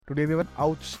Today we have an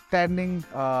outstanding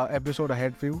episode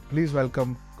ahead for you. Please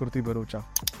welcome Kruti Barucha.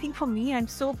 I think for me, I'm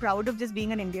so proud of just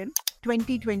being an Indian.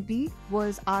 2020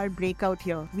 was our breakout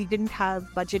year. We didn't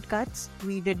have budget cuts.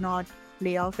 We did not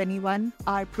lay off anyone.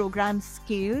 Our program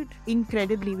scaled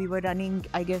incredibly. We were running,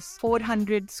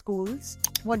 400 schools.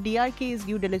 What DRK's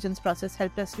due diligence process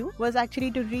helped us do was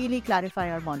actually to really clarify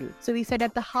our model. So we said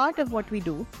at the heart of what we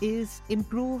do is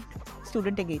improved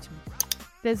student engagement.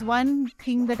 There's one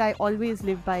thing that I always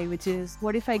live by, which is,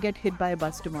 what if I get hit by a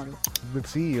bus tomorrow? With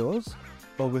CEOs,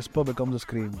 a whisper becomes a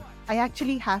scream. I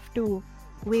actually have to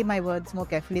weigh my words more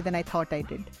carefully than I thought I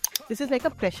did. This is like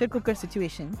a pressure cooker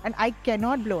situation, and I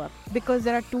cannot blow up because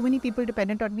there are too many people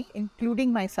dependent on me,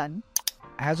 including my son.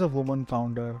 As a woman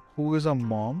founder who is a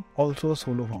mom, also a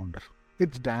solo founder,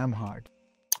 it's damn hard.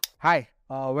 Hi,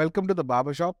 welcome to the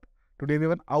Barbershop. Today we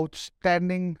have an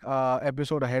outstanding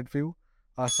episode ahead for you.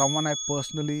 Someone I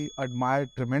personally admire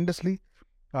tremendously.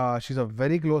 She's a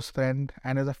very close friend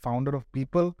and is a founder of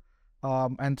People.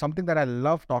 And something that I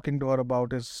love talking to her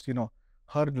about is,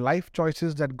 her life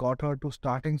choices that got her to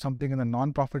starting something in the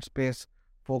non-profit space,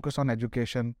 focus on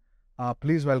education.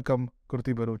 Please welcome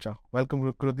Kruti Barucha.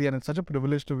 Welcome, Kruti, and it's such a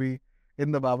privilege to be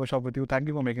in the Barbershop with you. Thank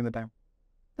you for making the time.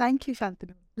 Thank you,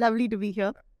 Shantanu. Lovely to be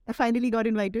here. I finally got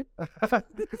invited.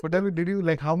 But tell me, did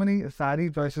you, how many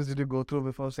sari choices did you go through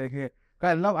before saying, hey,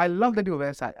 I love that you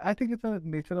wear sari. I think it's the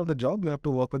nature of the job. You have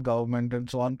to work with government and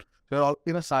so on. You're all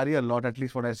in a sari a lot, at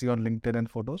least what I see on LinkedIn and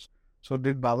photos. So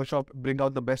did Barbershop bring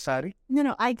out the best sari?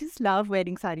 No, I just love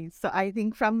wearing saris. So I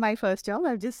think from my first job,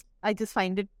 I just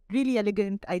find it really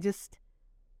elegant. I just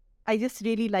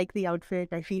really like the outfit.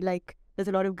 I feel like there's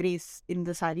a lot of grace in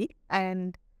the sari.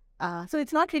 And so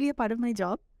it's not really a part of my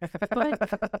job, but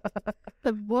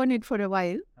I've worn it for a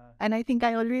while. And I think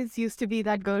I always used to be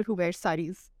that girl who wears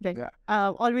saris. Right? Yeah.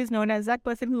 Always known as that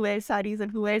person who wears saris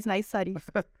and who wears nice saris.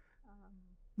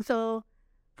 So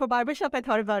for Barbershop, I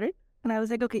thought about it. And I was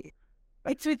like, okay,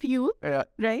 it's with you,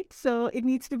 right? So it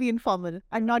needs to be informal.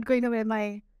 I'm not going to wear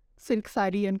my silk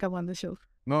sari and come on the show.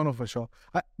 No, for sure.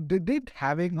 Did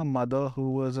having a mother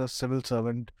who was a civil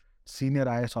servant, senior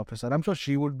IS officer, I'm sure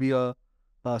she would be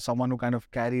someone who kind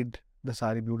of carried the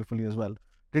sari beautifully as well.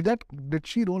 Did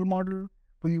she role model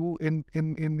for you in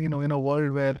a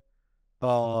world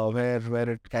where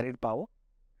it carried power?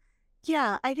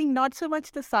 Yeah, I think not so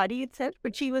much the sari itself,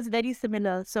 but she was very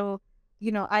similar. So,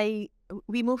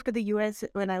 we moved to the US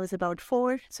when I was about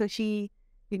 4. So she,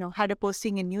 had a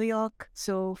posting in New York.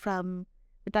 So from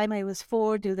the time I was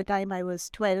 4 till the time I was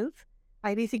 12,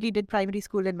 I basically did primary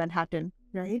school in Manhattan,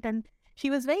 right? And she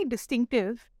was very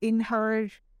distinctive in her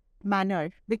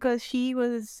manner because she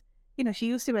was, she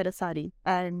used to wear a sari.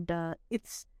 And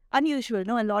it's unusual,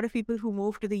 no? A lot of people who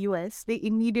move to the US, they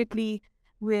immediately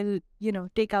will,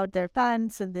 take out their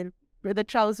pants and the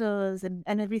trousers and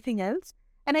everything else.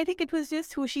 And I think it was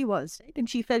just who she was, right? And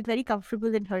she felt very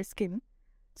comfortable in her skin.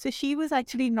 So she was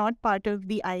actually not part of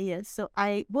the IAS. So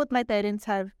both my parents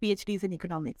have PhDs in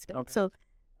economics. Right? Okay. So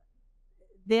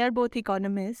they are both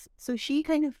economists. So she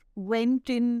kind of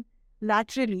went in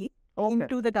laterally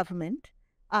into the government.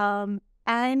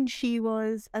 And she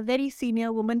was a very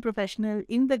senior woman professional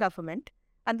in the government.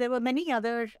 And there were many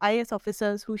other IAS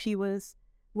officers who she was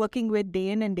working with day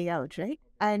in and day out, right?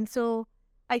 And so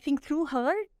I think through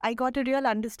her, I got a real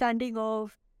understanding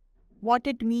of what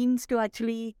it means to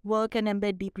actually work and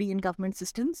embed deeply in government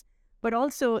systems. But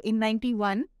also in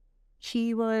 91,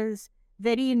 she was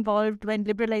very involved when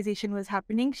liberalization was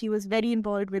happening. She was very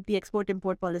involved with the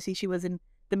export-import policy. She was in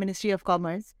the Ministry of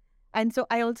Commerce. And so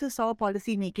I also saw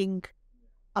policy making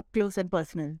up close and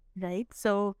personal, right?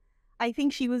 So I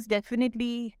think she was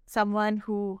definitely someone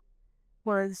who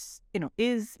was,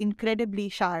 is incredibly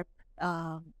sharp,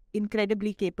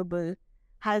 incredibly capable,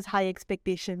 has high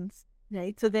expectations,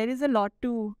 right? So there is a lot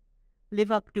to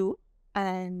live up to,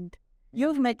 and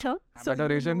you've met her. I met her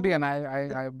recently, and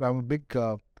I'm a big,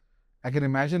 I can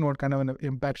imagine what kind of an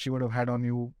impact she would have had on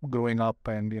you growing up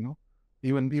and,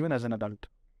 even as an adult.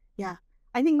 Yeah.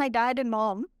 I think my dad and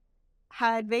mom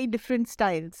had very different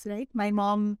styles, right? My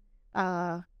mom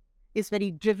is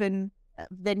very driven,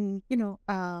 then,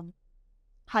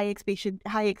 high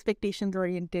expectations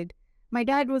oriented. My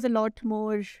dad was a lot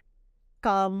more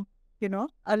calm,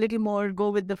 a little more go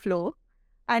with the flow.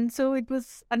 And so it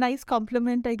was a nice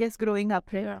compliment, I guess, growing up.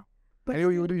 Right? Yeah. But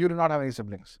and you do not have any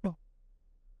siblings? No.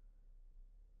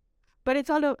 But it's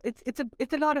a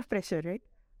lot of pressure, right?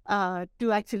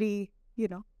 To actually,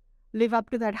 live up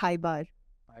to that high bar.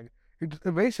 It's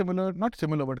very similar, not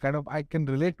similar, but kind of I can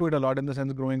relate to it a lot in the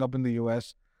sense growing up in the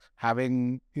US,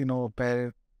 having,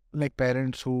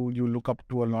 parents who you look up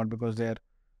to a lot because they're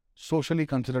socially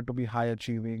considered to be high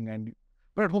achieving,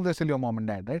 but at home they're still your mom and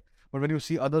dad, right? But when you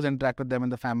see others interact with them in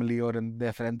the family or in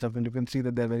their friends circle, you can see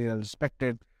that they're very well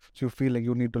respected. So you feel like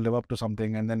you need to live up to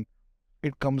something, and then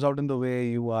it comes out in the way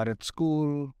you are at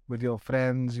school with your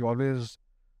friends. You always,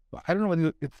 I don't know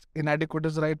whether it's inadequate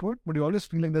is the right word, but you always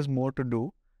feel like there's more to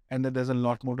do and that there's a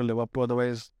lot more to live up to.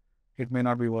 Otherwise, it may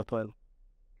not be worthwhile.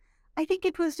 I think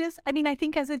it was just, I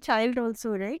think as a child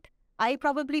also, right? I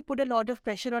probably put a lot of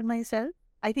pressure on myself.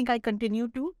 I think I continue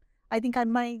to. I think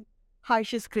I'm my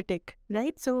harshest critic,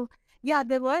 right? So, yeah,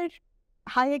 there were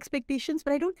high expectations,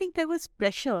 but I don't think there was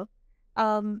pressure.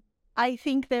 I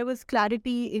think there was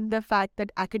clarity in the fact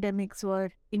that academics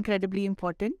were incredibly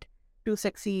important to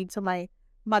succeed. So, my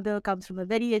mother comes from a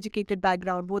very educated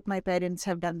background. Both my parents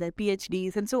have done their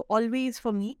PhDs. And so, always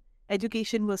for me,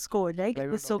 education was core, right? It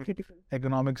was so critical.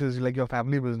 Economics is like your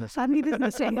family business. Family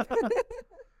business, right?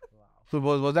 So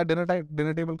was that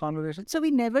dinner table conversation? So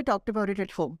we never talked about it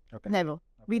at home. Okay. Never.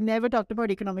 We never talked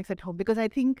about economics at home because I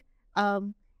think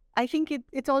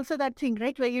it's also that thing,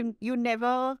 right? Where you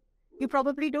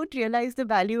probably don't realize the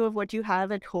value of what you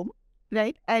have at home,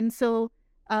 right? And so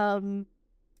the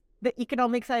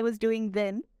economics I was doing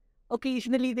then,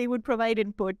 occasionally they would provide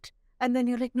input. And then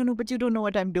you're like, no, but you don't know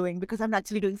what I'm doing because I'm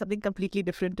actually doing something completely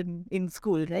different in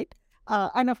school, right?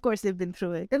 And of course, they've been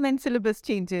through it. And then syllabus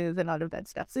changes and all of that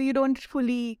stuff. So you don't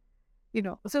fully,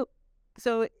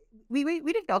 so we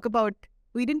didn't talk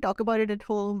about it at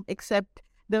home except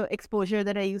the exposure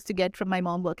that I used to get from my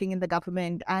mom working in the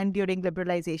government and during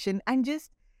liberalization. And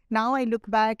just now I look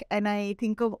back and I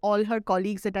think of all her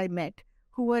colleagues that I met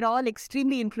who were all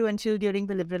extremely influential during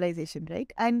the liberalization, right?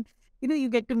 And you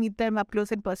get to meet them up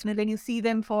close and personal and you see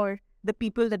them for the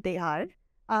people that they are.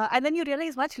 And then you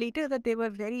realize much later that they were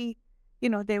very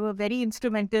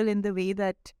instrumental in the way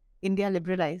that India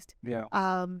liberalized. Yeah.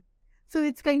 So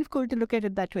it's kind of cool to look at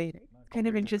it that way. Right? Kind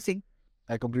of interesting.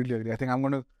 I completely agree. I think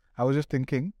I was just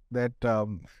thinking that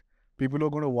people who are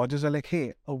going to watch this are like,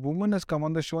 hey, a woman has come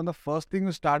on the show and the first thing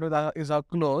you start with is our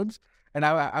clothes. And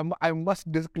I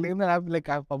must disclaim that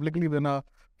I've publicly been a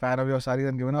fan of your sarees,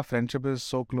 and given our friendship is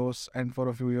so close and for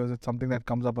a few years, it's something that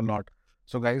comes up a lot.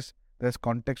 So guys, there's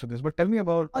context to this. But tell me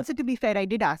about... Also, to be fair, I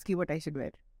did ask you what I should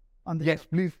wear. Yes,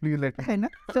 please let me.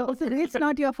 So it's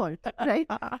not your fault, right?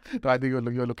 So I think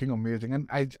you're looking amazing, and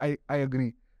I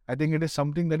agree. I think it is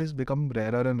something that is become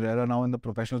rarer and rarer now in the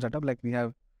professional setup. Like we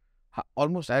have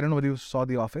almost, I don't know whether you saw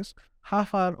the office,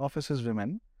 half our office is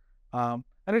women, and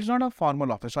it's not a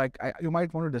formal office. So you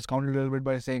might want to discount it a little bit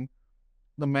by saying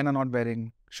the men are not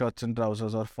wearing shirts and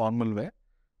trousers or formal wear.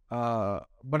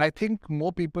 But I think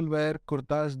more people wear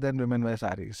kurtas than women wear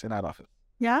saris in our office.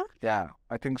 Yeah? Yeah,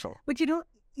 I think so. But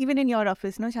even in your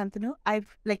office, no, Shantanu,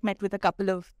 I've met with a couple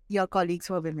of your colleagues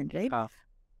who are women, right?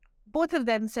 Both of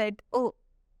them said, oh,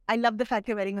 I love the fact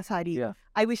you're wearing a sari. Yeah.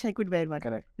 I wish I could wear one.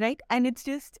 Correct. Right? And it's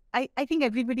just, I think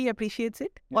everybody appreciates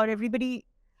it or everybody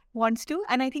wants to.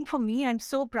 And I think for me, I'm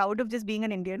so proud of just being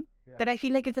an Indian that I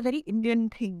feel like it's a very Indian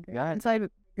thing. Yeah. And so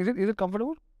is it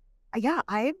comfortable? Yeah,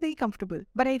 I am very comfortable.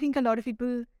 But I think a lot of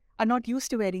people are not used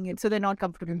to wearing it, so they're not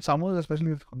comfortable. In summers,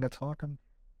 especially, it gets hot. And...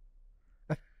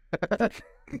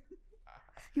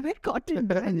 You wear cotton.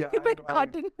 You wear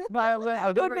cotton.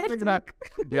 Don't wear silk.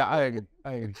 Yeah, I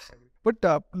agree. But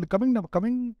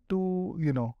coming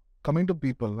to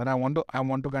people, and I want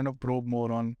to kind of probe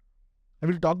more on,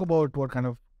 and we'll talk about what kind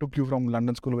of took you from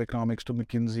London School of Economics to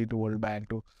McKinsey to World Bank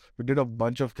to, we did a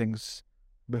bunch of things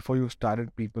before you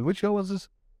started People. Which year was this?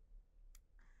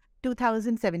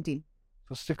 2017.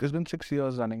 So it's been 6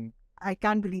 years running. I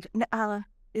can't believe it. Has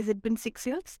it been 6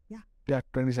 years? Yeah. Yeah,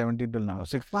 2017 till now.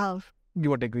 Wow.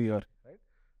 Give or take a year. Right?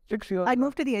 6 years. I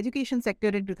moved to the education sector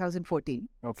in 2014.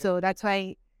 Okay. So that's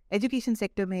why education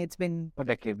sector it's been a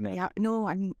decade now. Yeah. No,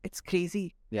 I mean, it's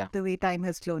crazy. Yeah. The way time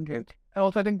has flown, right? And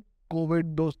also, I think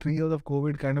COVID, those 3 years of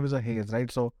COVID kind of is a haze, right?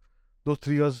 So those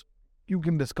 3 years you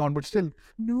can discount, but still.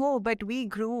 No, but we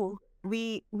grew.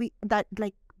 We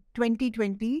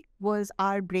 2020 was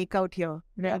our breakout year.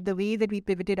 Right? Yeah. The way that we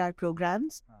pivoted our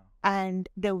programs and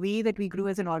the way that we grew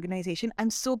as an organization. I'm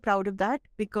so proud of that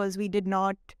because we did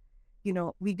not,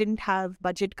 we didn't have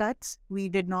budget cuts. We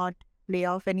did not lay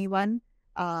off anyone.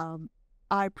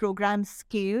 Our programs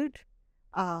scaled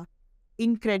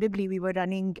incredibly. We were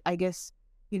running, I guess,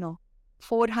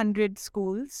 400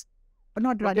 schools.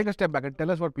 Not running. Take a step back and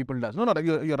tell us what People does. No,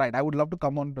 you're right. I would love to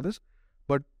come on to this.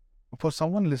 But for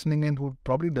someone listening in who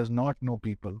probably does not know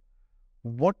People,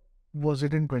 what was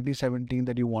it in 2017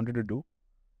 that you wanted to do?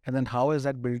 And then how has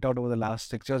that built out over the last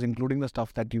 6 years, including the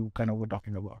stuff that you kind of were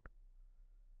talking about?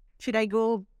 should I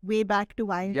go way back to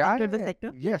why I entered the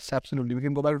sector? Yes, absolutely. We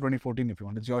can go back to 2014 if you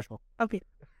want. It's your show. Okay.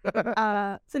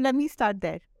 So let me start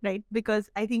there, right? Because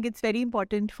I think it's very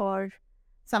important for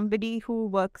somebody who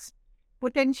works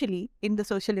potentially in the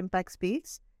social impact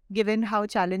space, given how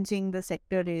challenging the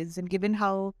sector is and given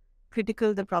how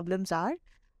critical the problems are,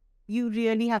 you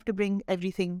really have to bring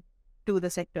everything to the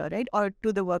sector, right? Or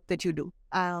to the work that you do.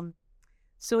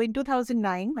 So in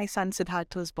 2009, my son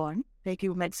Siddharth was born, like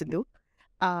you met Sidhu.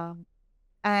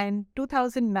 And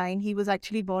 2009, he was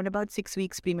actually born about 6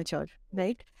 weeks premature,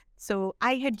 right? So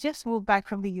I had just moved back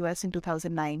from the US in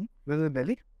 2009. Was it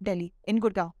Delhi? Delhi, in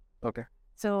Gurgaon. Okay.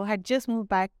 So had just moved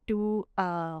back to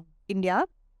India,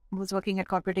 was working at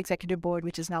Corporate Executive Board,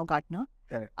 which is now Gartner.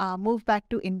 Correct. Moved back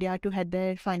to India to head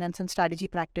their finance and strategy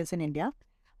practice in India.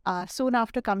 Soon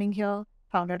after coming here,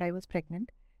 found out I was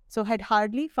pregnant. So had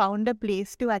hardly found a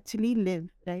place to actually live,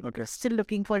 right? Okay. Still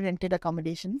looking for rented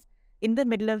accommodations. In the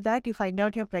middle of that, you find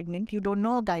out you're pregnant. You don't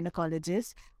know a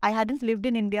gynecologist. I hadn't lived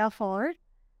in India for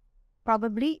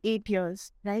probably 8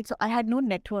 years, right? So I had no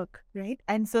network, right?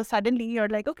 And so suddenly you're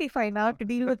like, okay, fine, now I have to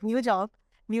deal with new job,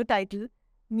 new title,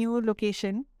 new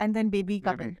location, and then baby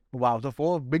coming. Wow, so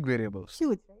 4 big variables.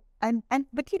 Huge.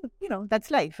 But you know, that's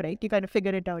life, right? You kind of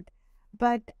figure it out.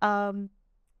 But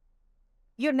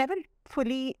you're never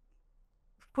fully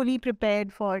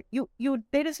prepared for you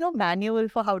there is no manual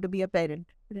for how to be a parent,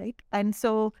 right? And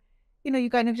so, you know, you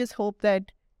kind of just hope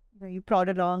that you prod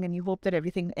along and you hope that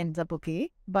everything ends up okay.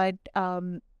 But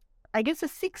I guess a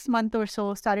 6 month or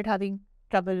so started having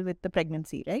trouble with the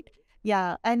pregnancy, right?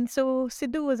 Yeah. And so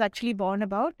Sidhu was actually born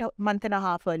about a month and a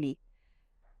half early.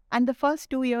 And the first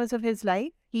 2 years of his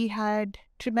life, he had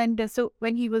tremendous. So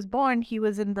when he was born, he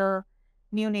was in the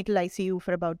neonatal ICU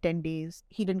for about 10 days.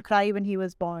 He didn't cry when he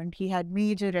was born. He had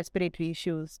major respiratory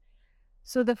issues.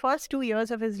 So the first 2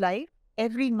 years of his life,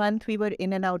 every month we were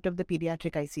in and out of the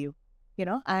pediatric ICU, you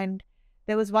know. And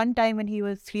there was one time when he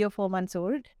was 3 or 4 months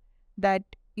old that,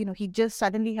 you know, he just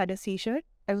suddenly had a seizure.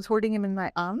 I was holding him in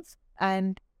my arms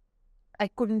and I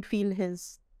couldn't feel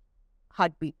his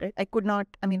heartbeat, right? I could not,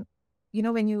 I mean, you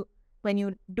know, when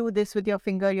you do this with your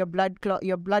finger, your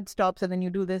blood stops and then you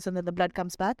do this and then the blood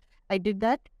comes back. I did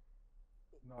that.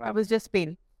 I was just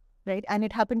pale, right? And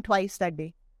it happened twice that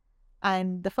day.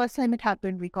 And the first time it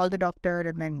happened, we called the doctor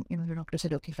and then, you know, the doctor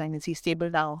said, okay, fine, is he stable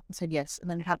now? I said, yes. And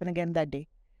then it happened again that day.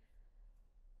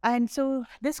 And so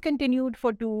this continued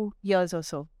for 2 years or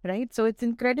so, right? So it's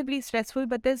incredibly stressful,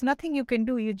 but there's nothing you can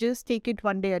do. You just take it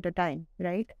one day at a time,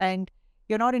 right? And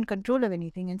you're not in control of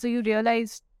anything. And so you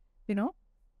realize, you know,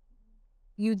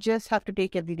 you just have to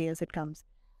take every day as it comes.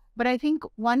 But I think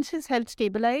once his health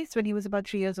stabilized, when he was about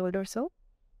 3 years old or so,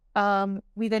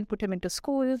 we then put him into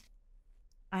school.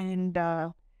 And,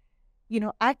 you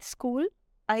know, at school,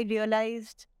 I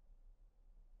realized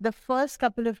the first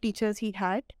couple of teachers he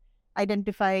had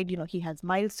identified, you know, he has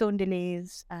milestone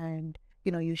delays and,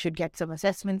 you know, you should get some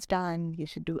assessments done. You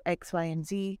should do X, Y, and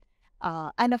Z.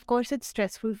 And of course, it's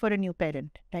stressful for a new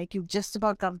parent, right? You've just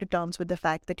about come to terms with the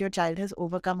fact that your child has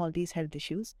overcome all these health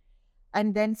issues.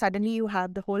 And then suddenly you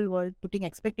have the whole world putting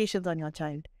expectations on your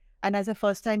child. And as a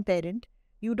first-time parent,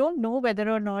 you don't know whether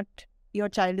or not your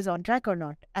child is on track or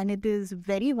not. And it is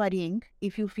very worrying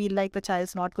if you feel like the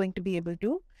child's not going to be able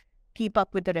to keep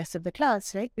up with the rest of the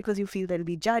class, right? Because you feel they'll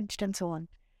be judged and so on.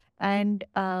 And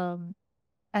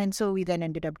so we then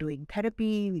ended up doing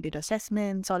therapy, we did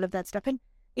assessments, all of that stuff. And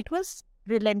it was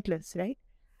relentless, right?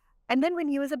 And then when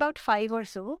he was about 5 or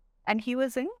so, and he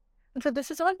was in, so this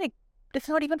is all like, it's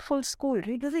not even full school, right?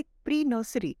 It was like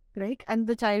pre-nursery, right? And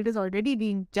the child is already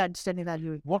being judged and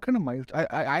evaluated. What kind of milestone?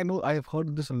 I know I've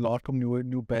heard this a lot from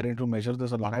new parents who measure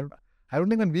this a lot. I don't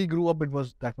think when we grew up it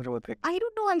was that much of a thing. I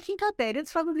don't know. I think our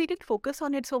parents probably didn't focus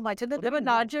on it so much, and there were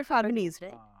larger families,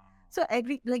 right? So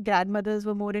grandmothers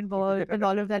were more involved and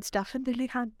all of that stuff, and they're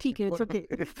like, "Okay, it's okay,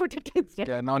 put it in."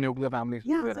 Yeah, now nuclear families.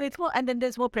 Yeah, so it's more, and then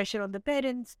there's more pressure on the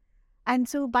parents, and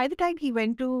so by the time he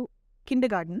went to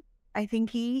kindergarten, I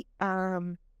think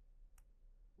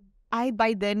I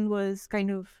by then was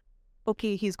kind of,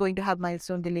 okay, he's going to have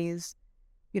milestone delays,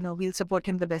 you know, we'll support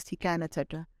him the best he can,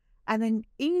 etc. And then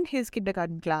in his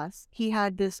kindergarten class, he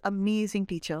had this amazing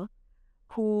teacher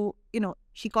who, you know,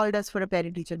 she called us for a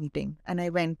parent-teacher meeting. And I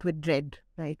went with dread,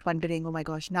 right? Wondering, oh my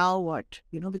gosh, now what?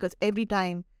 You know, because every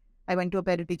time I went to a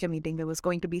parent-teacher meeting, there was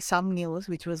going to be some news,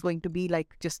 which was going to be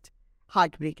like just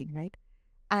heartbreaking, right?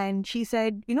 And she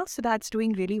said, you know, Siddharth's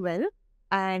doing really well.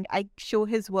 And I show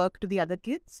his work to the other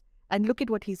kids and look at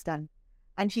what he's done.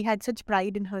 And she had such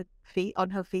pride in her on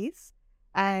her face.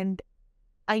 And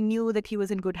I knew that he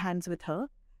was in good hands with her.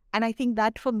 And I think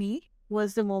that for me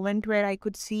was the moment where I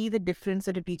could see the difference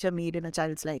that a teacher made in a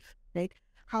child's life, right?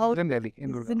 How In Delhi,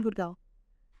 in this is in Gurgaon. Gurgaon.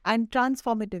 And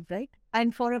transformative, right?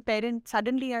 And for a parent,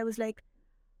 suddenly I was like,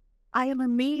 I am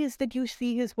amazed that you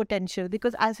see his potential,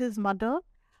 because as his mother,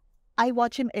 I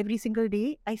watch him every single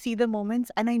day. I see the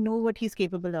moments and I know what he's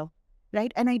capable of,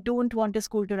 right? And I don't want a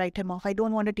school to write him off. I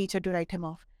don't want a teacher to write him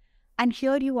off. And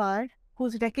here you are,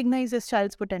 who's recognized this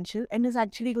child's potential and is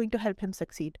actually going to help him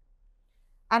succeed.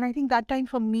 And I think that time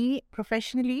for me,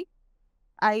 professionally,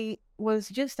 I was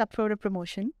just up for a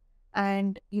promotion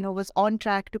and, was on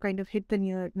track to kind of hit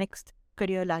the next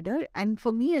career ladder. And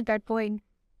for me at that point,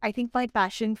 I think my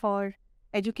passion for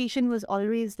education was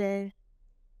always there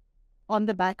on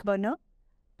the back burner,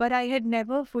 but I had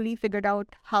never fully figured out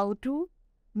how to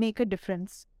make a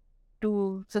difference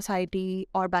to society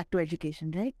or back to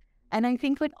education, right? And I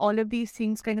think when all of these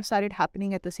things kind of started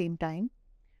happening at the same time,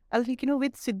 I was like,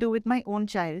 with Sidhu, with my own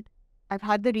child, I've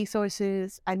had the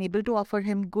resources, I'm able to offer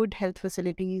him good health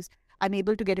facilities, I'm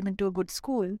able to get him into a good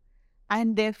school,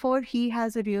 and therefore he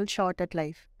has a real shot at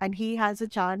life and he has a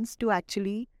chance to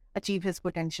actually achieve his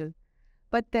potential.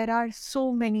 But there are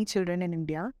so many children in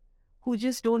India who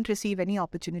just don't receive any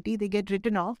opportunity. They get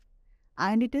written off,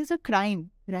 and it is a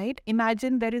crime, right?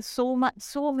 Imagine there is so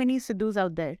many Sidhus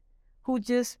out there who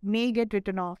just may get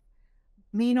written off,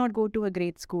 may not go to a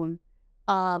great school.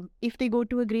 If they go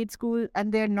to a great school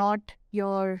and they're not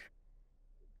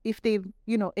if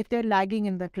they're lagging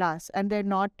in the class and they're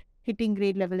not hitting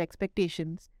grade level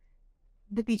expectations,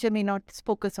 the teacher may not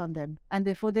focus on them, and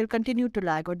therefore they'll continue to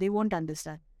lag or they won't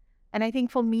understand. And I think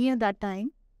for me at that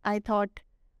time, I thought,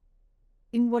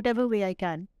 in whatever way I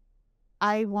can,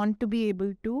 I want to be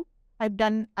able to, I've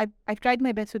tried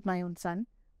my best with my own son.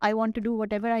 I want to do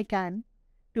whatever I can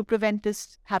to prevent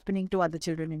this happening to other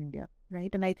children in India,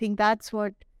 right? And I think that's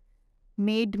what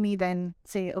made me then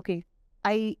say, okay,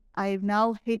 I've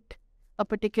now hit a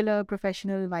particular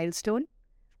professional milestone.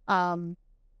 I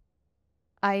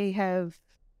have,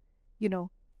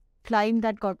 climbed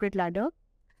that corporate ladder.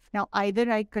 Now,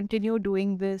 either I continue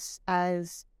doing this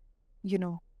as,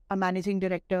 a managing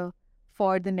director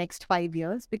for the next 5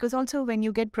 years, because also when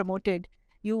you get promoted,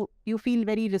 you feel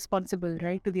very responsible,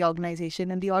 right, to the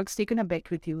organization, and the org's taken a bet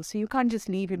with you. So you can't just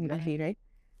leave immediately, right?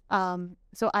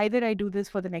 So either I do this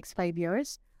for the next 5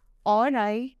 years or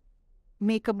I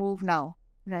make a move now,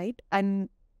 right? And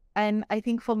I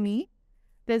think for me,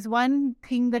 there's one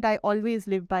thing that I always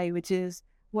live by, which is,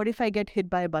 what if I get hit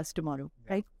by a bus tomorrow,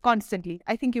 right? Constantly.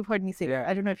 I think you've heard me say that.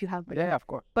 I don't know if you have. But Yeah, of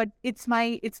course. But it's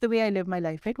the way I live my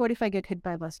life, right? What if I get hit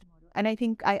by a bus tomorrow? And I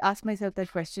think I asked myself that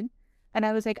question, and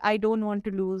I was like, I don't want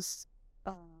to lose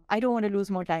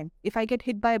more time. If I get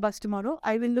hit by a bus tomorrow,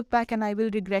 I will look back and I will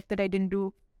regret that I didn't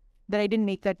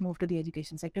make that move to the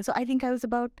education sector. So I think I was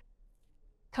about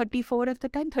 34 at the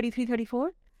time, 33,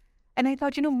 34. And I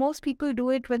thought, most people do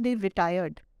it when they've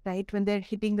retired, right? When they're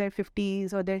hitting their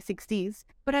 50s or their 60s.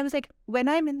 But I was like, when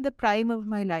I'm in the prime of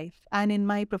my life and in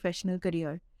my professional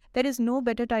career, there is no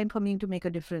better time for me to make a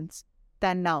difference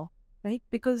than now, right?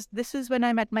 Because this is when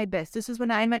I'm at my best. This is when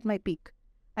I'm at my peak.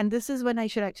 And this is when I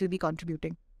should actually be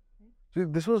contributing. So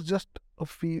this was just a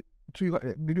fee. So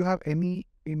did you have any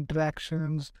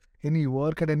interactions, any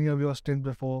work at any of your stints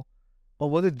before? Or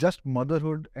was it just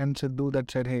motherhood and Sidhu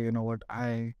that said, hey, you know what,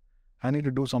 I need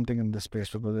to do something in this space,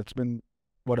 because it's been,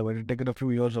 whatever, it's taken a few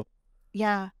years of...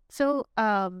 Yeah. So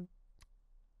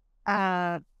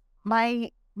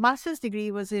my master's degree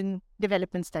was in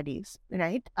development studies,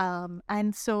 right?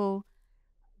 And so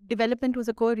development was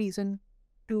a core reason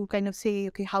to kind of say,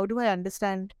 okay, how do I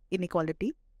understand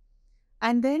inequality?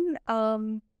 And then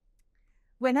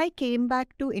when I came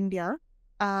back to India,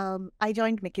 I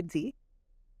joined McKinsey.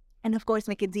 And of course,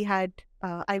 McKinsey had,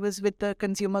 I was with the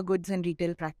consumer goods and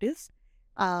retail practice.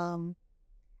 And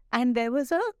there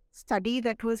was a study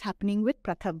that was happening with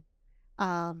Pratham.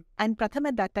 And Pratham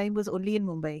at that time was only in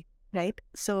Mumbai, right?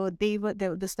 So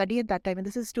the study at that time, and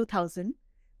this is 2000,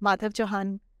 Madhav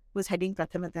Chauhan was heading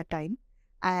Pratham at that time.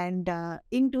 And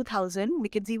in 2000,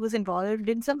 McKinsey was involved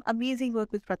in some amazing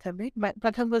work with Pratham, right? But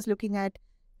Pratham was looking at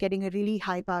getting a really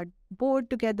high-powered board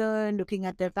together, looking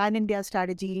at their pan-India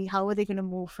strategy. How are they going to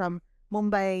move from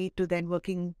Mumbai to then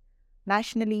working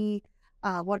nationally?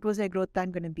 What was their growth plan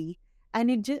going to be?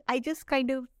 And I just kind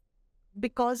of,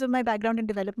 because of my background in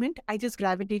development, I just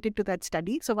gravitated to that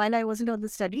study. So while I wasn't on the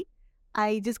study,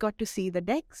 I just got to see the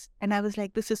decks. And I was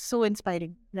like, this is so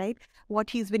inspiring, right? What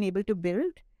he's been able to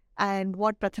build and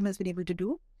what Pratham has been able to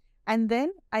do. And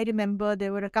then I remember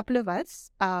there were a couple of us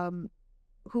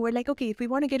who were like, okay, if we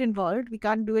want to get involved, we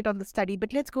can't do it on the study,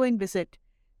 but let's go and visit.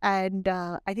 And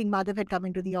I think Madhav had come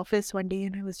into the office one day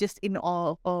and I was just in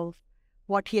awe of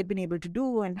what he had been able to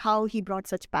do and how he brought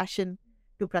such passion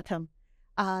to Pratham.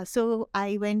 So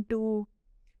I went to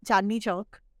Chandni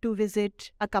Chowk to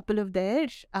visit a couple of their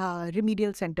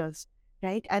remedial centers,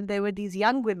 right? And there were these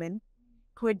young women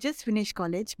who had just finished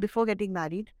college before getting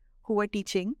married, who were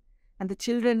teaching, and the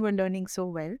children were learning so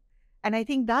well. And I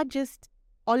think that just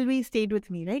always stayed with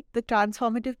me, right? The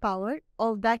transformative power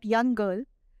of that young girl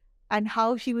and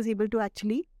how she was able to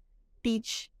actually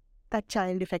teach that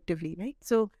child effectively, right?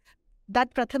 So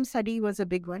that Pratham study was a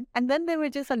big one. And then there were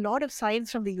just a lot of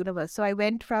science from the universe. So I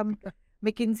went from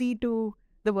McKinsey to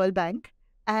the World Bank.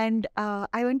 And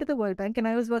I went to the World Bank and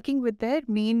I was working with their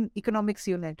main economics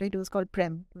unit, right? It was called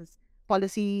PREM. It was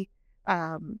policy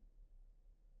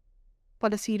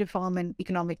reform and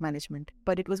economic management.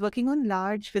 But it was working on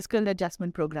large fiscal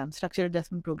adjustment programs, structural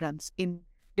adjustment programs in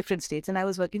different states. And I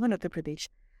was working on Uttar Pradesh.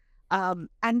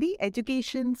 And the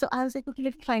education, so I was like, okay,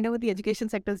 let's find out what the education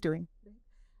sector is doing.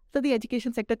 So the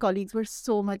education sector colleagues were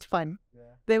so much fun. Yeah.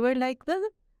 They were like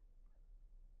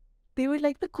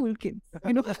the cool kids,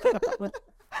 you know,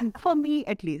 for me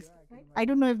at least. I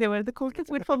don't know if they were the cool kids,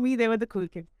 but for me, they were the cool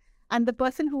kids. And the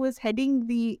person who was heading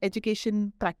the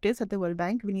education practice at the World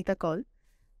Bank, Vinita Kaul,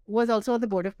 was also on the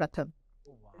board of Pratham,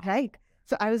 right?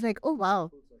 So I was like, oh,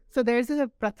 wow. So there's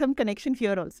a Pratham connection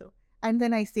here also. And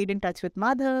then I stayed in touch with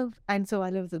Madhav. And so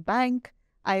while I was at the bank,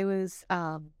 I was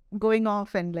going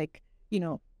off and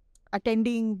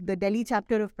attending the Delhi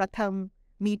chapter of Pratham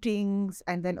meetings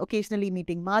and then occasionally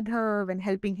meeting Madhav and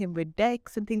helping him with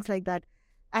decks and things like that.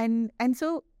 And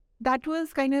so that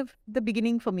was kind of the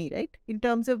beginning for me, right? In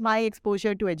terms of my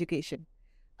exposure to education.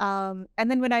 And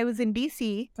then when I was in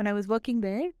DC, when I was working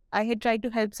there, I had tried to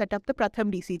help set up the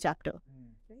Pratham DC chapter.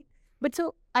 Right? But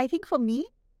so I think for me,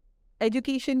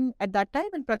 education at that time,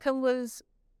 and Pratham was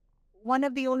one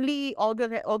of the only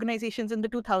organizations in the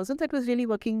 2000s that was really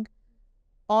working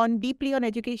deeply on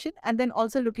education and then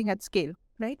also looking at scale,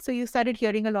 right? So you started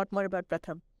hearing a lot more about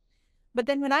Pratham. But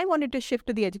then when I wanted to shift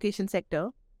to the education sector,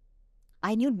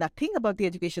 I knew nothing about the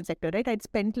education sector, right? I'd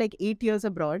spent like 8 years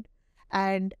abroad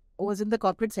and was in the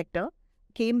corporate sector,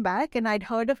 came back and I'd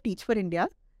heard of Teach for India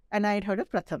and I'd heard of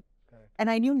Pratham. Correct. And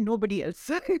I knew nobody else,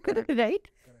 right? Correct.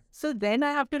 So then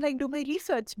I have to do my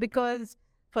research because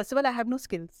first of all, I have no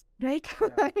skills, right?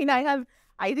 Yeah.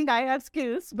 I think I have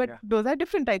skills, but those are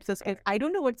different types of skills. Correct. I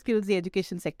don't know what skills the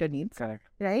education sector needs, correct,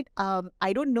 right?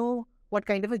 I don't know what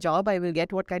kind of a job I will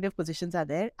get, what kind of positions are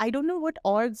there. I don't know what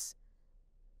orgs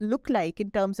look like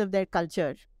in terms of their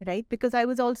culture, right? Because I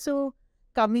was also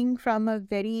coming from a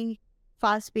very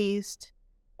fast-paced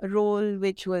role,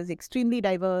 which was extremely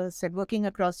diverse and working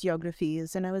across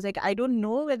geographies. And I was like, I don't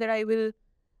know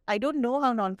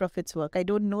how nonprofits work. I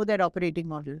don't know their operating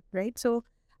model, right? So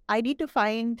I need to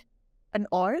find an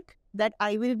org that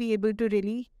I will be able to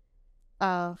really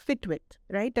fit with,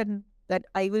 right? And that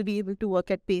I will be able to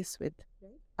work at pace with.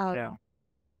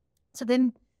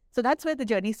 So that's where the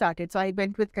journey started. So I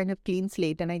went with kind of clean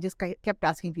slate and I just kept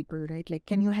asking people, right? Like,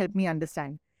 can you help me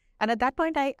understand? And at that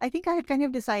point, I think I had kind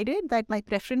of decided that my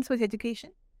preference was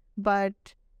education, but,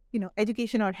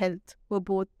 education or health were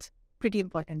both pretty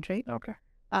important, right? Okay.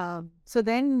 So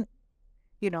then,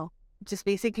 just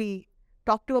basically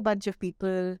talked to a bunch of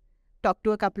people, talked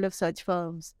to a couple of search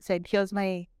firms, said, here's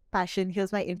my passion,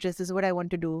 here's my interest, this is what I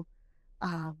want to do.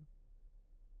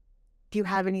 Do you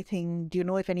have anything? Do you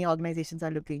know if any organizations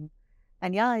are looking?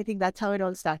 And I think that's how it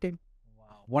all started.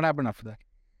 Wow. What happened after that?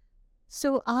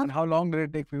 So, and how long did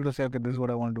it take for you to say, okay, this is what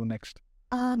I want to do next?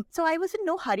 So I was in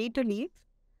no hurry to leave,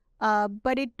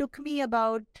 but it took me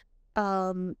about,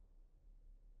 I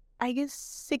guess,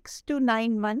 6 to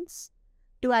 9 months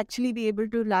to actually be able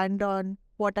to land on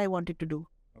what I wanted to do.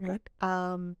 Okay.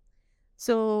 Right?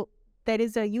 So there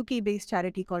is a UK-based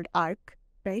charity called ARC,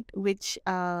 right, which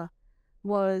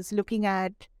was looking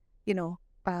at,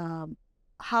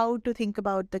 how to think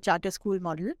about the charter school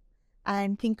model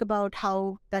and think about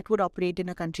how that would operate in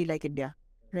a country like India,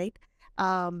 right?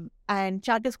 And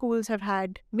charter schools have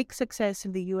had mixed success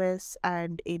in the US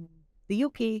and in the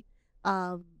UK,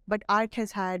 but ARC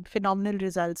has had phenomenal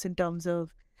results in terms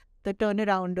of the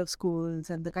turnaround of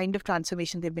schools and the kind of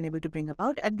transformation they've been able to bring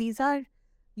about. And these are,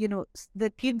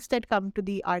 the kids that come to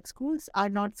the ARC schools are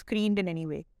not screened in any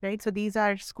way, right? So these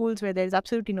are schools where there's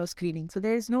absolutely no screening. So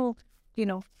there's no,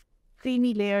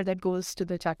 creamy layer that goes to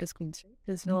the charter schools. Right?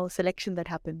 There's no selection that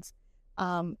happens.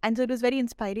 And so it was very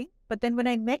inspiring. But then when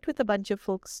I met with a bunch of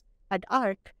folks at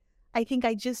ARC, I think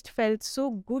I just felt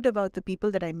so good about the people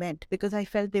that I met because I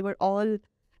felt they were all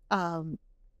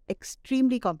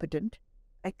extremely competent,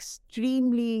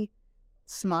 extremely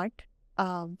smart,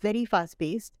 very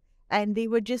fast-paced, and they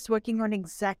were just working on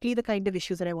exactly the kind of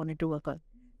issues that I wanted to work on.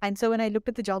 And so when I looked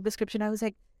at the job description, I was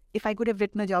like, if I could have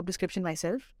written a job description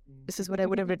myself, this is what I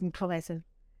would have written for myself.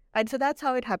 And so that's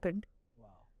how it happened. Wow.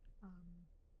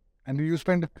 And you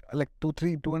spent like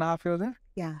 2.5 years there?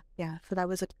 Yeah. So that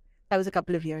was a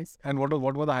couple of years. And what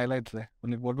were the highlights there?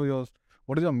 Like,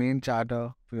 what is your main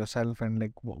charter for yourself, and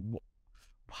like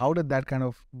how did that kind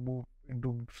of move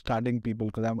into starting people?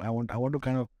 Because I want to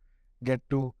kind of get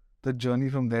to the journey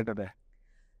from there to there.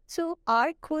 So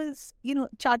ARC was,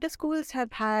 charter schools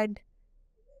have had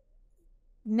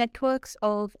networks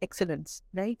of excellence,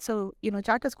 right? So,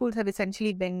 charter schools have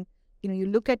essentially been, you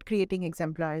look at creating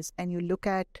exemplars and you look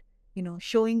at,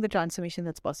 showing the transformation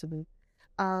that's possible.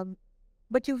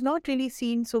 But you've not really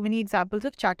seen so many examples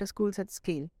of charter schools at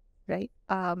scale, right?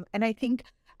 And I think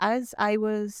as I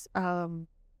was...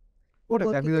 what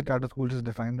exactly the charter school just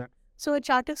define that? So a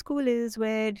charter school is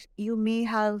where you may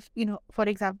have, for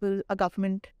example,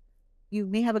 you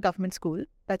may have a government school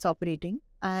that's operating,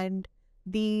 and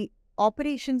the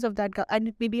operations of that, and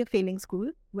it may be a failing school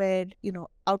where,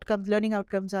 learning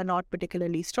outcomes are not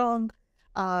particularly strong,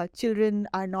 children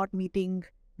are not meeting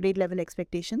grade level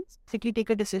expectations. Simply take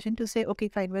a decision to say, okay,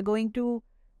 fine, we're going to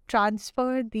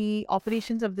transfer the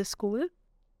operations of the school.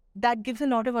 That gives a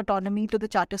lot of autonomy to the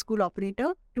charter school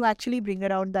operator to actually bring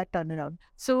around that turnaround.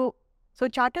 So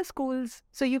charter schools,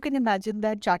 so you can imagine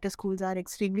that charter schools are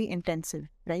extremely intensive,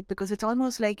 right? Because it's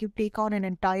almost like you take on an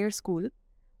entire school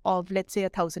of, let's say,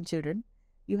 1,000 children.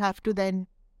 You have to then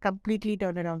completely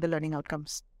turn around the learning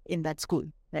outcomes in that school,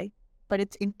 right? But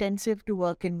it's intensive to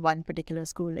work in one particular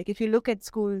school. Like if you look at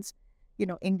schools,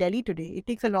 in Delhi today, it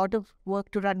takes a lot of work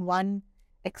to run one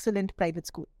excellent private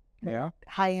school, right? Yeah.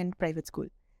 High-end private school.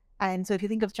 And so if you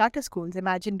think of charter schools,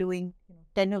 imagine doing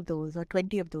 10 of those or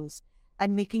 20 of those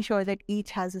and making sure that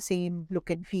each has the same look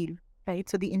and feel, right?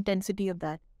 So the intensity of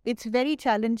that. It's very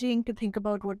challenging to think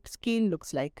about what scale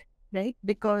looks like, right?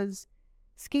 Because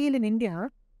scale in India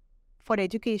for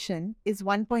education is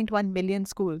 1.1 million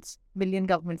schools, million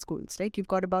government schools, right? You've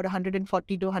got about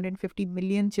 140 to 150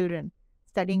 million children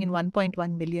studying in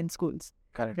 1.1 million schools.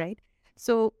 Correct. Right?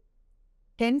 So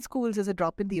 10 schools is a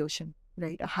drop in the ocean,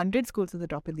 right? 100 schools is a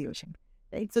drop in the ocean,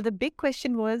 right? So the big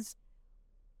question was,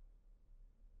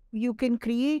 you can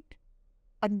create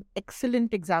an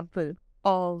excellent example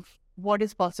of what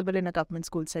is possible in a government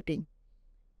school setting.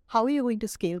 How are you going to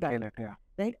scale that? Yeah.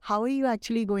 Right? How are you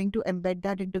actually going to embed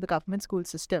that into the government school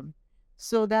system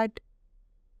so that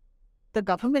the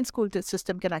government school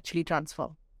system can actually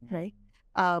transform, right?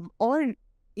 Or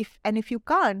if you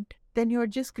can't, then you're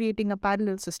just creating a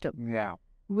parallel system. Yeah.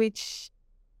 Which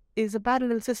is a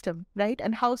parallel system, right?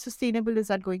 And how sustainable is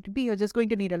that going to be? You're just going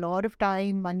to need a lot of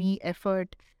time, money,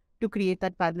 effort to create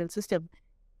that parallel system.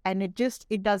 And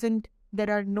there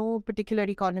are no particular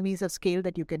economies of scale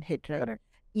that you can hit, right? Correct.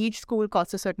 Each school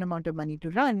costs a certain amount of money to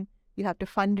run. You have to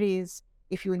fundraise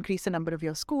if you increase the number of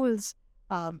your schools,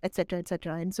 et cetera, et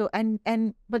cetera. And so,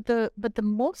 but the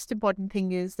most important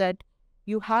thing is that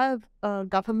you have a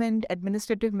government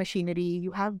administrative machinery,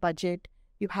 you have budget,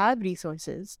 you have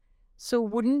resources. So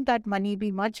wouldn't that money be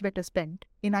much better spent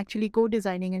in actually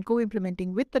co-designing and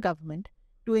co-implementing with the government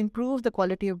to improve the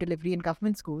quality of delivery in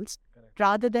government schools? Correct.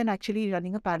 Rather than actually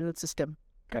running a parallel system?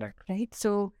 Correct. Right?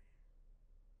 So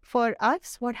for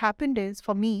us, what happened is,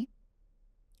 for me,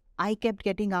 I kept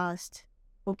getting asked,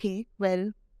 okay,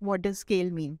 well, what does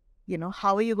scale mean?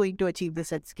 How are you going to achieve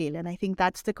this at scale? And I think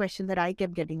that's the question that I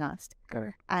kept getting asked.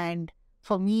 Correct. And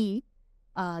for me,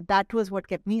 that was what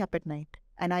kept me up at night.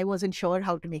 And I wasn't sure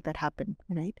how to make that happen,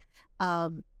 right?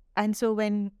 And so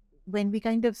when we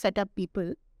kind of set up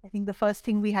people, I think the first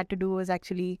thing we had to do was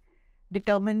actually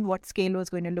determine what scale was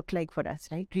going to look like for us,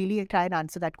 right? Really try and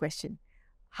answer that question.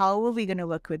 How are we going to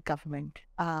work with government?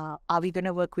 Are we going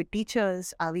to work with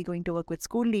teachers? Are we going to work with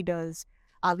school leaders?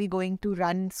 Are we going to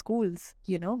run schools?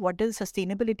 What does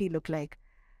sustainability look like?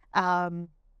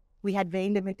 We had very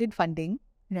limited funding,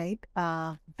 right?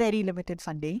 Very limited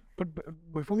funding. But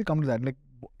before we come to that, like,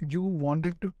 you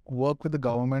wanted to work with the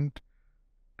government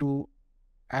to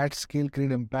at scale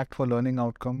create impact for learning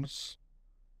outcomes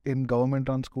in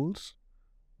government-run schools.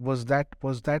 Was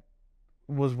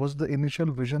the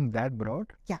initial vision that broad?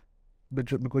 Yeah.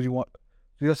 Because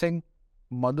you're saying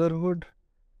motherhood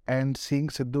and seeing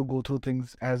Sidhu go through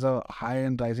things as a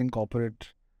high-end rising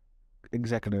corporate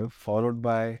executive, followed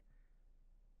by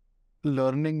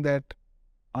learning that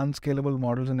unscalable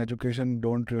models in education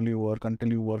don't really work until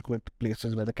you work with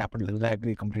places where the capital is. I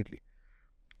agree completely.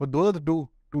 But those are the two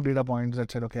data points that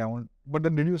said, okay, but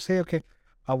then did you say, okay,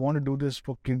 I want to do this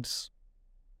for kids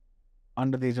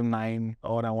under the age of 9,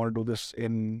 or I want to do this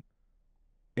in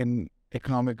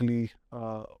economically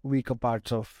weaker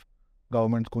parts of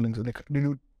government schooling? So, like, did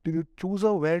you did you choose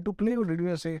where to play, or did you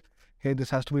just say, hey, this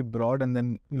has to be broad, and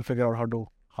then you'll figure out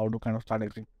how to kind of start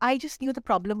everything? I just knew the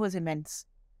problem was immense,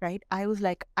 right? I was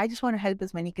like, I just want to help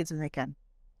as many kids as I can.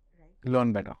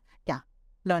 Learn better.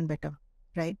 Learn better,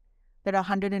 right? There are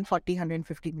 140,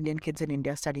 150 million kids in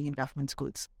India studying in government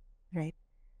schools, right?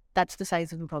 That's the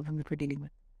size of the problem that we're dealing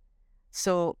with.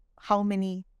 So how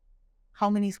many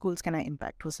schools can I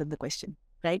impact was the question,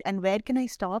 right? And where can I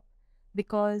stop?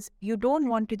 Because you don't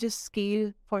want to just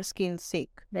scale for scale's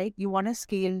sake, right? You want to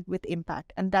scale with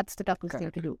impact, and that's the toughest thing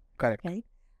to do. Correct. Right?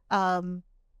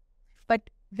 But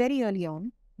very early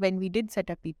on, when we did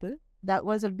set up people, that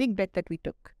was a big bet that we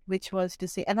took, which was to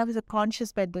say, and that was a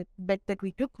conscious bet that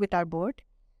we took with our board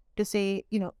to say,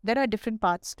 there are different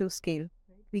paths to scale.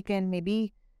 We can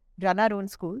maybe run our own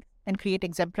schools and create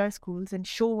exemplar schools and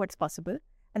show what's possible.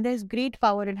 And there's great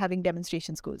power in having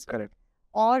demonstration schools. Correct.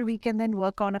 Or we can then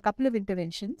work on a couple of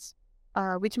interventions,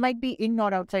 which might be in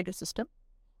or outside the system.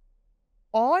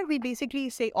 Or we basically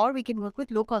say, or we can work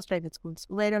with low-cost private schools,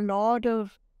 where a lot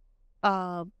of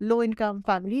low-income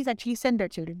families actually send their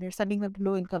children. They're sending them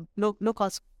to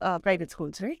low-cost private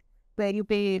schools, right? Where you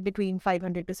pay between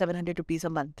 500 to 700 rupees a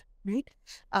month, right?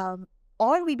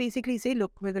 Or we basically say,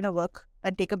 look, we're going to work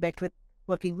and take a bet with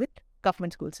working with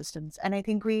government school systems. And I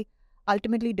think we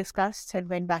ultimately discussed and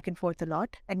went back and forth a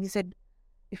lot. And we said,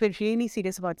 if we're really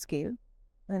serious about scale,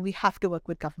 then we have to work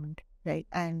with government, right?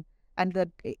 And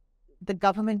the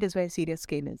government is where serious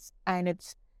scale is. And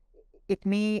it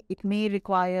may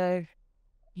require,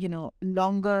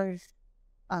 longer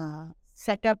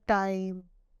setup time,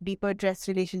 deeper trust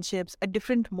relationships, a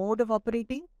different mode of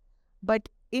operating. But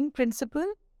in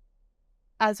principle,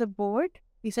 as a board,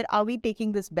 we said, are we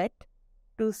taking this bet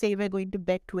to say we're going to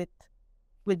bet with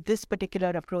this particular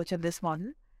approach and this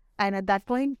model? And at that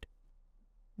point,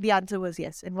 the answer was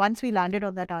yes. And once we landed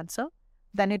on that answer,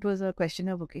 then it was a question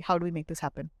of, okay, how do we make this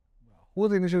happen? Who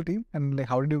was the initial team, and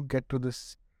how did you get to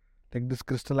this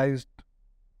crystallized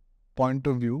point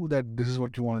of view that this is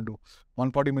what you want to do?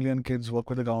 140 million kids, work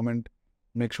with the government,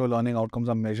 make sure learning outcomes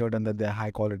are measured and that they're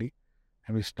high quality,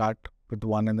 and we start with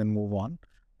one and then move on.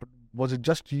 But was it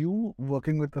just you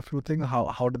working with a few things?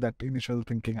 How did that initial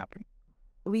thinking happen?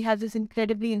 We have this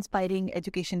incredibly inspiring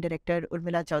education director,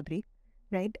 Urmila Chaudhary,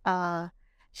 right?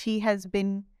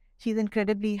 She's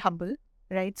incredibly humble,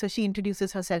 right? So she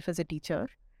introduces herself as a teacher,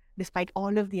 despite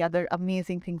all of the other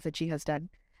amazing things that she has done.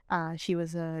 She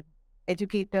was an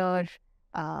educator,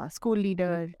 school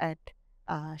leader at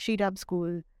Shridub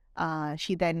School.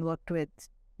 She then worked with,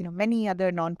 many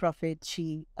other nonprofits.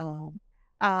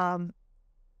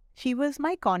 She was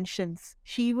my conscience.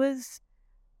 She was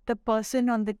the person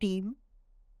on the team,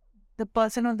 the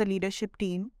person on the leadership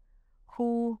team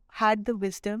who had the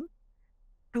wisdom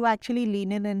to actually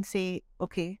lean in and say,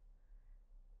 okay,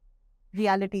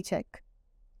 reality check.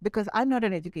 Because I'm not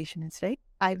an educationist, right?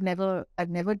 I've never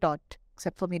taught,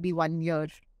 except for maybe 1 year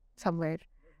somewhere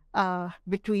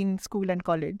between school and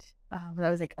college. I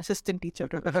was like assistant teacher,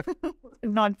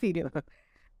 not serious.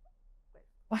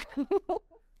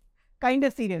 Kind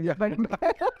of serious, Yeah. but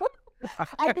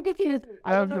I think it's serious.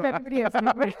 I don't know if everybody else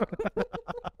knows.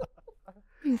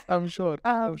 I'm sure,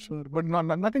 but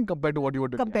nothing compared to what you were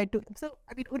doing. So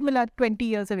Urmila, 20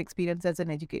 years of experience as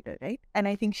an educator, right? And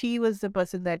I think she was the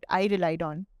person that I relied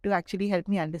on to actually help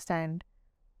me understand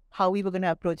how we were going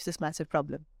to approach this massive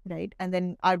problem, right? And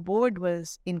then our board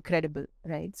was incredible,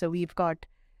 right? So we've got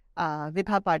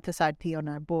Vibha Parthasarathy on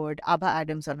our board, Abha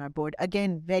Adams on our board,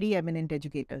 again, very eminent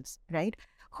educators, right?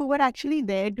 Who were actually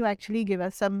there to actually give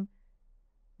us some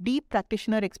deep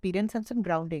practitioner experience and some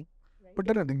grounding. Right? But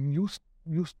then I think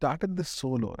you started this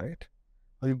solo, right?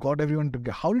 Or you got everyone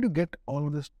together. How did you get all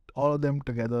of them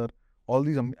together? All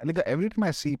these, every time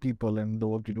I see people and the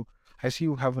work you do, I see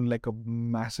you having a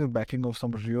massive backing of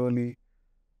some really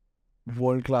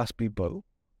world-class people.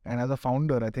 And as a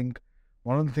founder, I think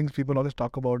one of the things people always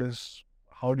talk about is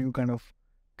how do you kind of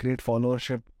create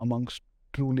followership amongst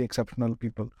truly exceptional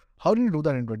people? How did you do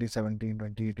that in 2017,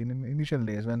 2018, in initial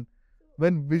days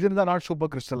when visions are not super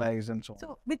crystallized and so on?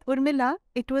 So with Urmila,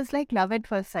 it was like love at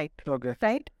first sight. Okay.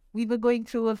 Right? We were going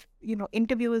through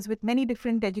interviews with many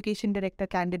different education director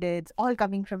candidates, all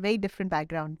coming from very different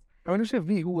backgrounds. When you say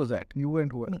we, who was that? You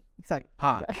and who? Me. Sorry.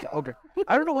 Okay.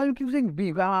 I don't know why you keep saying we.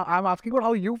 I'm asking about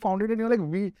how you found it, and you're like,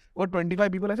 we were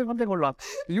 25 people. I said, something hold on.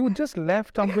 You just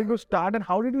left something to start, and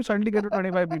how did you suddenly get to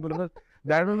 25 people? Because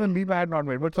that was a leap I had not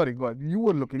made. But sorry, go on. You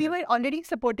were looking. We were already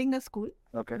supporting a school.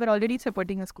 Okay.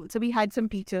 So we had some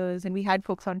teachers and we had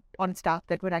folks on staff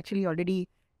that were actually already,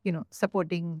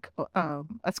 supporting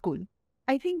a school.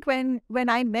 I think when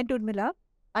I met Urmila,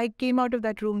 I came out of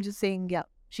that room just saying, yeah,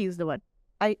 she's the one.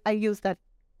 I use that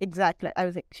exactly. I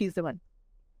was like, she's the one.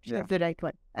 She's the right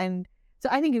one. And so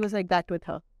I think it was like that with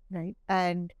her, right?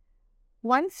 And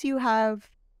once you have,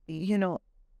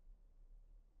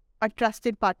 a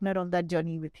trusted partner on that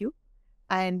journey with you,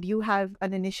 and you have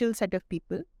an initial set of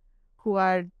people who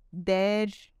are there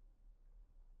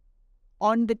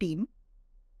on the team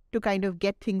to kind of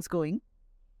get things going,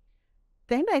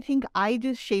 then I think I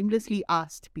just shamelessly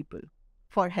asked people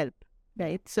for help,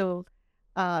 right? So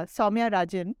Soumya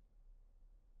Rajan,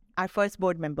 our first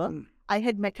board member, I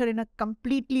had met her in a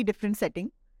completely different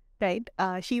setting, right?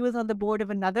 She was on the board of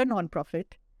another nonprofit,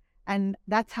 and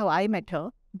that's how I met her,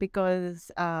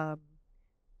 because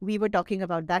we were talking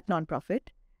about that nonprofit,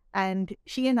 and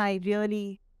she and I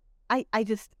really, I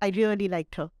really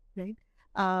liked her, right?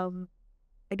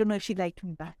 I don't know if she liked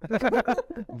me back.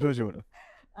 I'm sure she would.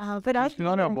 But She's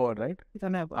on your board, right? She's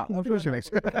on our board. I'm sure she likes.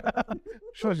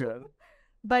 Sure she will.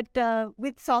 But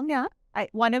with Soumya,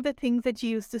 one of the things that she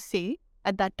used to say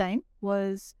at that time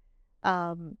was,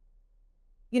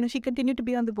 she continued to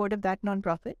be on the board of that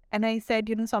nonprofit. And I said,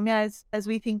 Soumya, as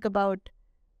we think about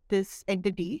this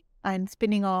entity and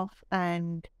spinning off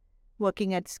and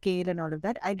working at scale and all of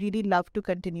that, I'd really love to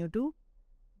continue to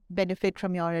benefit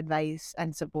from your advice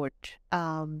and support.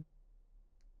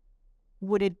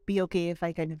 Would it be okay if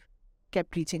I kind of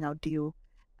kept reaching out to you?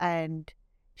 And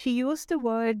she used the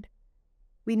word,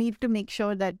 we need to make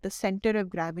sure that the center of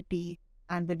gravity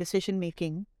and the decision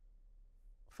making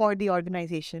for the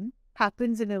organization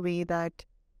happens in a way that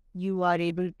you are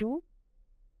able to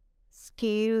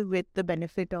scale with the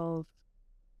benefit of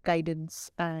guidance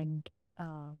and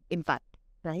impact,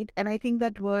 right? And I think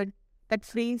that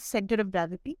phrase, center of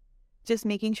gravity, just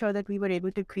making sure that we were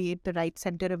able to create the right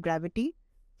center of gravity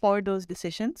for those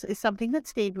decisions is something that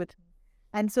stayed with me.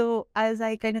 And so as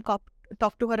I kind of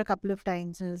talked to her a couple of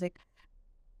times, and I was like,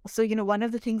 so, one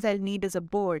of the things I'll need is a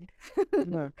board.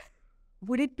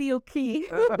 Would it be okay?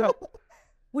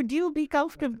 Would you be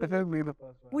comfortable?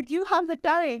 Would you have the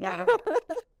time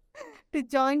to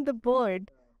join the board?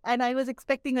 And I was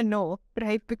expecting a no,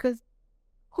 right? Because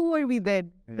who are we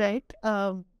then, right?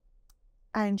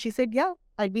 And she said, yeah,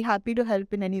 I'd be happy to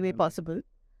help in any way possible.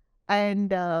 And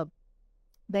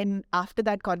then after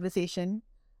that conversation,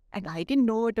 and I didn't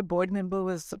know what a board member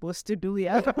was supposed to do,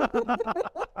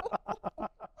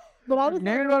 But I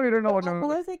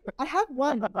was like, I have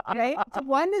one, right? So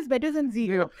one is better than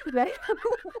zero, right?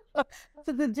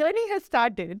 So the journey has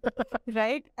started,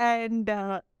 right? And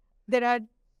there are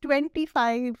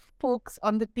 25 folks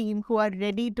on the team who are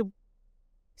ready to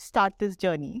start this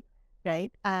journey,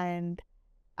 right? And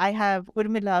I have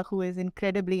Urmila, who is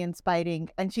incredibly inspiring,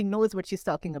 and she knows what she's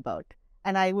talking about.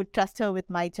 And I would trust her with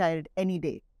my child any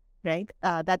day, right?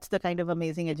 That's the kind of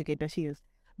amazing educator she is.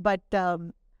 But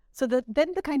so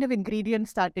then the kind of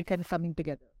ingredients started kind of coming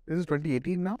together. This is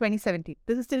 2018 now? 2017.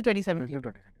 This is still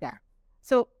 2017. Yeah.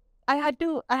 So I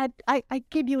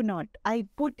kid you not, I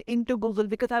put into Google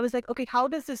because I was like, okay, how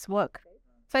does this work?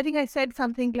 So I think I said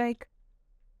something like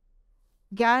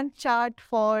Gantt chart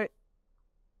for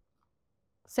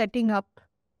setting up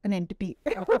an entity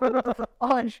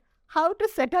or how to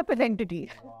set up an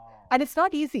entity. Wow. And it's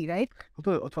not easy, right?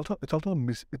 It's also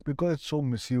it's because it's so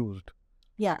misused.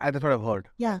 Yeah. And that's what I've heard.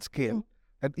 Yeah. At scale.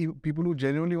 That people who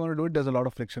genuinely want to do it, there's a lot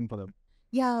of friction for them.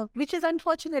 Yeah, which is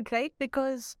unfortunate, right?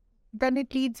 Because then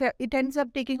it ends up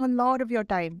taking a lot of your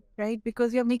time, right?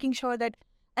 Because you're making sure that,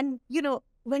 and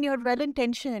when you're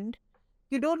well-intentioned,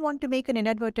 you don't want to make an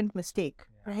inadvertent mistake,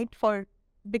 right?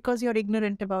 Because you're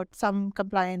ignorant about some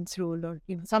compliance rule or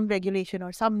some regulation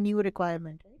or some new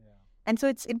requirement, right? Yeah. And so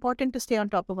it's important to stay on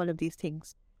top of all of these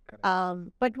things.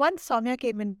 But once Soumya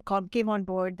came on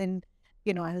board, then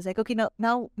I was like, okay,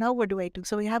 now what do I do?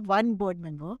 So we have one board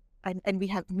member, and we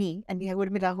have me, and we have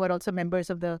Urmila, who are also members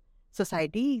of the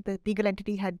society. The legal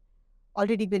entity had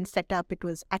already been set up; it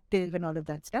was active and all of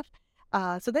that stuff.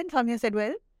 So then Soumya said,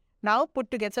 well, now put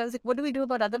together. So I was like, what do we do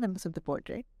about other members of the board,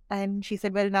 right? And she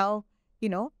said, well, now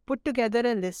put together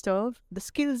a list of the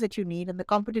skills that you need and the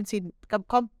competency.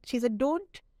 She said,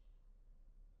 don't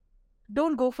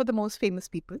go for the most famous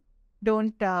people.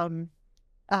 Don't come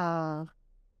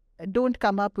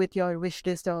up with your wish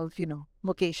list of,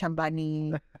 Mukesh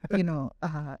Ambani,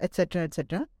 et cetera, et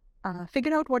cetera.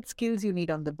 Figure out what skills you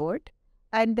need on the board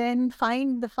and then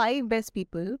find the 5 best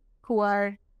people who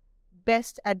are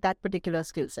best at that particular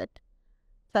skill set.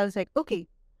 So I was like, okay,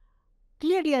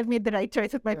 clearly I've made the right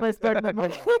choice with my first board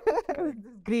member.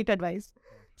 Great advice.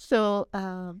 So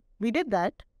we did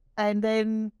that. And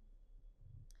then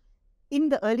in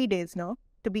the early days,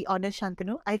 to be honest,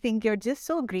 Shantanu, I think you're just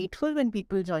so grateful when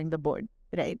people join the board,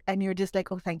 right? And you're just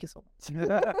like, oh, thank you so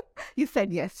much. You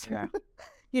said yes. Yeah.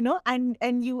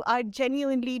 and you are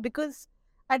genuinely, because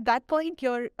at that point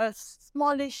you're a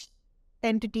smallish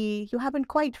entity, you haven't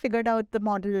quite figured out the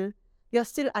model, you're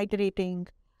still iterating.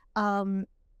 And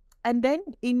then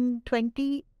in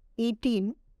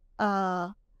 2018,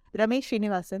 Ramesh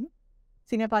Srinivasan,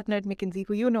 senior partner at McKinsey,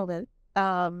 who you know well,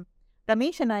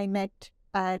 Ramesh and I met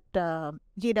at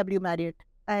JW Marriott,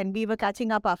 and we were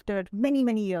catching up after many,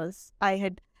 many years. I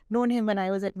had known him when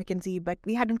I was at McKinsey, but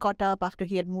we hadn't caught up after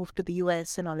he had moved to the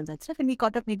US and all of that stuff. And we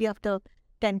caught up maybe after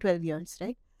 10, 12 years,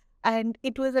 right? And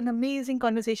it was an amazing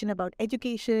conversation about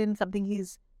education, something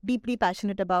he's deeply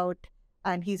passionate about.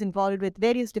 And he's involved with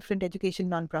various different education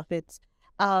nonprofits.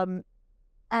 And,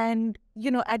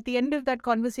 at the end of that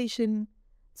conversation,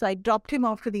 so I dropped him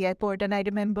off to the airport, and I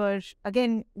remember,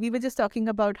 again, we were just talking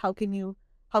about how can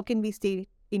we stay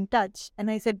in touch? And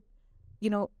I said,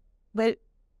 well,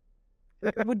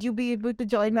 would you be able to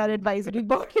join our advisory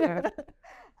board?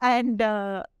 And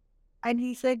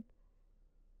he said,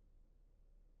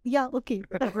 yeah, okay.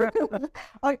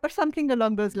 or something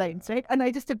along those lines, right? And I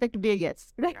just said back to be a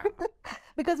yes, right? Yeah.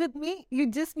 Because with me,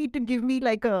 you just need to give me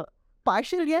like a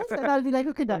partial yes, and I'll be like,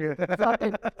 okay, done.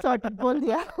 Sorted, bold,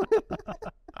 yeah.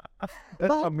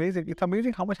 That's amazing. It's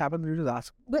amazing how much happens when you just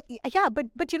ask. But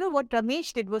but what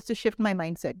Ramesh did was to shift my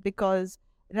mindset, because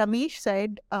Ramesh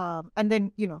said, and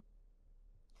then,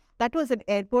 that was an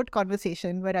airport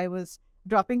conversation where I was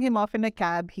dropping him off in a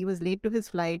cab. He was late to his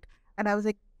flight. And I was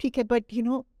like, okay, but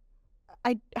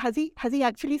has he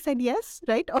actually said yes,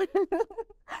 right? Or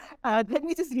let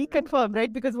me just reconfirm,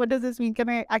 right? Because what does this mean? Can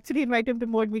I actually invite him to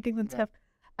board meetings and stuff?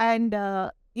 And,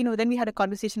 then we had a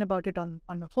conversation about it on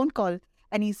a phone call.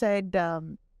 And he said,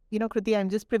 Kruti, I'm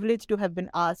just privileged to have been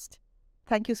asked.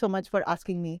 Thank you so much for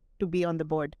asking me to be on the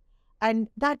board. And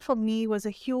that for me was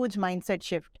a huge mindset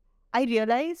shift. I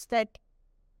realized that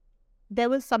there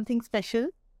was something special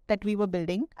that we were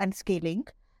building and scaling,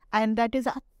 and that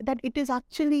it is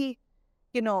actually,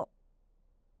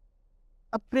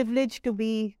 a privilege to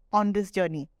be on this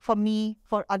journey for me,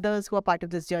 for others who are part of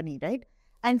this journey, right?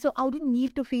 And so I didn't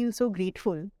need to feel so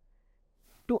grateful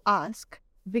to ask,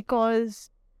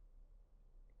 because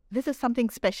this is something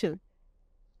special.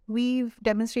 We've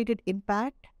demonstrated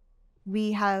impact.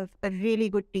 We have a really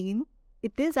good team.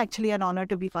 It is actually an honor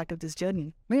to be part of this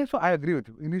journey. Yeah, so I agree with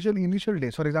you. Initial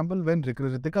days, for example, when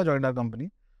Ritika joined our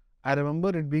company, I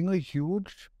remember it being a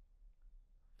huge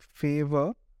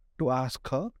favor to ask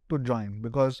her to join,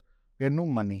 because we had no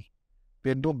money, we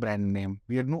had no brand name,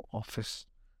 we had no office,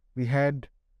 we had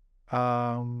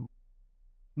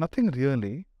nothing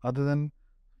really other than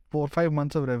 4 or 5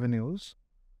 months of revenues,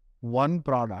 one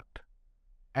product,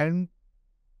 and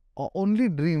only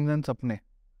dreams and sapne.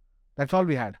 That's all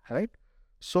we had, right?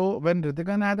 So when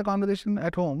Ritika and I had the conversation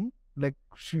at home, like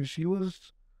she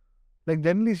was, like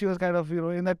generally she was kind of,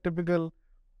 in that typical,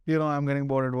 I'm getting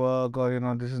bored at work,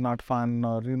 or, this is not fun,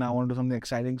 or, I want to do something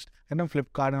exciting, and then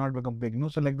Flipkart and not become big,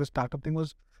 So like the startup thing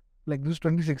was, like this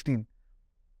 2016,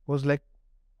 was like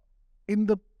in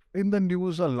the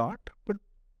news a lot, but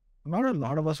not a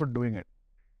lot of us were doing it.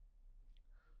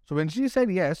 So when she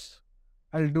said, yes,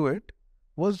 I'll do it,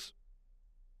 was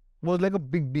like a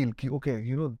big deal.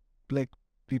 Okay, like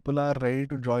people are ready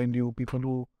to join you, people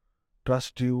who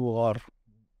trust you or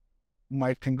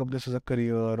might think of this as a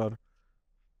career, or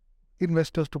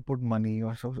investors to put money,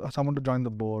 or someone to join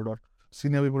the board, or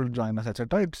senior people to join us,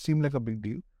 etc. It seemed like a big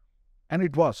deal, and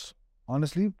it was.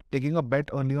 Honestly, taking a bet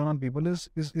early on people is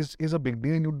a big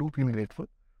deal, and you do feel grateful.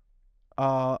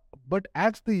 But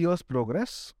as the years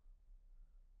progress,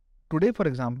 today, for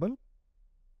example,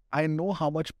 I know how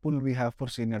much pull we have for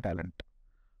senior talent,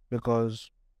 because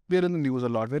we're in the news a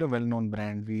lot. We're a well-known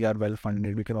brand. We are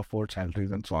well-funded. We can afford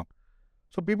salaries and so on.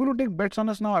 So people who take bets on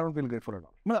us now, I don't feel grateful at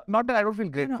all. Not that I don't feel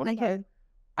grateful.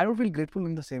 I don't feel grateful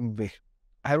in the same way.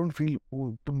 I don't feel,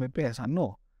 oh, tum mein pe aisa.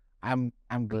 No. I'm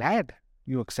glad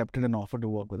you accepted an offer to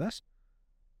work with us.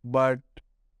 But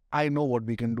I know what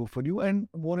we can do for you. And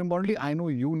more importantly, I know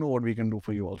you know what we can do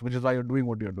for you also, which is why you're doing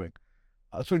what you're doing.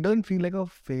 So it doesn't feel like a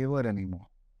favor anymore,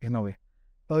 in a way.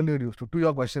 Earlier it used to. To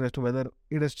your question as to whether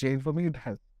it has changed for me, it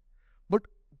has. But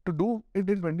to do it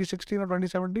in 2016 or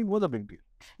 2017 was a big deal.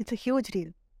 It's a huge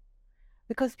deal.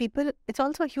 Because it's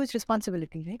also a huge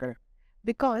responsibility, right? Correct.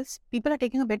 Because people are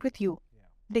taking a bet with you,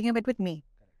 taking a bet with me,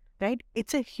 right?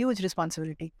 It's a huge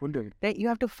responsibility. Right? You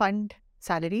have to fund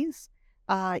salaries.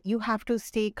 You have to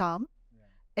stay calm.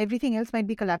 Everything else might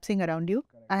be collapsing around you.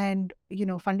 And,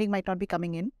 funding might not be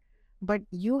coming in. But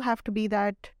you have to be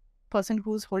that person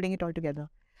who's holding it all together.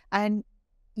 And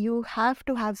you have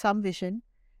to have some vision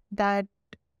that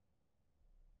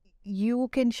you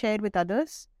can share with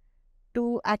others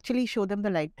to actually show them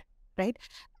the light. right?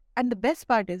 And the best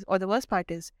part is, or the worst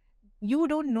part is, you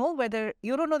don't know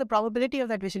the probability of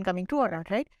that vision coming true or not,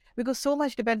 right? Because so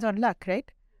much depends on luck, right?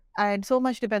 And so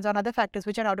much depends on other factors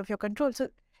which are out of your control. So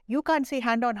you can't say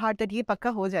hand on heart that ye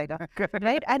pakka ho jayega,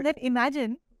 right? And then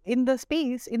imagine in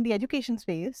the education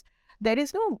space, there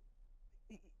is no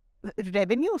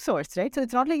revenue source, right? So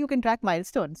it's not like you can track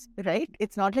milestones, right?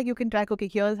 It's not like you can track, okay,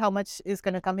 here's how much is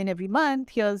going to come in every month,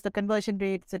 here's the conversion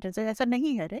rate, etc. So aisa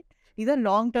nahi hai, right? These are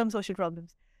long-term social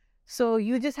problems. So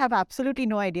you just have absolutely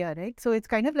no idea, right? So it's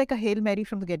kind of like a Hail Mary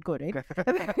from the get-go, right?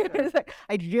 It's like,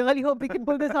 I really hope we can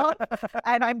pull this off.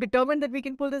 And I'm determined that we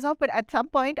can pull this off. But at some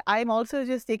point, I'm also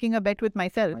just taking a bet with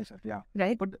myself. Yeah.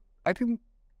 Right? But I think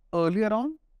earlier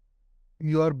on,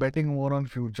 you are betting more on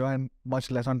future and much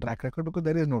less on track record because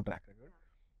there is no track record.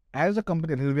 As a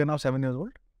company, we are now 7 years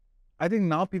old. I think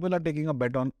now people are taking a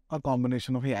bet on a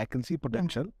combination of, hey, I can see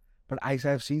potential, but I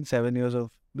have seen 7 years of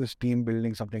this team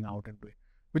building something out into it.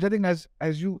 Which I think as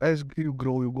you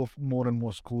grow, you go more and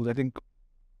more schools. I think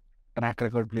track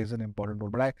record plays an important role.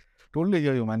 But I totally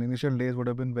hear you, man. Initial days would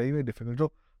have been very, very difficult.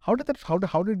 So how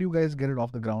did you guys get it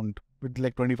off the ground with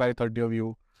like 25, 30 of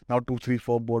you, now 2, 3,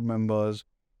 4 board members?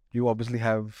 You obviously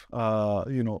have, a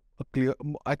clear,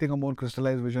 I think a more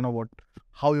crystallized vision of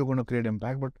how you're going to create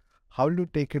impact. But how did you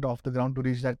take it off the ground to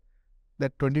reach that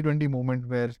 2020 moment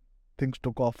where things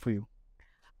took off for you?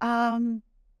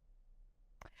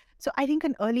 So I think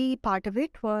an early part of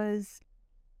it was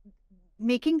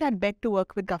making that bet to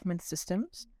work with government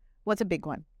systems was a big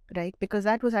one, right? Because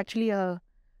that was actually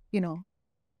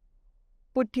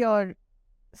put your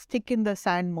stick in the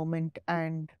sand moment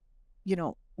and,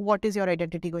 what is your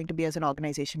identity going to be as an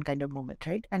organization kind of moment,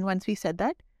 right? And once we said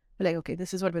that, we're like, okay,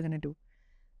 this is what we're going to do.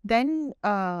 Then,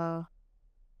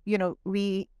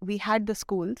 we had the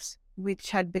schools,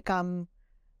 which had become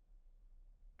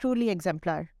truly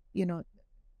exemplar.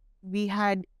 We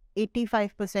had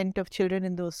 85% of children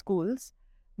in those schools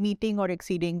meeting or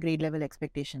exceeding grade level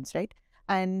expectations, right?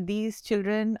 And these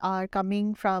children are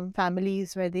coming from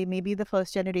families where they may be the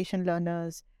first generation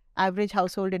learners. Average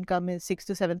household income is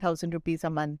 6,000 to 7,000 rupees a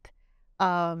month.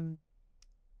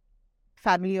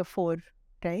 Family of 4,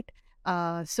 right?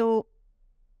 So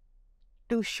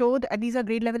to show that these are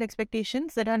grade level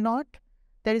expectations that are not,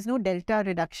 there is no delta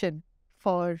reduction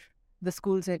for the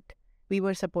schools that we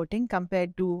were supporting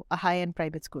compared to a high-end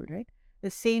private school, right?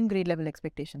 The same grade level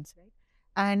expectations, right?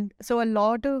 And so a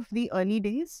lot of the early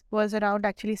days was around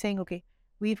actually saying, okay,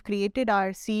 we've created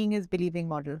our seeing is believing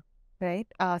model, right?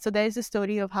 So there's a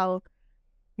story of how,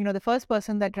 the first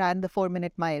person that ran the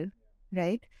 4-minute mile,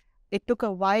 right? It took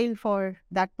a while for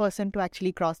that person to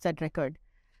actually cross that record.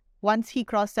 Once he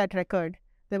crossed that record,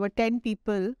 there were 10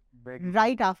 people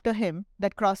right after him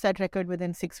that crossed that record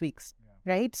within 6 weeks,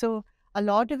 right? So a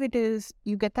lot of it is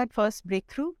you get that first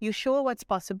breakthrough, you show what's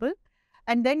possible,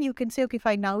 and then you can say, okay,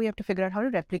 fine, now we have to figure out how to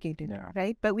replicate it,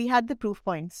 right? But we had the proof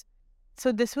points.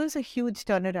 So this was a huge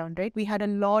turnaround, right? We had a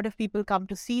lot of people come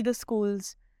to see the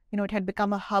schools. It had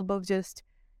become a hub of just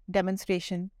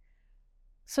demonstration.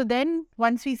 So then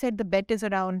once we said the bet is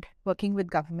around working with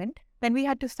government, then we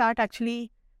had to start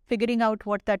actually figuring out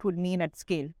what that would mean at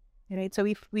scale, right? So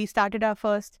we started our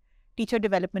first teacher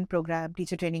development program,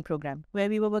 teacher training program, where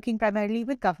we were working primarily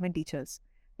with government teachers,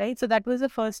 right? So that was the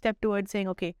first step towards saying,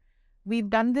 okay, we've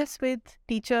done this with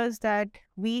teachers that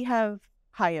we have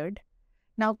hired.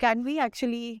 Now, can we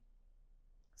actually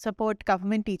support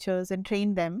government teachers and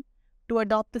train them to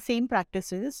adopt the same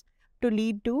practices to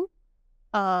lead to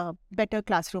better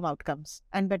classroom outcomes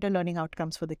and better learning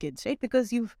outcomes for the kids, right?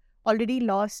 Because you've already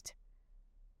lost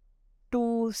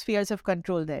 2 spheres of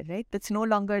control there, right? That's no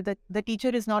longer the teacher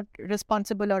is not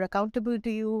responsible or accountable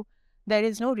to you. There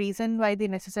is no reason why they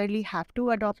necessarily have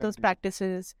to adopt those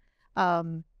practices.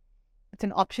 It's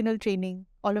an optional training,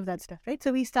 all of that stuff, right?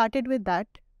 So we started with that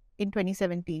in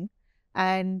 2017.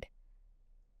 And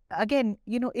again,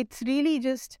 it's really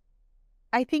just,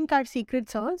 I think our secret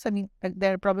sauce,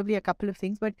 there are probably a couple of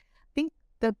things, but I think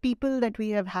the people that we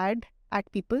have had at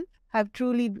People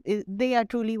they are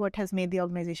truly what has made the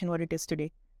organization what it is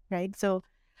today, right? So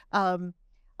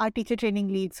our teacher training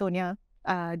lead, Sonia,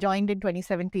 joined in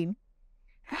 2017.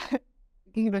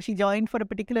 She joined for a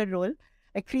particular role.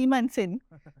 Like 3 months in,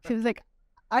 she was like,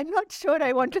 I'm not sure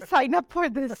I want to sign up for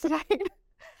this, right?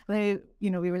 We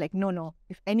were like, no,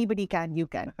 if anybody can, you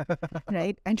can,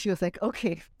 right? And she was like,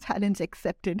 okay, challenge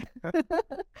accepted.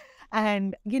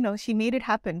 And, she made it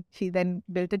happen. She then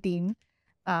built a team.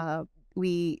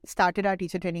 We started our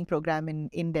teacher training program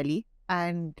in Delhi.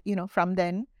 And, from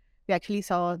then, we actually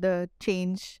saw the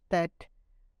change that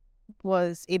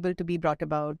was able to be brought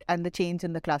about and the change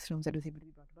in the classrooms that was able to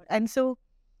be brought about. And so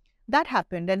that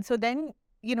happened. And so then,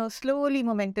 slowly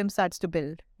momentum starts to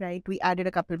build, right? We added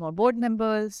a couple more board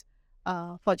members.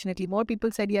 Fortunately, more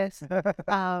people said yes.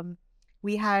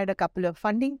 We had a couple of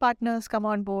funding partners come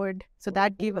on board. So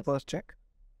that gave us first check.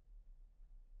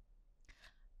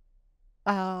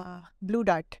 Blue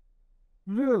Dart.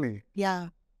 Really? Yeah.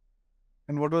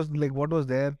 And what was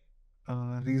their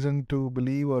reason to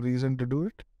believe or reason to do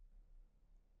it?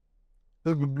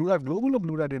 Was Blue Dart Global or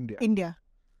Blue Dart India? India.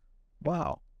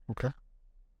 Wow. Okay.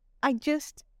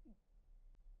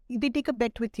 They take a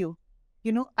bet with you.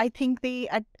 I think they,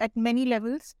 at many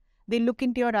levels, they look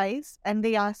into your eyes and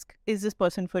they ask, is this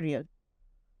person for real?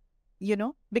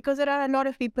 Because there are a lot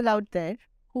of people out there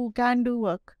who can do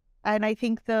work. And I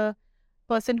think the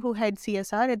person who heads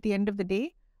CSR at the end of the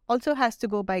day also has to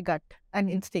go by gut and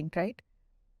instinct, right?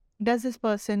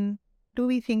 Do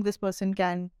we think this person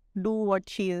can do what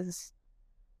she is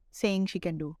saying she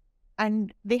can do?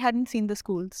 And they hadn't seen the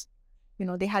schools,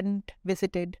 they hadn't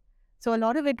visited. So a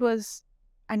lot of it was,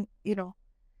 and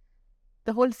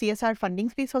the whole CSR funding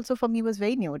space also for me was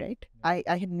very new, right? I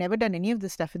had never done any of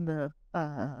this stuff in the,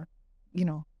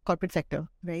 corporate sector,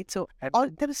 right? So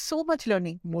there was so much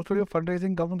learning. Most of your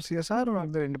fundraising come from CSR or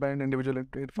other independent individual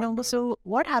funders? No, so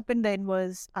what happened then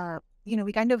was,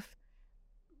 we kind of,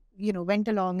 went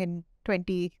along in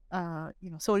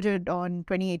soldiered on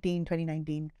 2018,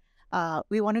 2019.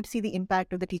 We wanted to see the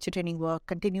impact of the teacher training work,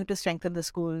 continue to strengthen the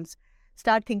schools,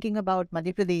 start thinking about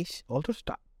Madhya Pradesh. Also,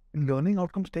 learning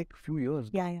outcomes take a few years.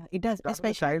 Yeah, it does.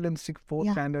 Especially child in 6th,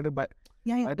 4th standard. By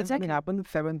exactly. Something happens in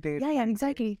 7th, 8th. Yeah,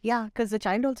 exactly. Yeah, because the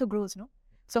child also grows, no?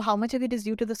 So how much of it is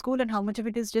due to the school and how much of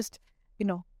it is just,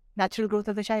 natural growth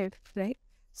of the child, right?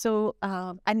 So,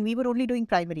 and we were only doing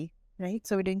primary, right?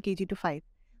 So we're doing KG to 5.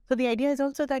 So the idea is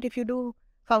also that if you do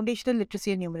foundational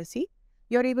literacy and numeracy,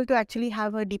 you're able to actually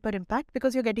have a deeper impact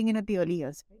because you're getting in at the early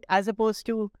years, right? As opposed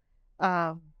to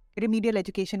remedial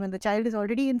education when the child is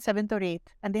already in 7th or 8th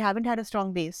and they haven't had a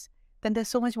strong base, then there's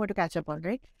so much more to catch up on,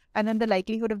 right? And then the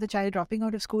likelihood of the child dropping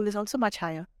out of school is also much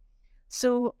higher.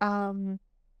 So,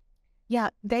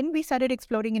 then we started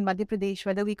exploring in Madhya Pradesh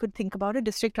whether we could think about a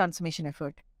district transformation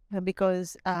effort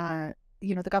because, the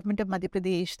government of Madhya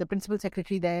Pradesh, the principal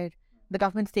secretary there, the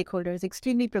government stakeholders,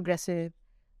 extremely progressive,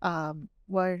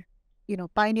 were,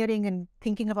 pioneering and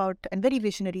thinking about, and very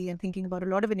visionary and thinking about a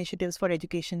lot of initiatives for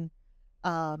education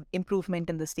improvement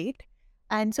in the state.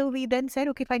 And so we then said,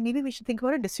 okay, fine, maybe we should think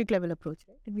about a district level approach.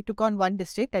 Right? And we took on one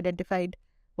district, identified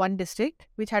one district,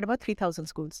 which had about 3,000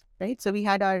 schools, right? So we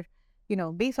had our,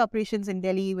 base operations in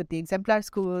Delhi with the exemplar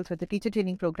schools, with the teacher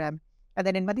training program. And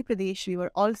then in Madhya Pradesh, we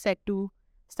were all set to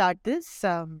start this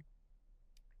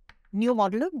new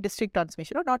model of district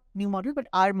transformation, or not new model, but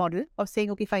our model of saying,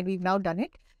 okay, fine, we've now done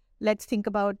it. Let's think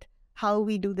about how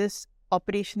we do this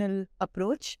operational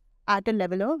approach at a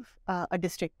level of a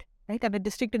district, right? And a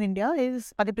district in India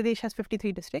is, Madhya Pradesh has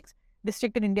 53 districts.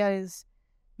 District in India is,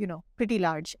 pretty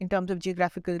large in terms of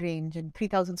geographical range, and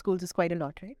 3,000 schools is quite a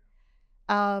lot, right?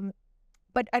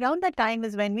 But around that time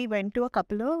is when we went to a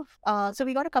couple of, so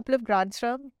we got a couple of grants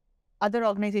from other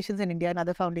organizations in India and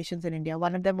other foundations in India.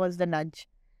 One of them was the Nudge,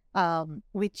 and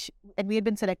we had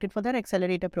been selected for their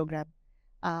accelerator program.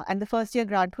 And the first year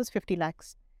grant was 50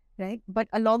 lakhs. Right. But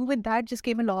along with that just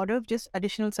came a lot of just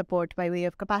additional support by way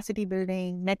of capacity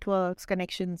building, networks,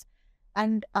 connections.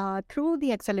 And through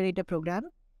the accelerator program,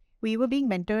 we were being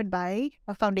mentored by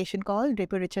a foundation called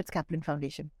Draper Richards Kaplan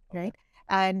Foundation. Right.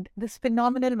 And this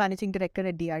phenomenal managing director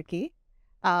at DRK,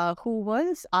 who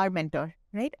was our mentor.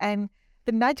 Right. And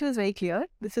the nudge was very clear.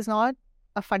 This is not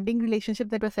a funding relationship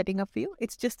that we're setting up for you.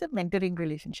 It's just a mentoring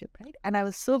relationship. Right. And I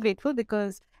was so grateful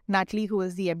because Natalie, who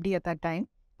was the MD at that time,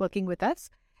 working with us,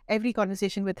 every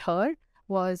conversation with her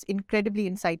was incredibly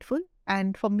insightful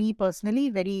and for me personally,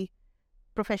 very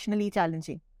professionally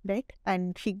challenging, right?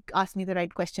 And she asked me the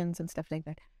right questions and stuff like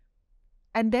that.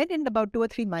 And then in about 2 or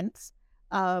 3 months,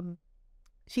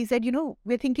 she said,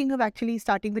 we're thinking of actually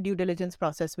starting the due diligence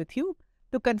process with you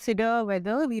to consider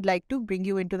whether we'd like to bring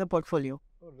you into the portfolio.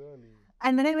 Oh, really?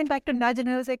 And then I went back to Nudge and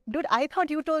I was like, dude, I thought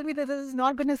you told me that this is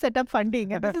not going to set up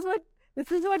funding. And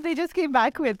this is what they just came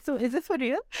back with. So is this for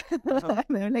real? And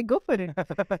they were like, go for it.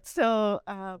 So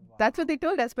that's what they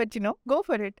told us. But, go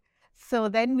for it. So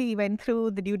then we went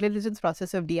through the due diligence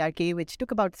process of DRK, which took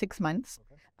about 6 months.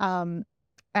 Okay.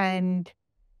 And,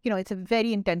 it's a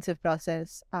very intensive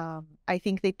process. I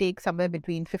think they take somewhere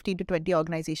between 15 to 20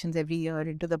 organizations every year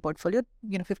into the portfolio,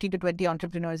 15 to 20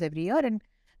 entrepreneurs every year and,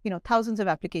 thousands of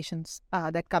applications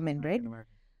that come in, right?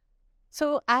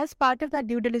 So as part of that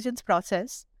due diligence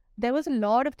process, there was a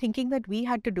lot of thinking that we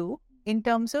had to do in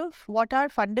terms of what our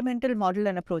fundamental model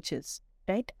and approach is,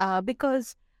 right?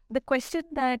 Because the question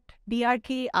that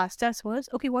DRK asked us was,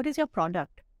 okay, what is your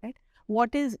product, right?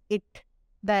 What is it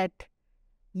that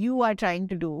you are trying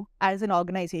to do as an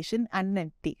organization and an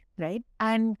entity, right?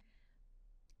 And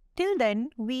till then,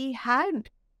 we had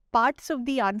parts of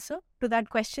the answer to that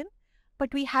question,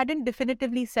 but we hadn't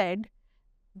definitively said,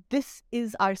 this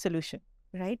is our solution,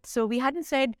 right? So we hadn't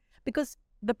said, because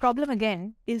the problem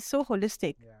again is so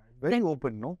holistic. Yeah, very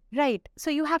open, no? Right. So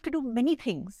you have to do many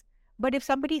things. But if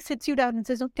somebody sits you down and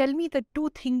says, oh, tell me the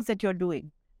 2 things that you're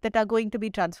doing that are going to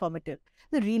be transformative,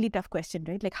 it's a really tough question,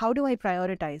 right? Like, how do I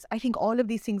prioritize? I think all of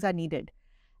these things are needed.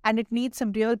 And it needs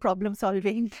some real problem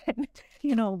solving and,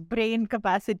 brain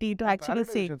capacity to actually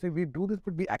say. We do this,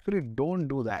 but we actually don't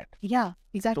do that. Yeah,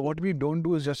 exactly. So what we don't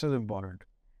do is just as important.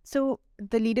 So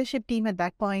the leadership team at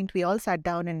that point, we all sat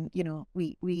down and,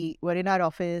 we were in our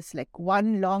office, like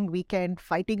one long weekend,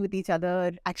 fighting with each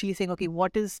other, actually saying, okay,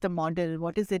 what is the model?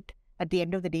 What is it at the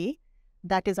end of the day?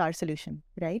 That is our solution,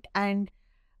 right? And,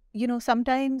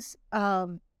 sometimes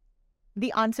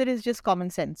the answer is just common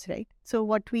sense, right? So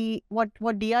what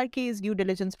DRK's due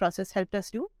diligence process helped us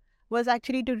do was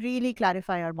actually to really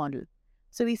clarify our model.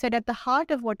 So we said at the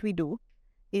heart of what we do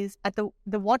is, at the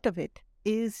what of it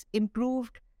is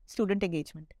improved student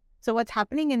engagement. So what's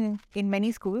happening in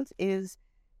many schools is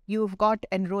you've got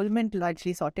enrollment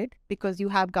largely sorted because you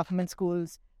have government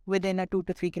schools within a 2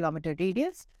 to 3 kilometer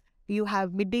radius. You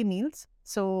have midday meals.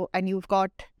 So, and you've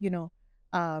got,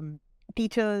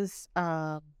 teachers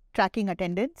tracking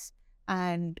attendance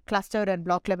and cluster and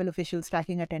block level officials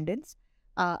tracking attendance.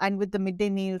 And with the midday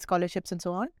meal scholarships and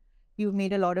so on, you've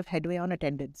made a lot of headway on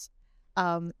attendance.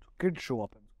 Kids show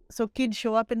up. So kids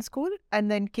show up in school, and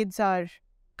then kids are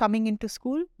coming into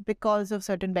school because of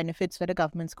certain benefits that a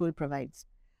government school provides.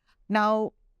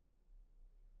 Now,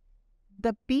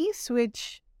 the piece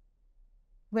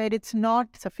where it's not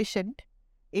sufficient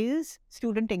is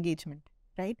student engagement,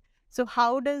 right? So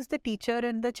how does the teacher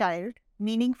and the child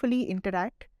meaningfully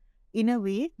interact in a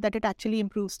way that it actually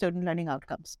improves student learning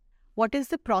outcomes? What is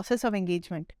the process of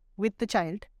engagement with the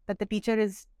child that the teacher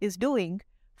is doing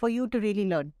for you to really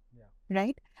learn,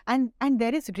 right? And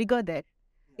there is rigor there.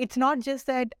 It's not just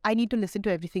that I need to listen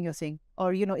to everything you're saying,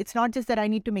 or, it's not just that I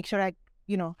need to make sure I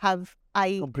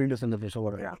complete listen to this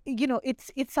over. Yeah.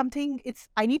 It's something,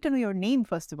 I need to know your name,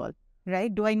 first of all,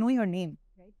 right? Do I know your name?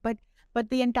 Right. But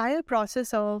the entire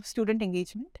process of student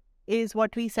engagement is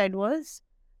what we said was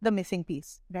the missing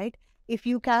piece, right? If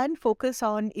you can focus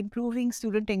on improving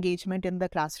student engagement in the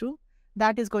classroom,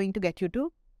 that is going to get you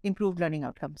to improved learning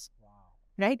outcomes. Wow.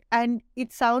 Right? And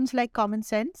it sounds like common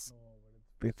sense.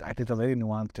 It's a very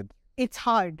nuanced. It's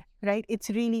hard, right? It's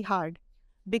really hard.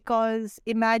 Because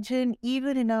imagine,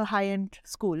 even in a high-end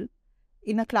school,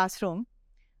 in a classroom,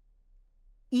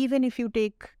 even if you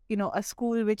take, a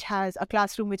school which has a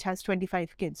classroom which has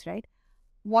 25 kids, right?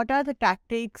 What are the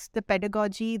tactics, the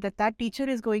pedagogy that teacher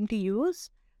is going to use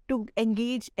to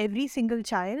engage every single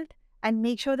child and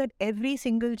make sure that every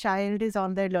single child is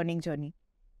on their learning journey,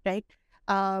 right?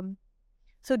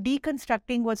 So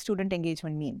deconstructing what student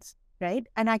engagement means, right?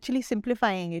 And actually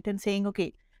simplifying it and saying,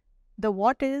 okay, the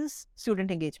what is student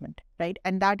engagement, right?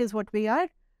 And that is what we are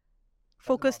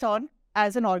focused on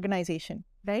as an organization,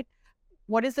 right?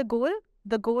 What is the goal?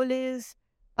 The goal is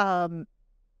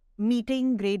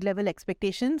meeting grade level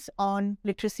expectations on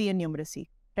literacy and numeracy,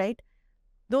 right?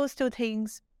 Those 2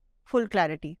 things, full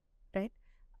clarity, right?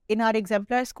 In our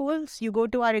exemplar schools, you go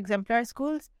to our exemplar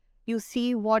schools, you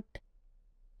see what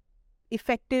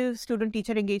effective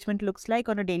student-teacher engagement looks like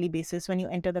on a daily basis when you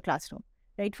enter the classroom,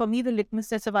 right? For me, the litmus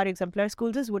test of our exemplar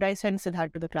schools is, would I send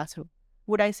Siddharth to the classroom?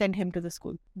 Would I send him to the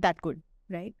school? That good,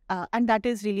 right? And that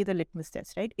is really the litmus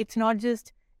test, right? It's not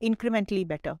just incrementally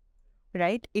better,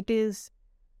 right? It is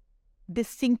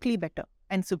distinctly better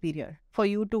and superior for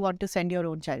you to want to send your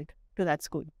own child to that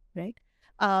school, right?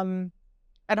 And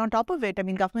on top of it,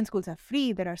 government schools are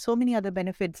free. There are so many other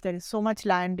benefits. There is so much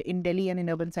land in Delhi and in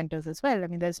urban centers as well.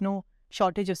 There's no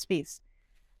shortage of space.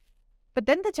 But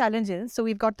then the challenge is, so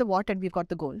we've got the what and we've got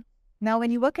the goal. Now, when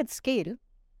you work at scale,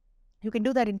 you can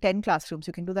do that in 10 classrooms.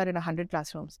 You can do that in 100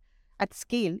 classrooms. At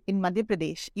scale, in Madhya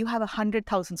Pradesh, you have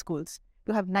 100,000 schools.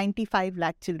 You have 95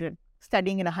 lakh children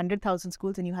studying in 100,000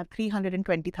 schools, and you have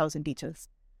 320,000 teachers.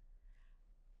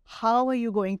 How are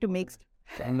you going to make...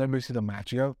 And let me see the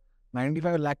match. You have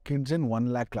 95 lakh kids in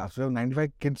 1 lakh class. You have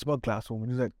 95 kids per classroom,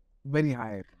 which is like very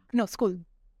high. No, school.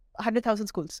 100,000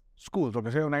 schools. Schools,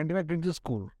 okay. So you have 95 kids in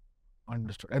school.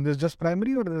 Understood. And this is just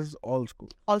primary, or this is all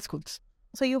schools? All schools.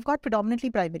 So you've got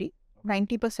predominantly primary,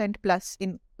 90% plus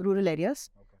in rural areas.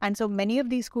 Okay. And so many of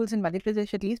these schools in Madhya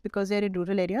Pradesh, at least because they're in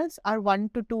rural areas, are 1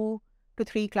 to 2 to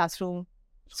 3 classroom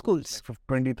schools. Like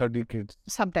 20, 30 kids.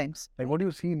 Sometimes. Like what do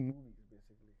you see in movies,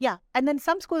 basically? Yeah. And then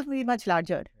some schools may be much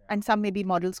larger and some may be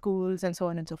model schools and so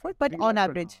on and so forth. But on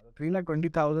average.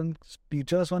 320,000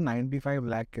 teachers for 95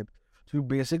 lakh kids. So you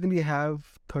basically have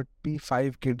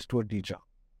 35 kids to a teacher.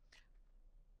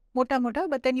 Mota,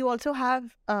 but then you also have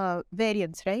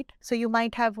variance, right? So you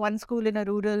might have one school in a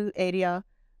rural area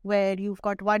where you've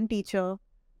got one teacher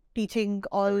teaching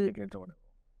all,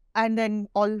 and then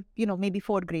all, maybe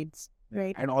 4 grades,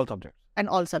 right? And all subjects. And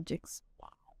all subjects. Wow.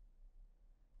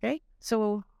 Right?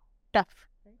 So tough.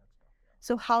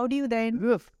 So how do you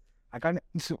then...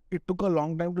 It took a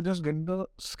long time to just get the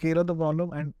scale of the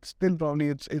problem, and still probably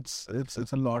it's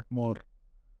a lot more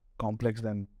complex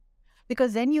than...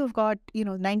 Because then you've got,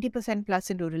 90% plus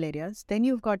in rural areas. Then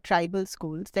you've got tribal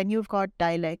schools. Then you've got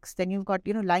dialects. Then you've got,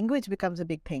 language becomes a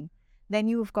big thing. Then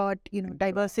you've got,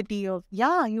 diversity of,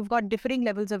 you've got differing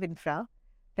levels of infra,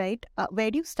 right?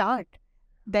 Where do you start?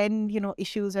 Then,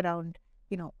 issues around,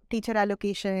 teacher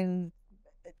allocation,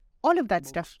 all of that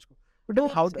stuff.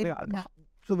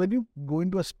 So when you go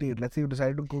into a state, let's say you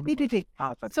decide to go to... Wait.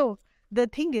 So the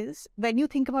thing is, when you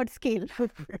think about scale,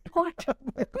 what?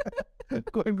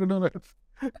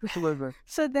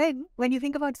 So then, when you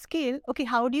think about scale, okay,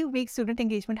 how do you make student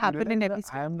engagement happen in every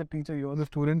school? I am the teacher, you're the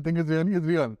student, thing is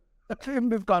real. In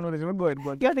this conversation, go ahead.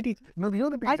 You're the teacher. No, you're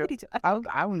the teacher. I'm the teacher.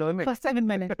 I'm learning. First time in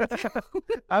my life.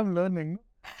 I'm learning.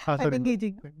 I'm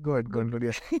engaging. Go ahead,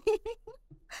 yes.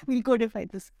 We'll codify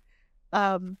this.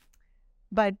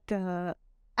 But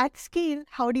at scale,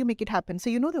 how do you make it happen? So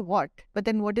you know the what, but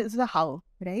then what is the how,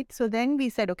 right? So then we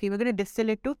said, okay, we're going to distill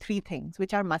it to 3 things,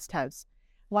 which are must-haves.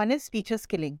 One is teacher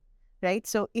skilling, right?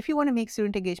 So if you want to make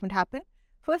student engagement happen,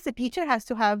 first the teacher has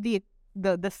to have the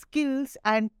skills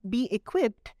and be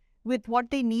equipped with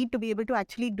what they need to be able to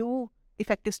actually do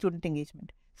effective student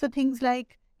engagement. So things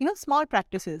like, small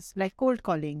practices like cold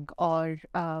calling or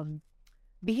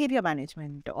behavior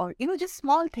management or, just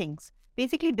small things,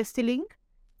 basically distilling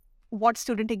what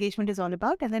student engagement is all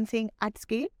about and then saying at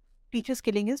scale, teacher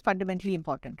skilling is fundamentally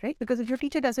important, right? Because if your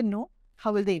teacher doesn't know,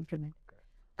 how will they implement?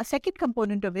 A second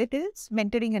component of it is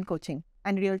mentoring and coaching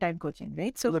and real-time coaching,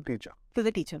 right? So to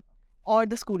the teacher or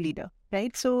the school leader,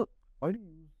 right? So why do you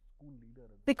use school leader?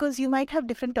 Because you might have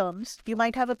different terms. You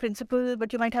might have a principal,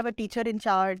 but you might have a teacher in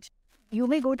charge. You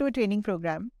may go to a training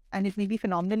program and it may be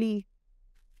phenomenally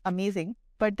amazing.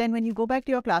 But then when you go back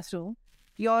to your classroom,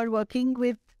 you're working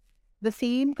with the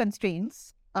same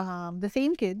constraints, the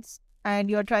same kids, and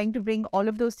you're trying to bring all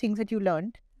of those things that you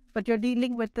learned, but you're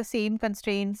dealing with the same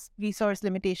constraints, resource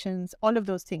limitations, all of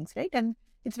those things, right? And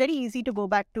it's very easy to go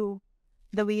back to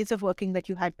the ways of working that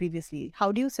you had previously.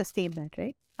 How do you sustain that,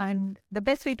 right? And the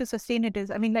best way to sustain it is,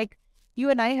 like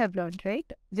you and I have learned,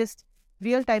 right? Just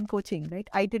real-time coaching, right?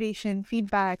 Iteration,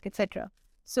 feedback, etc.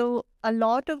 So a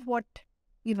lot of what,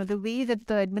 the way that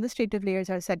the administrative layers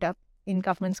are set up in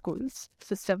government schools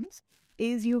systems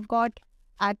is you've got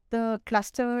at the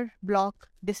cluster, block,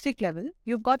 district level,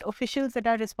 you've got officials that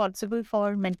are responsible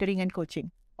for mentoring and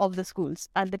coaching of the schools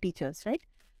and the teachers, right?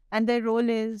 And their role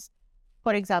is,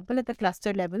 for example, at the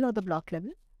cluster level or the block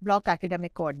level, block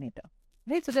academic coordinator,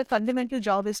 right? So their fundamental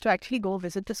job is to actually go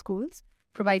visit the schools,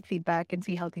 provide feedback and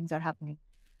see how things are happening.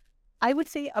 I would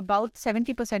say about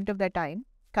 70% of their time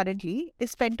currently is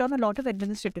spent on a lot of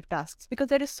administrative tasks because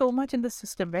there is so much in the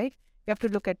system, right? You have to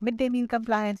look at midday meal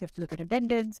compliance, you have to look at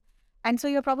attendance. And so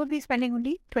you're probably spending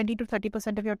only 20 to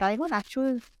 30% of your time on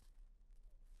actual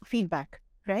feedback,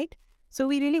 right? So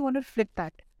we really want to flip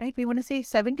that, right? We want to say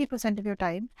 70% of your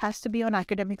time has to be on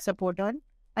academic support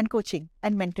and coaching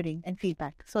and mentoring and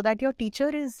feedback so that your teacher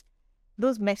is,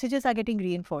 those messages are getting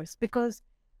reinforced because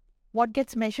what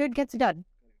gets measured gets done,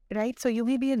 right? So you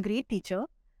may be a great teacher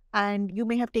and you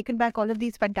may have taken back all of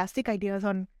these fantastic ideas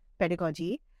on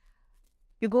pedagogy.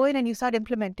 You go in and you start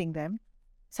implementing them.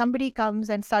 Somebody comes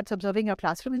and starts observing your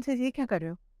classroom and says, "Ye kya kar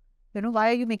rahe ho?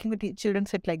 Why are you making the children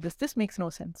sit like this? This makes no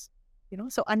sense."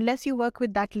 So unless you work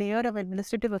with that layer of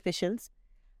administrative officials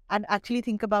and actually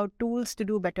think about tools to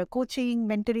do better coaching,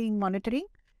 mentoring, monitoring,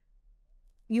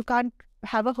 you can't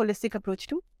have a holistic approach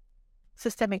to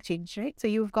systemic change, right? So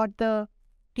you've got the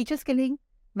teacher skilling,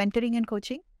 mentoring and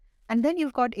coaching, and then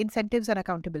you've got incentives and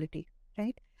accountability,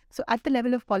 right? So at the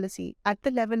level of policy, at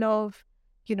the level of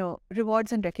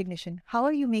rewards and recognition, how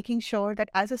are you making sure that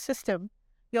as a system,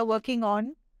 you're working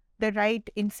on the right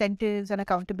incentives and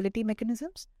accountability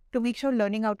mechanisms to make sure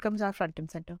learning outcomes are front and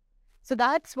center? So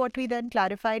that's what we then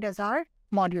clarified as our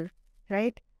model,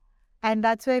 right? And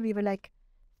that's where we were like,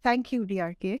 thank you,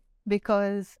 DRK,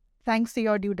 because thanks to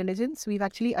your due diligence, we've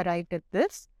actually arrived at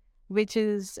this, which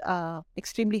is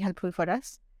extremely helpful for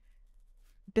us.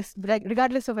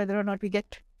 regardless of whether or not we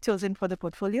get chosen for the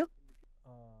portfolio?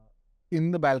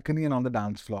 In the balcony and on the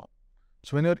dance floor.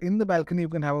 So when you're in the balcony, you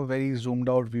can have a very zoomed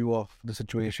out view of the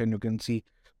situation. You can see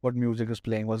what music is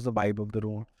playing, what's the vibe of the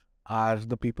room, are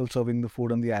the people serving the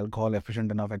food and the alcohol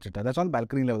efficient enough, etc. That's all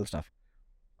balcony level stuff.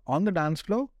 On the dance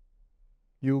floor,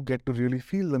 you get to really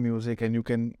feel the music and you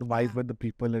can vibe with the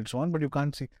people and so on, but you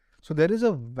can't see. So there is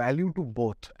a value to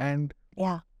both, and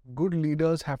good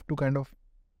leaders have to kind of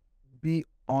be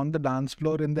on the dance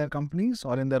floor in their companies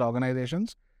or in their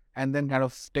organizations, and then kind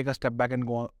of take a step back and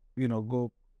go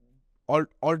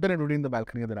alternate between the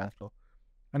balcony and the dance floor.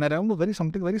 And I remember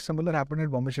something very similar happened at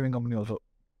Bombay Shaving Company also.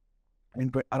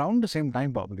 Around the same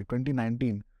time, probably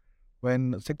 2019,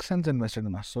 when Six Sense invested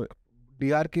in us. So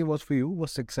DRK was for you,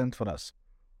 was Six Sense for us.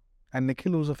 And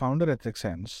Nikhil, who's a founder at Six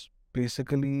Sense,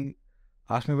 basically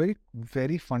asked me a very,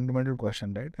 very fundamental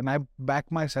question, right? And I back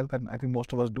myself, and I think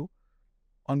most of us do,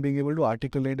 on being able to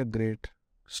articulate a great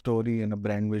story and a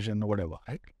brand vision or whatever,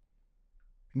 right?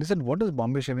 And he said, what does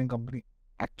Bombay Shaving Company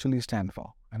actually stand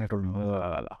for? And I told him,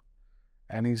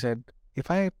 and he said, if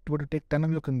I were to take 10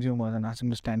 of your consumers and ask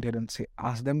them to stand here and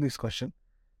ask them this question,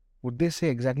 would they say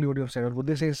exactly what you have said, or would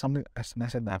they say something? And I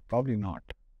said, that probably not.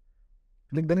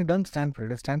 Like, then it doesn't stand for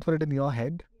it. It stands for it in your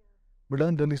head, but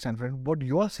doesn't really stand for it. What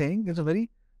you are saying is a very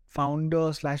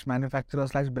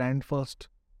founder/manufacturer/brand first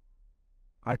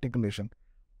articulation.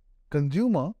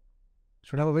 Consumer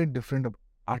should have a very different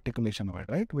articulation of it,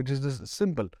 right? Which is this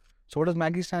simple. So what does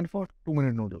Maggi stand for?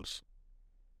 2-minute noodles.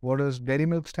 What does Dairy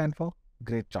Milk stand for?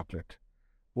 Great chocolate.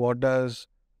 What does,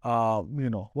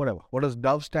 whatever. What does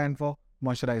Dove stand for?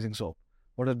 Moisturizing soap.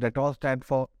 What does Dettol stand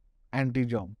for?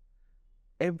 Anti-germ.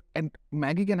 And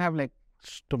Maggi can have like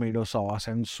tomato sauce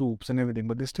and soups and everything,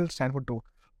 but they still stand for two.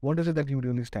 What is it that you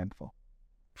really stand for?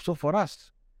 So for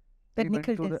us, the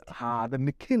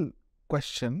Nikhil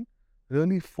question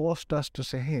really forced us to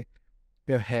say, hey,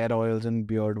 we have hair oils and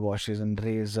beard washes and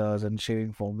razors and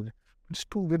shaving foam. It's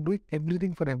true, we're doing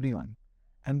everything for everyone.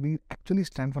 And we actually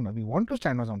stand for nothing. We want to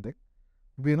stand for something.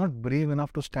 We're not brave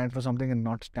enough to stand for something and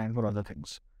not stand for other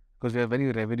things. Because we are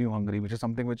very revenue hungry, which is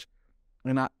something which,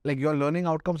 like you're learning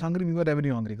outcomes hungry, we were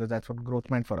revenue hungry because that's what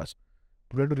growth meant for us.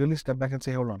 We had to really step back and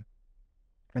say, hold on.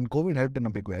 And COVID helped in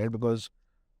a big way, right? Because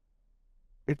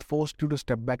it forced you to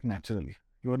step back naturally.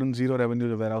 You are in zero revenue,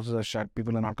 the warehouses are shut,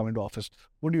 people are not coming to office.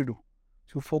 What do? So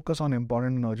you focus on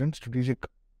important and urgent strategic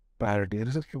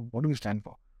priorities. What do we stand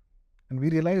for? And we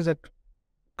realized that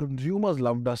consumers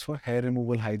loved us for hair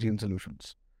removal hygiene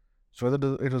solutions. So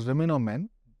whether it was women or men,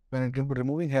 when it came to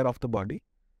removing hair off the body,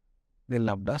 they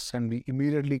loved us, and we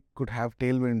immediately could have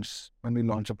tailwinds when we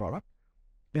launch a product.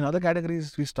 In other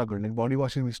categories, we struggled. In body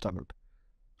washing, we struggled.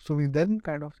 So we then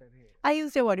kind of said, hey, I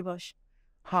used your body wash.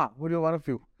 Well, you're one of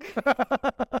few.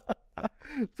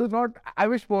 So I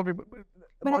wish more people.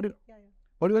 Body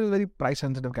wash is a very price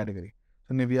sensitive category.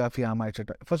 So Nivea, Fiyama,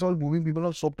 etc. First of all, moving people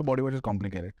of soap to body wash is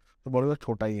complicated. So body wash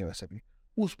छोटा ही है वैसे भी.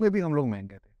 उसमें भी हम लोग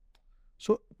महंगे थे.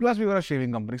 So plus we were a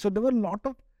shaving company. So there were a lot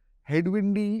of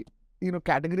headwindy,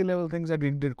 category level things that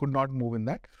we could not move in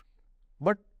that.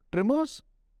 But trimmers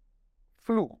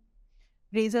flew.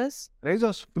 Razors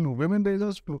flew. Women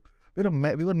razors flew. We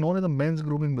were known as a men's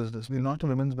grooming business. We launched a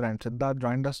women's brand. Siddharth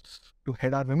joined us to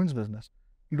head our women's business.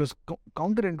 It was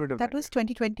counterintuitive. That was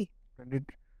 2020.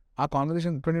 Our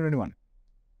conversation 2021.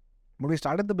 But we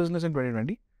started the business in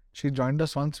 2020. She joined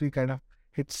us once we kind of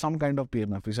hit some kind of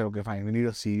PMF. We said, okay, fine, we need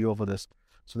a CEO for this.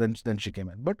 So then she came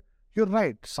in. But you're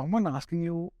right. Someone asking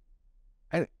you,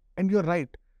 and you're right.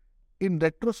 In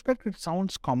retrospect, it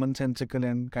sounds commonsensical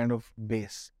and kind of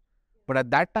base. But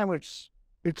at that time, it's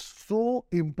so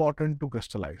important to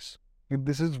crystallize.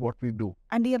 This is what we do.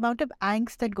 And the amount of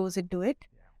angst that goes into it,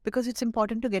 because it's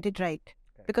important to get it right.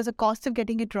 Okay. Because the cost of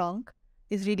getting it wrong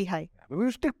is really high. But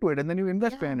you stick to it and then you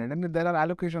invest behind it, and there are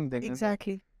allocation things.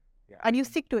 Exactly. And you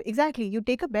stick to it. Exactly. You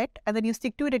take a bet and then you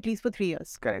stick to it at least for 3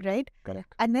 years. Correct. Right?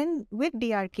 Correct. And then with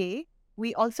DRK,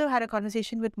 we also had a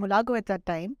conversation with Mulago at that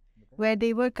time, where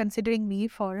they were considering me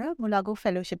for a Mulago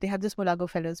fellowship. They have this Mulago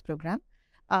Fellows program.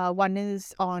 One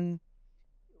is on,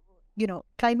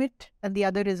 climate, and the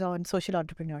other is on social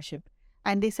entrepreneurship.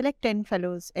 And they select 10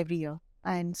 fellows every year.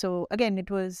 And so again,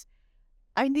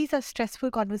 these are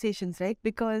stressful conversations, right?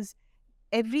 Because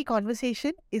every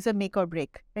conversation is a make or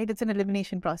break, right? It's an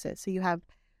elimination process. So you have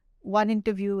one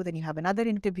interview, then you have another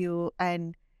interview,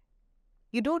 and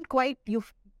you don't quite,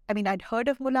 I'd heard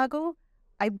of Mulago.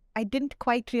 I didn't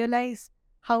quite realize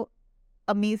how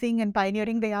amazing and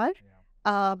pioneering they are.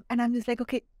 Yeah. And I'm just like,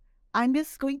 okay, I'm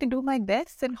just going to do my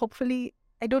best, and hopefully,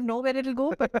 I don't know where it'll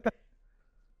go, but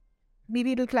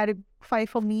maybe it'll clarify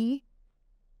for me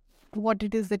what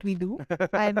it is that we do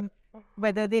and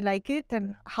whether they like it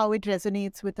and how it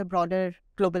resonates with a broader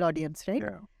global audience, right?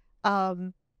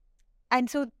 And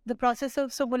so the process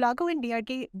of, so Mulago and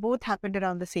DRK both happened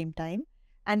around the same time.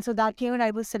 And so that year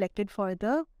I was selected for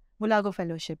the Mulago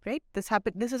Fellowship, right?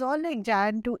 This is all like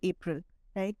Jan to April,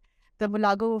 right? The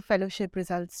Mulago Fellowship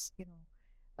results,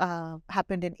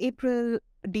 happened in April.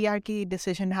 DRK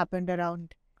decision happened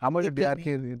around How much did April, DRK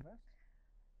May. invest?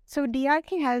 So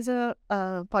DRK has a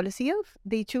policy of,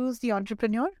 they choose the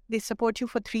entrepreneur, they support you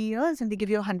for 3 years and they give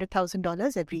you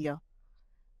 $100,000 every year.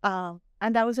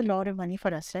 And that was a lot of money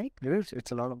for us, right? It is.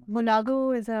 It's a lot of money.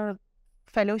 Mulago is a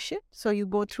fellowship. So you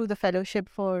go through the fellowship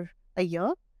for a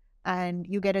year and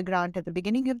you get a grant at the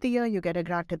beginning of the year, you get a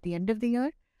grant at the end of the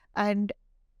year. And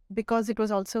because it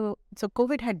was also, so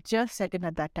COVID had just set in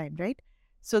at that time, right?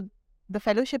 So the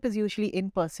fellowship is usually in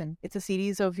person. It's a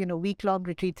series of, week-long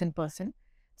retreats in person.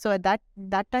 So at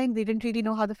that time, they didn't really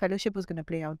know how the fellowship was going to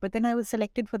play out. But then I was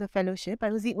selected for the fellowship. I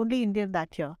was the only Indian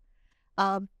that year.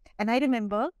 And I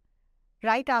remember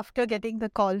right after getting the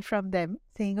call from them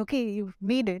saying, okay, you've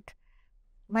made it,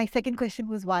 my second question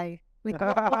was why? Like,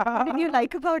 what did you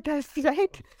like about us,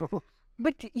 right?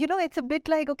 But, it's a bit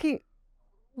like, okay,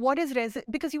 what is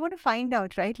because you want to find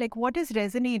out, right? Like, what is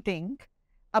resonating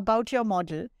about your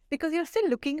model? Because you're still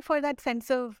looking for that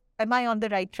sense of, am I on the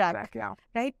right track?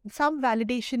 Right? Some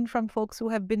validation from folks who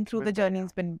have been through the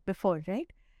journeys before,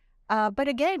 right? But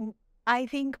again, I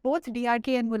think both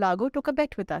DRK and Mulago took a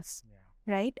bet with us,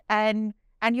 right? And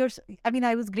I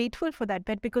was grateful for that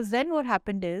bet, because then what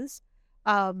happened is,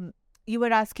 you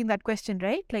were asking that question,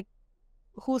 right? Like,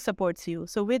 who supports you?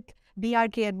 So with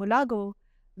DRK and Mulago,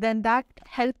 then that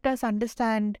helped us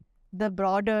understand the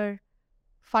broader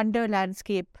funder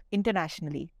landscape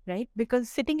internationally, right? Because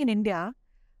sitting in India,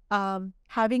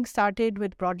 having started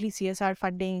with broadly CSR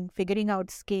funding, figuring out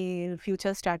scale,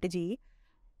 future strategy,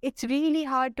 it's really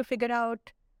hard to figure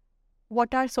out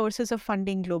what are sources of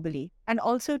funding globally, and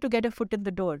also to get a foot in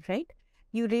the door, right?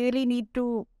 You really need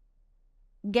to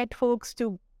get folks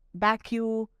to back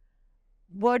you.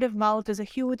 Word of mouth is a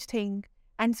huge thing.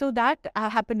 And so that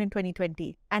happened in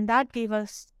 2020. And that gave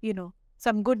us,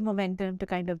 some good momentum to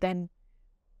kind of then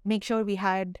make sure we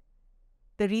had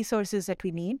the resources that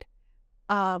we need.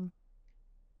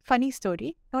 Funny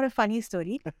story, not a funny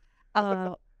story.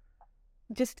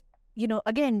 Just,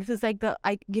 again, this is like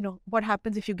what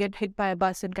happens if you get hit by a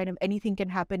bus and kind of anything can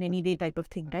happen any day type of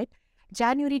thing, right?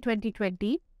 January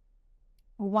 2020,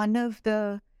 one of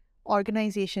the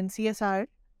organizations, CSR,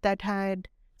 that had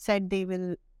said they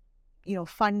will,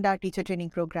 fund our teacher training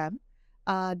program,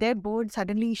 their board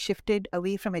suddenly shifted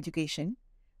away from education.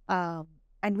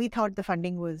 And we thought the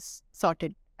funding was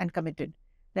sorted and committed,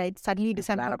 right? Suddenly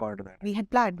December, we had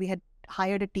planned, we had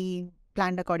hired a team,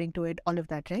 planned according to it, all of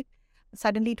that, right?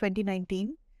 Suddenly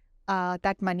 2019,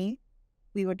 that money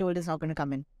we were told is not going to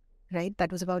come in, right?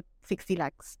 That was about 60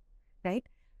 lakhs, right?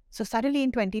 So suddenly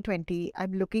in 2020,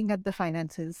 I'm looking at the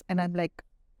finances and I'm like,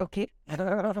 okay,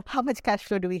 how much cash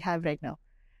flow do we have right now,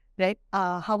 right?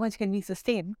 How much can we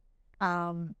sustain?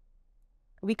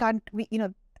 We can't,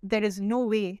 there is no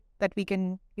way that we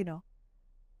can,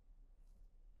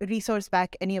 resource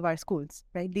back any of our schools,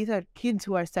 right? These are kids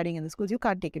who are studying in the schools. You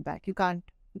can't take it back. You can't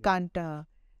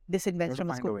disinvest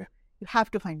from a school. You have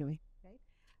to find a way, right?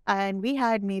 And we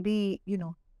had maybe,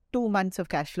 2 months of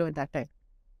cash flow at that time.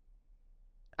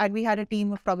 And we had a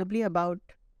team of probably about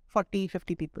 40,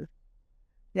 50 people,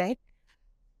 right?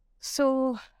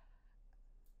 So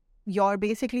you're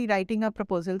basically writing up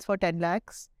proposals for 10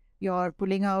 lakhs. You're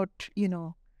pulling out,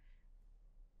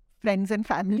 friends and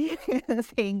family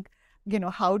saying,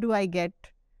 how do I get,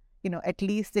 at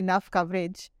least enough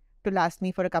coverage to last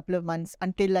me for a couple of months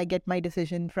until I get my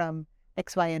decision from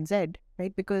X, Y, and Z,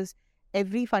 right? Because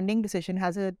every funding decision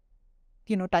has a,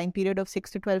 time period of 6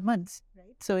 to 12 months,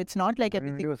 right? So it's not like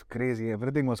everything. It was crazy.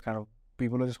 Everything was kind of,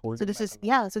 people were just holding. So this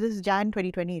is Jan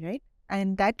 2020, right?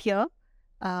 And that year,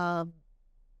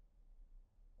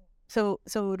 so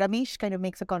Ramesh kind of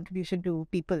makes a contribution to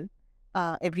people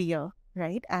every year,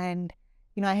 right? And,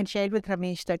 I had shared with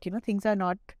Ramesh that, things are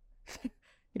not,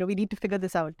 we need to figure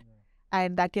this out.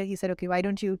 And that year he said, okay, why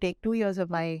don't you take 2 years of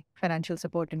my financial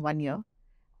support in 1 year?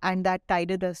 And that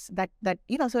tided us,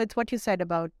 so it's what you said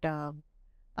about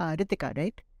Ritika,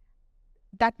 right?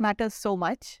 That matters so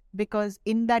much, because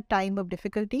in that time of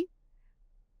difficulty,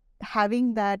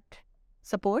 having that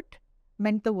support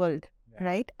meant the world,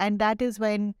 right? And that is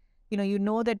when,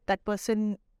 that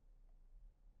person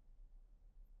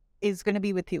is going to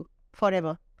be with you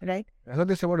forever, right? That's what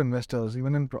they say about investors.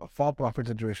 Even in for-profit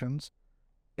situations,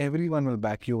 everyone will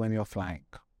back you when you're flying.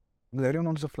 Because everyone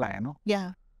wants to fly, no?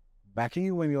 Yeah. backing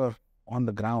you when you're on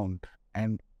the ground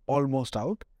and almost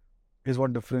out is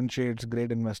what differentiates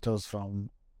great investors from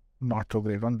not so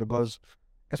great ones, because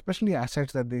especially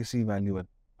assets that they see value in,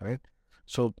 right?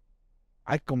 So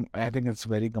I think it's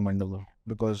very commendable,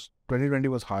 because 2020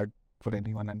 was hard for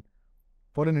anyone, and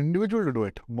for an individual to do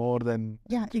it more than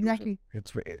Yeah, exactly.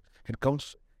 it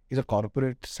counts. He's a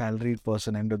corporate salaried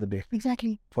person end of the day.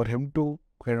 Exactly. For him to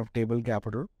kind of table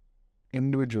capital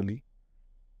individually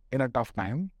in a tough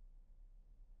time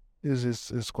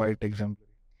is quite exemplary.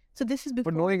 So this is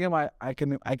before. But knowing him, I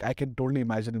can totally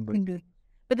imagine him doing it.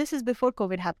 But this is before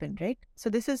COVID happened, right? So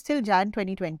this is still Jan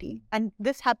 2020, and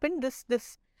this happened.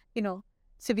 This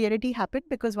severity happened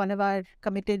because one of our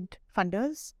committed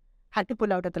funders had to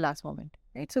pull out at the last moment,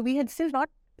 right? So we had still not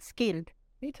scaled,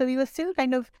 right? So we were still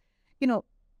kind of,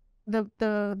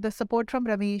 the support from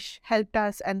Ramesh helped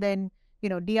us, and then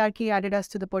DRK added us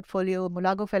to the portfolio.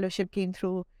 Mulago Fellowship came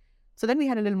through, so then we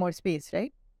had a little more space,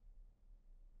 right?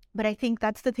 But I think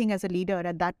that's the thing as a leader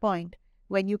at that point,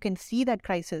 when you can see that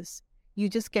crisis, you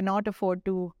just cannot afford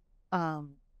to.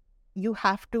 You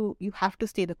have to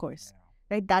stay the course,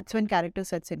 right? That's when character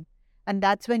sets in, and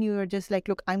that's when you are just like,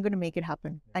 look, I'm going to make it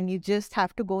happen, and you just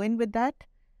have to go in with that,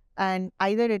 and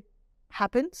either it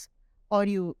happens or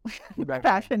you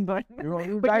crash and burn.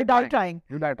 You but die trying.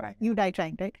 You die trying. You die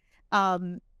trying, right?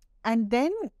 And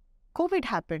then COVID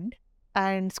happened,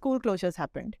 and school closures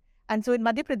happened. And so in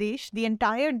Madhya Pradesh, the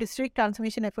entire district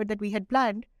transformation effort that we had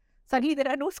planned, suddenly there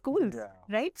are no schools,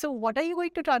 right? So what are you going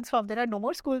to transform? There are no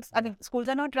more schools. I mean, schools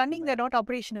are not running, they're not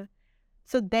operational.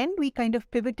 So then we kind of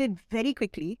pivoted very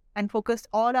quickly and focused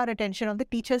all our attention on the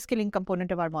teacher skilling component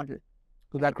of our model.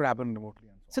 So that could happen remotely.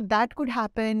 So that could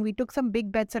happen. We took some big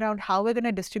bets around how we're going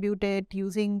to distribute it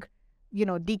using,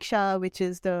 Diksha, which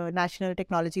is the national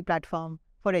technology platform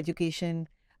for education,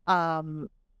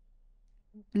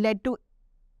 led to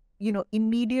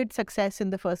immediate success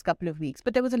in the first couple of weeks.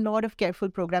 But there was a lot of careful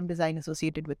program design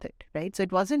associated with it, right? So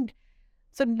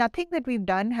nothing that we've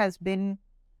done has been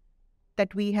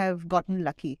that we have gotten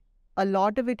lucky. A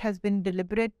lot of it has been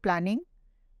deliberate planning,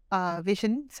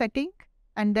 vision setting,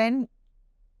 and then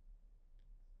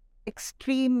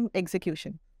extreme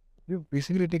execution. You've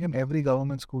basically taken every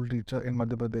government school teacher in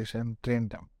Madhya Pradesh and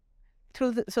trained them.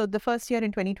 So the first year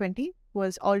in 2020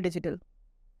 was all digital.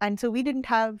 And so we didn't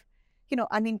have,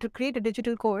 to create a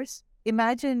digital course,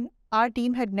 imagine our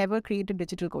team had never created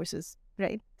digital courses,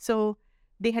 right? So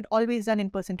they had always done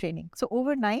in-person training. So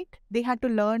overnight, they had to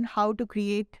learn how to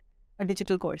create a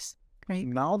digital course, right?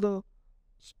 Now the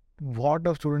what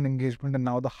of student engagement and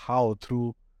now the how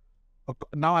through,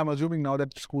 now I'm assuming now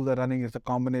that schools are running is a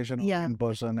combination of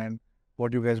in-person and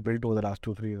what you guys built over the last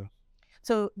 2-3 years.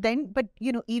 So then, but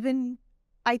even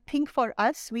I think for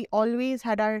us, we always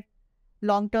had our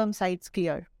long-term sights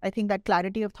clear. I think that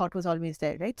clarity of thought was always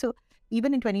there, right? So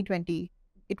even in 2020,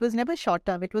 it was never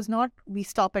short-term. It was not we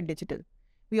stop at digital.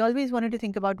 We always wanted to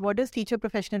think about what does teacher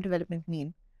professional development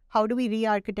mean? How do we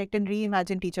re-architect and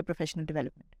reimagine teacher professional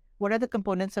development? What are the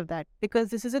components of that? Because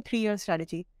this is a 3-year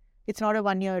strategy. It's not a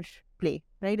 1-year play,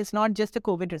 right? It's not just a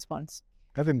COVID response.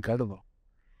 That's incredible.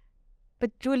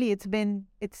 But truly, it's been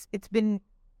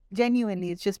genuinely,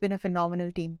 it's just been a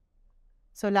phenomenal team.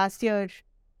 So last year,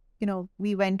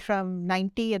 we went from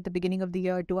 90 at the beginning of the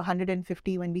year to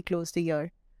 150 when we closed the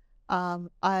year.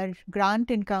 Our grant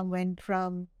income went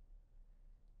from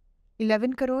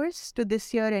 11 crores to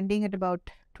this year ending at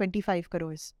about 25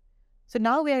 crores. So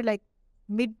now we are like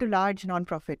mid to large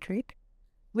nonprofit, right?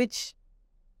 Which,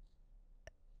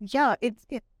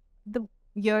 the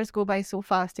years go by so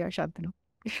fast, Shantanu.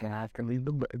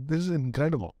 This is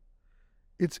incredible.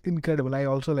 It's incredible. I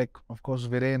also of course,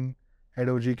 Viren at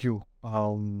OGQ.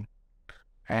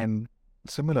 And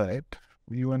similar, right?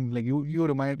 You and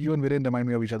Viren remind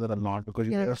me of each other a lot, because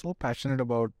you are so passionate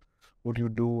about what you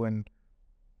do, and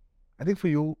I think for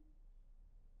you,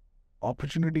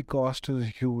 opportunity cost is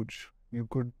huge. You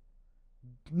could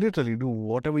literally do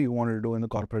whatever you wanted to do in the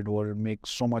corporate world, make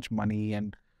so much money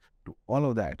and do all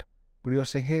of that. But you're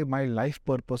saying, hey, my life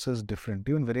purpose is different.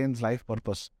 Even Viren's life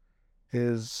purpose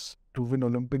is to win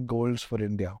Olympic golds for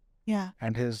India. Yeah.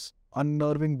 And his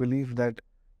unnerving belief that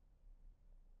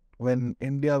when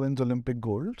India wins Olympic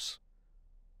golds,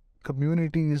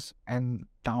 communities and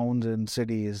towns and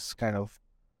cities kind of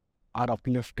are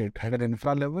uplifted at an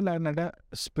infra level and at a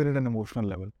spirit and emotional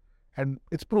level. And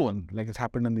it's proven, it's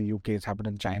happened in the UK, it's happened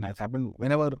in China, it's happened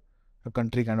whenever a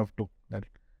country kind of took that.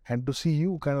 And to see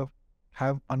you kind of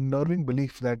have unnerving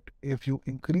belief that if you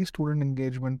increase student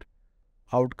engagement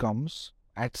outcomes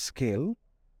at scale,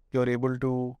 you're able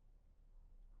to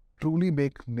truly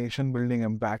make nation building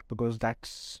impact, because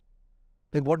that's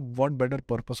Like what better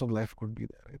purpose of life could be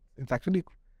there? It's actually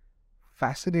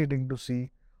fascinating to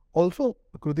see. Also,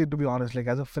 Kruti, to be honest, like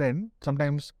as a friend,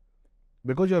 sometimes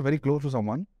because you're very close to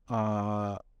someone,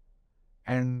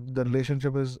 and the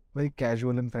relationship is very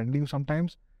casual and friendly, you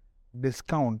sometimes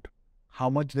discount how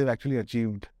much they've actually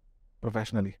achieved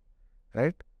professionally,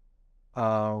 right?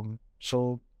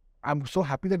 So I'm so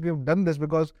happy that we have done this,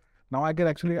 because now I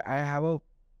have a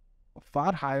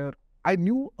far higher, I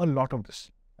knew a lot of this,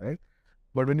 right?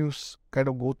 But when you kind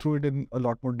of go through it in a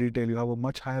lot more detail, you have a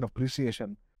much higher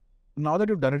appreciation. Now that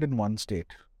you've done it in one state,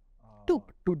 Two.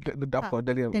 of course,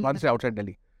 Delhi, one state outside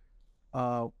Delhi,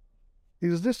 uh,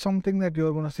 is this something that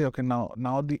you're going to say, okay,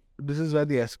 now this is where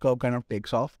the S curve kind of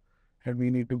takes off, and we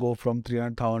need to go from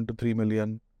 300,000 to 3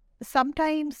 million?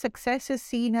 Sometimes success is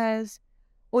seen as,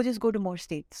 oh, just go to more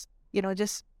states.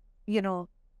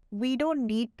 We don't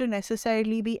need to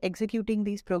necessarily be executing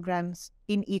these programs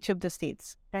in each of the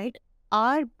states, right?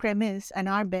 Our premise and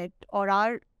our bet or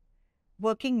our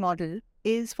working model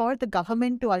is for the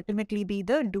government to ultimately be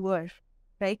the doer,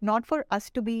 right? Not for us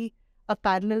to be a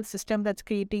parallel system that's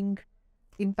creating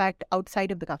impact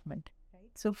outside of the government, right?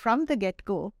 So from the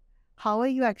get-go, how are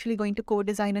you actually going to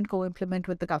co-design and co-implement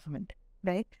with the government,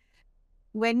 right?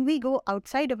 When we go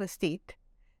outside of a state,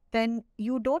 then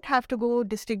you don't have to go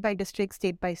district by district,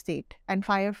 state by state, and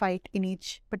firefight in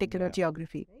each particular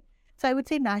geography, right? So I would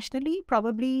say nationally,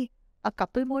 probably a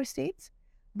couple more states,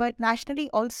 but nationally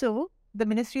also, the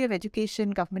Ministry of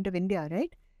Education, Government of India,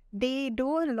 right? They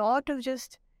do a lot of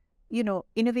just,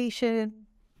 innovation,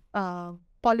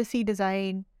 policy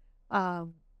design,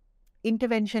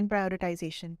 intervention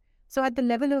prioritization. So at the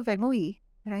level of MOE,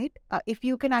 right, if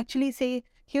you can actually say,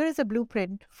 here is a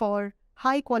blueprint for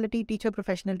high quality teacher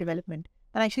professional development,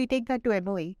 and actually take that to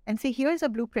MOE and say, here's a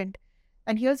blueprint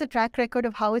and here's a track record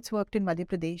of how it's worked in Madhya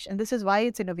Pradesh, and this is why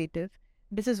it's innovative,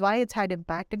 this is why it's had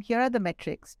impact, and here are the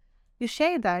metrics. You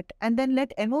share that and then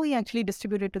let MOE actually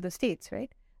distribute it to the states,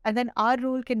 right? And then our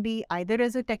role can be either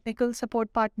as a technical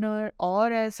support partner,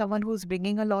 or as someone who's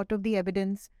bringing a lot of the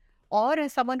evidence, or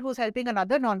as someone who's helping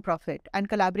another nonprofit and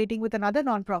collaborating with another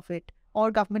nonprofit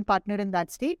or government partner in that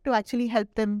state to actually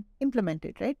help them implement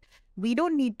it, right? We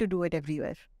don't need to do it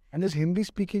everywhere. And is Hindi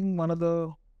speaking one of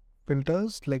the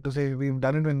filters? Like to say, we've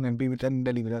done it in MP, which in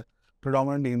Delhi, which are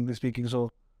predominantly Hindi speaking.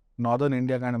 So northern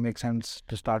India kind of makes sense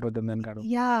to start with, and then kind of.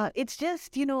 Yeah, it's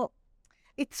just,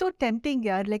 it's so tempting,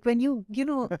 yeah. Like when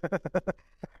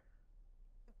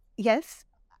yes,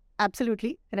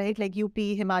 absolutely, right? Like UP,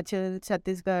 Himachal,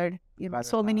 Chhattisgarh,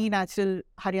 so many natural,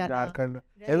 Haryana. Jharkhand,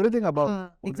 everything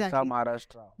about exactly. Odisha,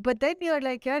 Maharashtra. But then you're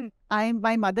like, yeah,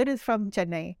 my mother is from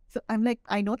Chennai. So I'm like,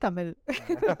 I know Tamil.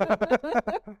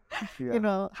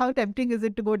 How tempting is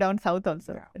it to go down south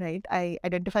also, right? I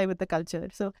identify with the culture.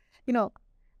 So,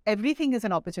 everything is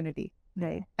an opportunity,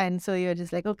 right? And so you're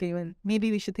just like, okay, well, maybe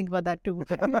we should think about that too.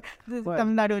 This is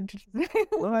Tamil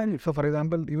Nadu. So for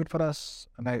example, even for us,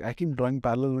 and I keep drawing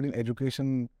parallel between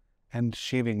education and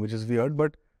shaving, which is weird,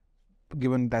 but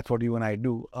given that's what you and I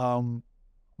do,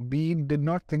 we did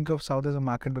not think of South as a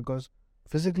market because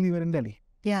physically we're in Delhi.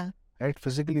 Yeah. Right?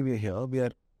 Physically we're here. We are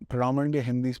predominantly a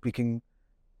Hindi-speaking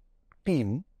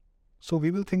team. So we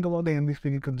will think about the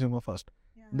Hindi-speaking consumer first.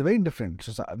 They're very different.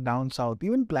 So down south,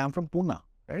 even I'm from Pune,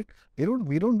 right?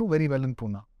 We don't do very well in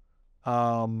Pune.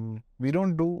 We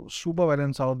don't do super well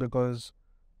in south because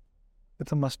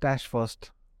it's a mustache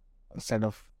first set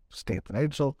of states,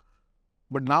 right? So,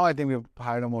 but now I think we've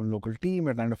hired a more local team.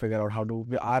 We're trying to figure out how to.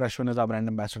 Ashwin is our brand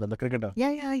ambassador, the cricketer.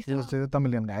 Yeah. He's a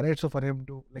Tamilian guy, right? So for him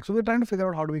to so we're trying to figure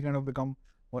out how do we kind of become.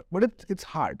 But it's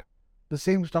hard. The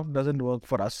same stuff doesn't work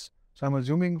for us. So I'm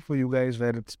assuming for you guys,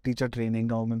 where it's teacher training,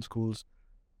 government schools,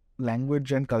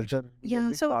 language and culture.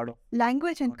 Yeah, so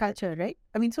language and culture, right?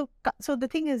 I mean, so the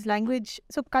thing is language,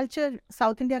 so culture,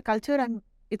 South India culture,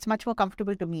 it's much more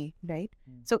comfortable to me, right?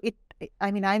 So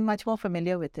I'm much more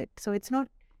familiar with it. So it's not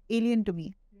alien to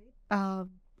me.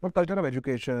 But culture of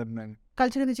education and...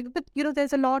 Culture of education, but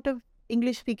there's a lot of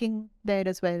English speaking there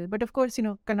as well. But of course,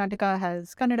 Karnataka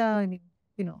has Kannada,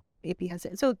 AP has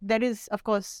it. So there is, of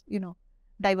course,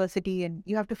 diversity, and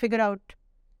you have to figure out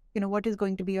what is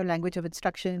going to be your language of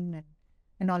instruction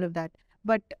and all of that.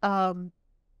 But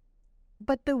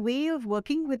the way of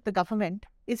working with the government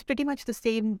is pretty much the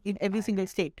same in every single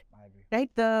state, right?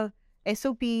 The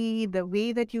SOP, the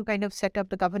way that you kind of set up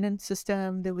the governance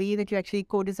system, the way that you actually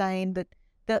co-design,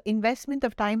 the investment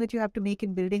of time that you have to make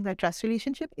in building that trust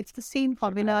relationship, it's the same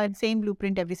formula and same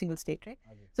blueprint every single state, right?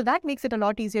 So that makes it a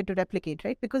lot easier to replicate,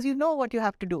 right? Because you know what you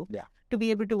have to do to be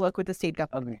able to work with the state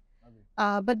government.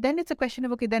 But then it's a question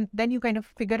of, okay, then you kind of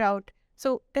figure out,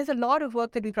 So there's a lot of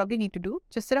work that we probably need to do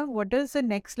just around what does the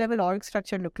next level org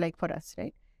structure look like for us,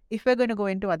 right? If we're going to go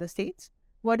into other states,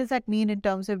 what does that mean in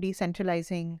terms of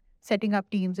decentralizing, setting up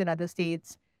teams in other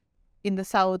states, in the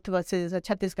South versus a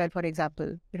Chhattisgarh, for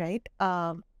example, right?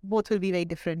 Both will be very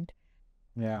different.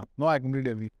 Yeah, no, I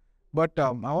completely agree. But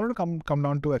I wanted to come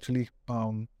down to actually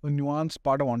a nuanced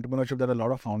part of entrepreneurship that a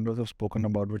lot of founders have spoken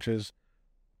about, which is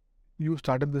you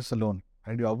started this alone,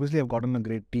 and you obviously have gotten a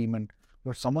great team, and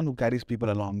you're someone who carries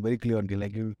people along very clearly.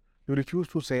 Like you refuse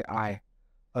to say I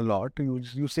a lot.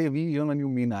 You say we even when you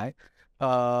mean I.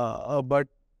 But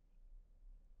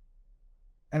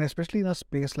and especially in a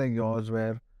space like yours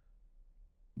where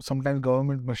sometimes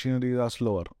government machineries are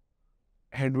slower,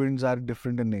 headwinds are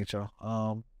different in nature.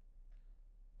 Uh,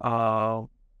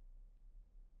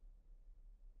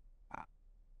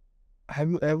 have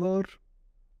you ever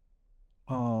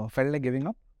felt like giving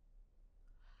up?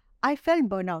 I felt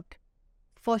burnout,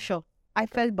 for sure. I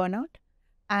felt burnout.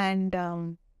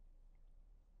 And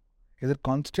Is it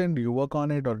constant? Do you work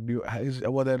on it, or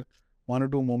were there one or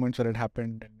two moments where it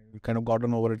happened and you kind of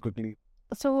gotten over it quickly?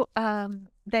 so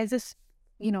there's this,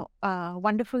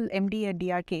 wonderful MD at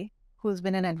DRK who's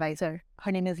been an advisor.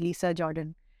 Her name is Lisa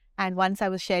Jordan. And once I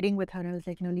was sharing with her, I was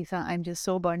like, Lisa, I'm just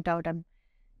so burnt out. I'm,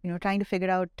 trying to figure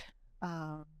out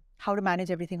how to manage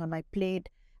everything on my plate.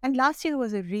 And last year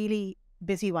was a really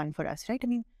busy one for us, right? I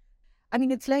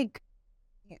mean, it's like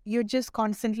you're just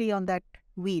constantly on that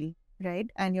wheel, right?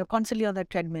 And you're constantly on that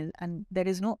treadmill, and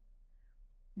there's no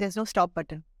stop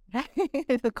button, right?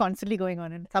 It's constantly going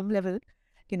on. And some level,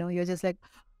 you're just like,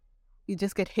 you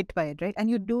just get hit by it, right? And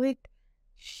you do it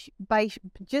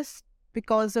just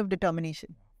because of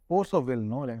determination. Force of will,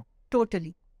 no? Like,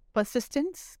 Totally.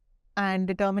 Persistence and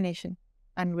determination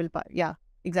and willpower. Yeah,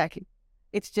 exactly.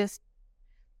 It's just,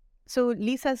 so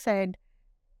Lisa said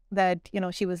that,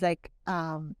 she was like,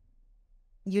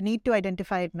 you need to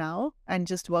identify it now and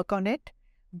just work on it,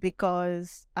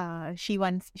 because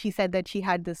she said that she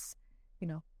had this,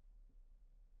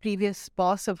 previous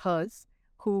boss of hers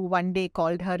who one day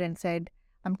called her and said,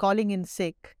 I'm calling in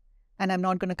sick and I'm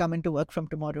not going to come into work from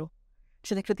tomorrow.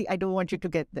 She's like, Kriti, I don't want you to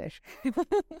get there.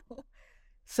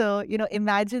 So,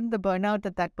 imagine the burnout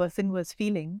that person was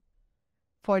feeling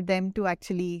for them to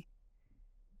actually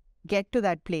get to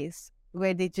that place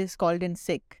where they just called in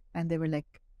sick and they were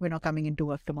like, we're not coming into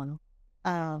work tomorrow.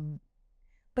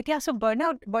 But yeah, so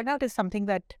burnout is something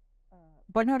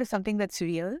that's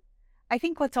real. I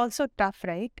think what's also tough,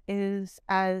 right, is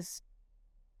as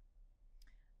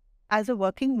a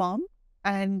working mom,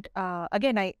 and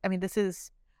again, I mean, this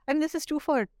is true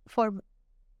for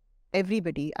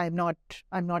everybody. I'm not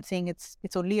saying it's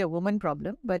only a woman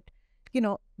problem, but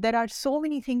there are so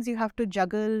many things you have to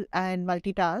juggle and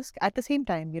multitask at the same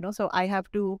time. So I have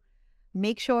to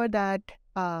make sure that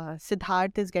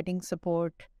Siddharth is getting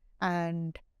support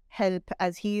and help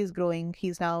as he is growing.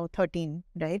 He's now 13,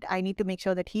 right? I need to make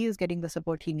sure that he is getting the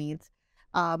support he needs.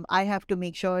 I have to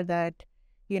make sure that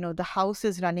the house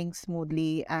is running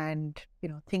smoothly and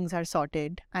things are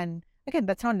sorted. And again,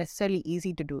 that's not necessarily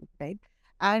easy to do, right?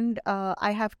 And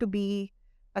I have to be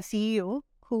a CEO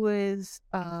who is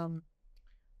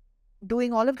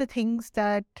doing all of the things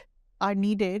that are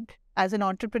needed as an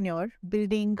entrepreneur,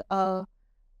 building a,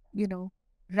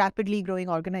 rapidly growing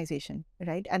organization,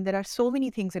 right? And there are so many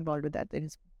things involved with that. There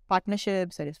is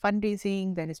partnerships, there is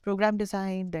fundraising, there is program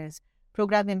design, there's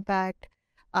program impact,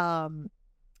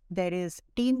 there is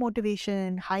team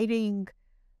motivation, hiring,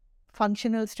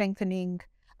 functional strengthening.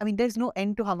 I mean, there's no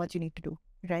end to how much you need to do,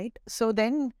 right? So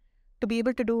then to be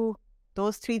able to do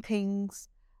those three things,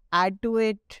 add to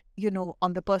it,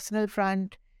 on the personal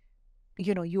front,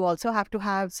 you also have to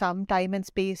have some time and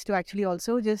space to actually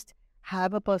also just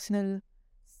have a personal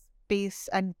space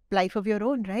and life of your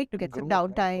own, right? To get some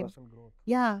downtime. Right?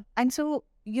 Yeah. And so,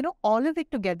 all of it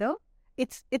together,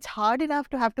 it's hard enough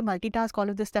to have to multitask all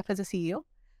of this stuff as a CEO.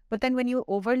 But then when you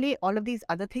overlay all of these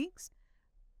other things,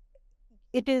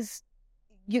 it is,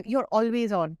 you're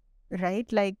always on,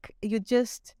 right? Like you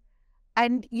just,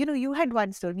 and you had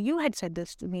once told me, you had said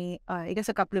this to me, I guess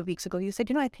a couple of weeks ago. You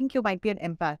said, I think you might be an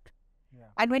empath. Yeah.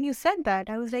 And when you said that,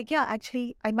 I was like, yeah,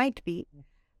 actually, I might be.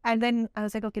 And then I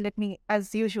was like, okay,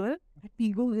 as usual, let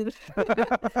me Google,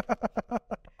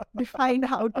 define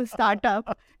how to start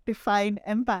up, define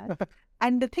empath.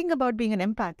 And the thing about being an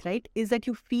empath, right, is that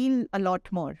you feel a lot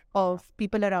more of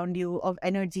people around you, of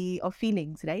energy, of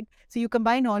feelings, right? So you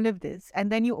combine all of this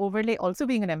and then you overlay also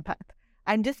being an empath.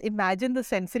 And just imagine the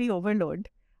sensory overload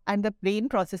and the brain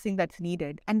processing that's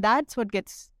needed. And that's what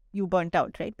gets you burnt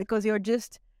out, right? Because you're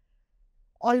just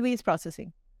always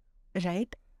processing,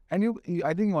 right? And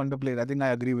I think you underplayed. I think I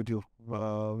agree with you.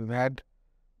 We've had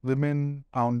women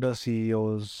founder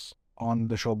CEOs on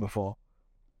the show before,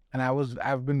 and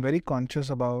I've been very conscious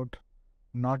about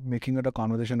not making it a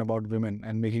conversation about women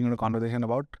and making it a conversation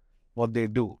about what they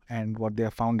do and what they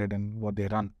have founded and what they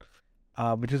run,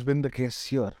 which has been the case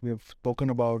here. We have spoken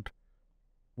about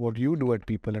what you do at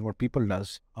People and what People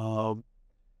does, and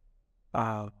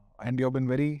you've been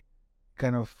very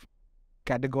kind of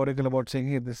categorical about saying,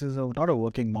 hey, this is not a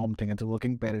working mom thing, it's a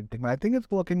working parent thing. But I think it's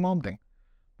a working mom thing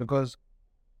because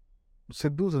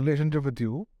Sidhu's relationship with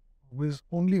you is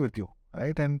only with you,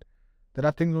 right? And there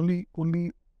are things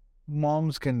only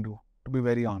moms can do, to be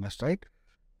very honest, right?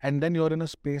 And then you're in a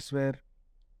space where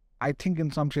I think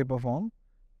in some shape or form,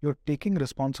 you're taking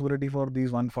responsibility for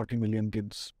these 140 million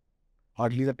kids, or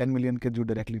at least the 10 million kids you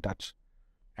directly touch,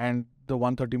 and the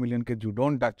 130 million kids you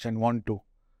don't touch and want to.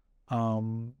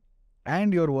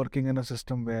 And you're working in a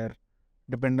system where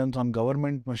dependence on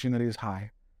government machinery is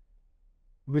high,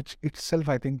 which itself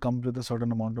I think comes with a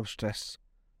certain amount of stress,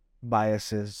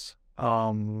 biases.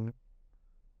 Most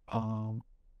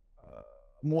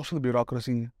of the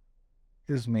bureaucracy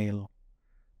is male,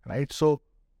 right? So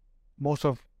most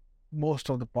of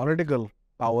the political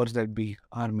powers that be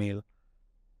are male.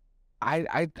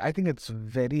 I think it's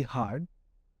very hard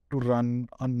to run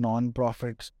a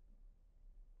non-profit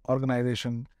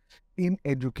organization in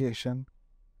education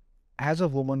as a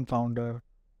woman founder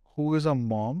who is a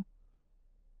mom,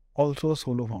 also a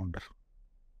solo founder.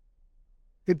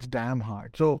 It's damn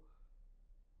hard. So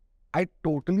I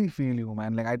totally feel you,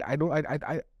 man. Like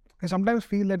I sometimes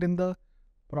feel that in the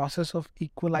process of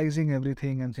equalizing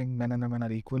everything and saying men and women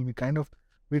are equal, we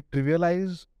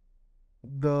trivialize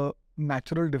the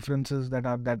natural differences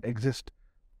that exist,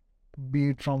 be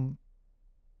it from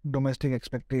domestic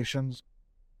expectations,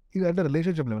 at a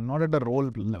relationship level, not at a role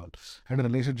level, at a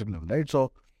relationship level, right?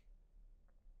 So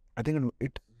I think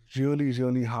it's really,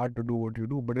 really hard to do what you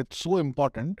do, but it's so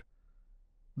important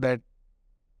that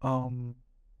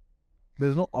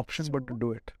there's no option but to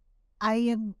do it.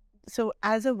 So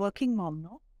as a working mom,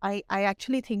 I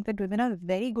actually think that women are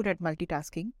very good at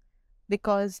multitasking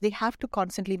because they have to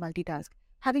constantly multitask.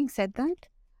 Having said that,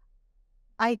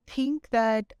 I think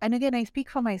that, and again, I speak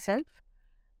for myself,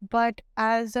 but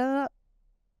as a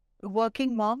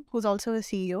working mom who's also a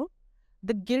CEO,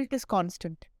 the guilt is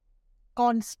constant,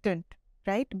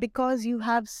 right? Because you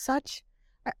have such,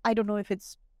 I don't know if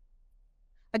it's,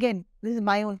 again, this is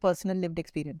my own personal lived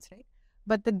experience, right?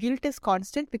 But the guilt is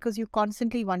constant because you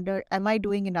constantly wonder, am I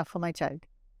doing enough for my child,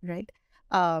 right?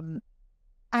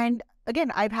 And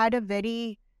again, I've had a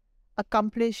very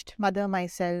accomplished mother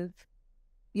myself.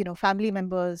 Family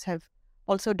members have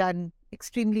also done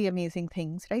extremely amazing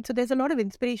things, right? So there's a lot of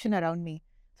inspiration around me.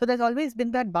 So there's always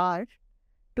been that bar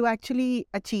to actually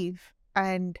achieve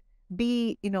and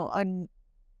be, and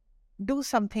do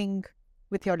something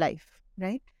with your life,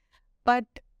 right? But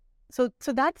so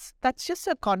that's just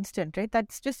a constant, right?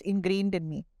 That's just ingrained in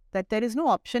me, that there is no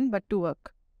option but to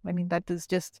work. I mean, that's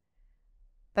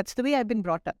the way I've been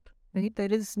brought up, right?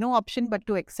 There is no option but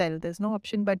to excel. There's no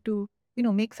option but to,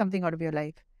 make something out of your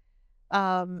life.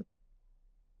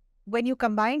 When you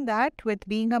combine that with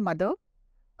being a mother,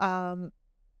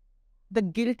 the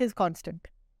guilt is constant,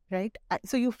 right?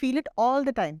 So you feel it all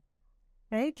the time,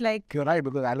 right? Like, you're right,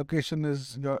 because allocation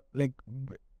is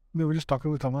we were just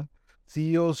talking with someone.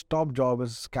 CEO's top job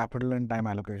is capital and time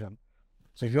allocation.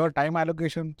 So if your time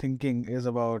allocation thinking is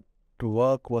about to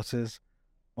work versus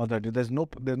mother, there's no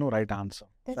right answer.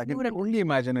 So I can only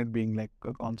imagine it being like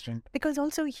a constant. Because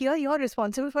also here you're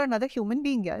responsible for another human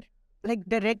being here, like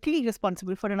directly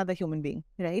responsible for another human being,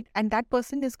 right? And that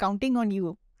person is counting on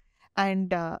you.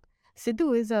 And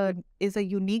Sidhu is a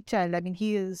unique child. I mean,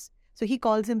 he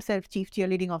calls himself Chief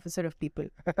Cheerleading Officer of People,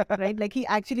 right? Like he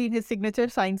actually in his signature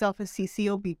signs off as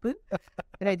CCO People,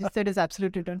 registered as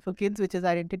Absolute Return for Kids, which is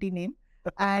our entity name.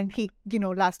 And he,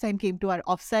 last time came to our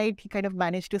offsite, he kind of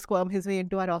managed to squirm his way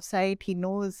into our offsite. He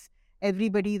knows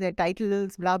everybody, their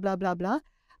titles, blah, blah, blah, blah.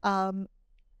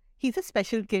 He's a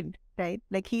special kid, right?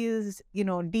 Like he is,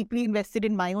 deeply invested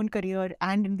in my own career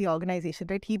and in the organization,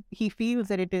 right? He feels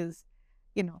that it is,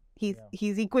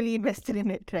 he's equally invested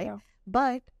in it, right? Yeah.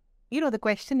 But, the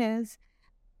question is,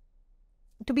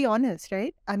 to be honest,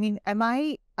 right? I mean,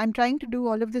 I'm trying to do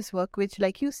all of this work, which,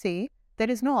 like you say, there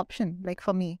is no option, like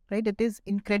for me, right? It is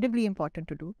incredibly important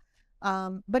to do.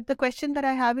 But the question that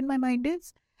I have in my mind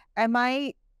is,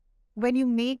 when you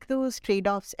make those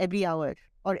trade-offs every hour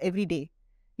or every day,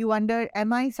 you wonder,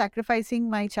 am I sacrificing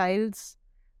my child's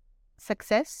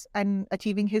success and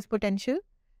achieving his potential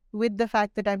with the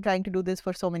fact that I'm trying to do this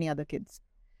for so many other kids?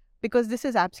 Because this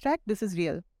is abstract, this is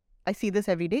real. I see this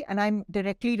every day and I'm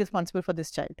directly responsible for this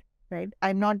child, right?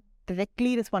 I'm not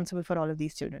directly responsible for all of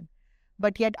these children.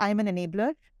 But yet I'm an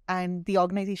enabler and the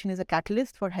organization is a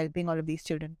catalyst for helping all of these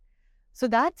children. So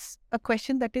that's a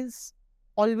question that is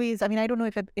always, I mean, I don't know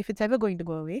if it's ever going to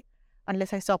go away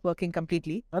unless I stop working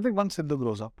completely. I think once Sidhu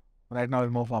grows up, right now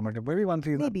is more formative. Maybe once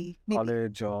he's Maybe. in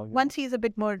college or Once he's a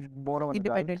bit more of an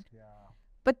independent. adult. Yeah.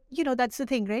 But, that's the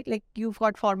thing, right? Like, you've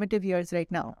got formative years right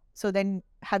now. So then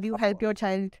have you helped your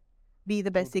child be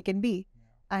the best they can be?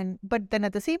 But then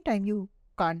at the same time, you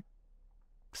can't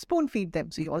spoon feed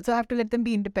them. So you also have to let them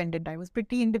be independent. I was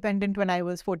pretty independent when I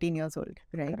was 14 years old,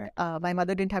 right? My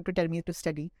mother didn't have to tell me to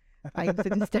study. I used to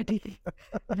just study,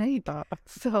 right?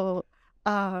 So,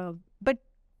 but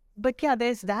yeah,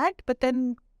 there's that. But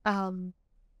then,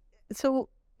 so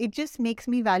it just makes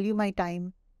me value my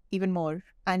time even more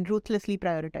and ruthlessly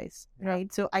prioritize,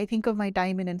 right? So I think of my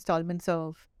time in installments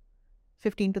of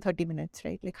 15 to 30 minutes,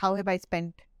 right? Like, how have I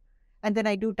spent? And then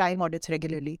I do time audits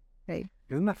regularly, right?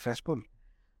 Isn't that stressful?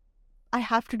 I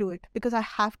have to do it because I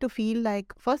have to feel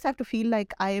like, first I have to feel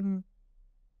like I am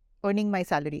earning my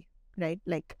salary, right?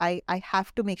 Like I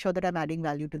have to make sure that I'm adding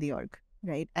value to the org,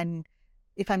 right? And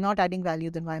if I'm not adding value,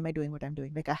 then why am I doing what I'm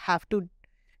doing? Like I have to,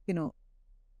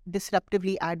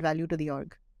 disruptively add value to the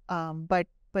org. But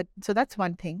so that's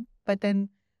one thing. But then,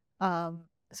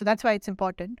 so that's why it's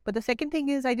important. But the second thing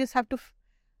is I just have to,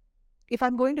 if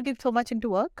I'm going to give so much into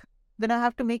work, then I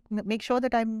have to make sure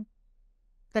that I'm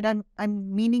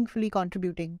meaningfully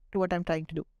contributing to what I'm trying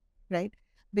to do, right?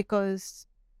 Because,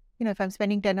 if I'm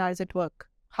spending 10 hours at work,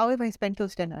 how have I spent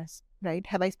those 10 hours, right?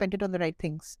 Have I spent it on the right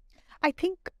things? I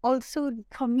think also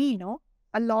for me,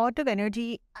 a lot of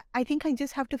energy, I think I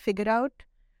just have to figure out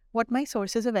what my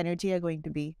sources of energy are going to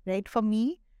be, right? For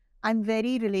me, I'm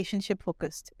very relationship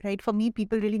focused, right? For me,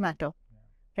 people really matter,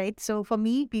 right? So for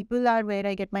me, people are where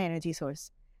I get my energy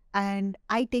source. And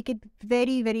I take it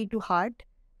very, very to heart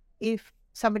if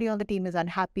somebody on the team is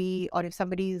unhappy or if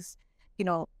somebody's,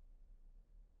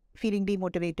 feeling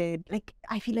demotivated. Like,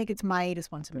 I feel like it's my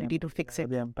responsibility to fix it.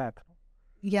 The empath.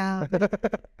 Yeah.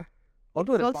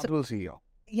 Also a responsible CEO.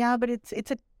 Yeah, but it's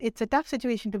a tough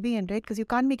situation to be in, right? Because you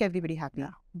can't make everybody happy.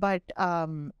 Yeah. But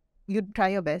you try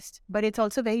your best. But it's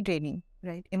also very draining,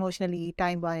 right? Emotionally,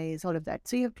 time-wise, all of that.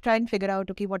 So you have to try and figure out,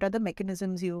 okay, what are the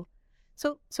mechanisms you...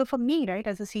 So for me, right,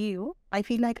 as a CEO, I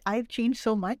feel like I've changed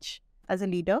so much as a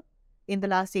leader in the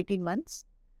last 18 months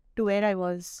to where I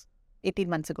was 18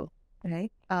 months ago,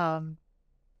 right? I'm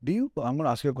going to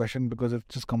ask you a question because it's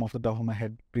just come off the top of my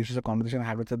head. This is a conversation I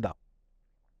had with Siddha.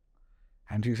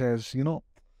 And she says,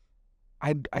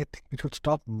 I think we should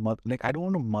stop, I don't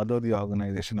want to mother the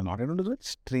organization a lot. I know it's a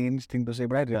strange thing to say,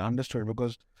 but I understood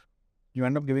because you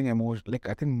end up giving emotion. Like,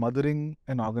 I think mothering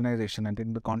an organization, and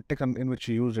in the context in which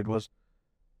she used it was,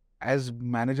 as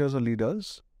managers or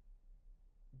leaders,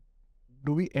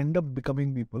 do we end up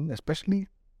becoming people, especially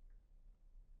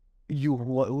you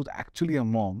who's actually a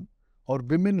mom, or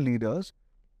women leaders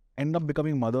end up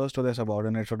becoming mothers to their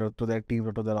subordinates or to their teams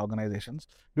or to their organizations?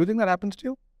 Do you think that happens to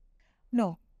you?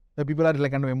 No. That people are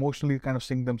kind of emotionally kind of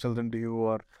sink themselves into you,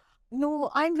 or? No,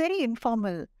 I'm very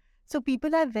informal. So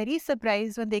people are very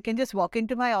surprised when they can just walk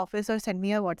into my office or send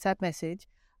me a WhatsApp message.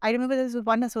 I remember there was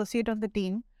one associate on the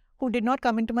team who did not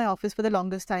come into my office for the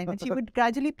longest time, and she would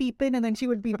gradually peep in and then she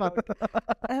would peep out.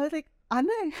 I was like,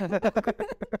 Anna,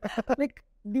 like,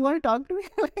 do you want to talk to me?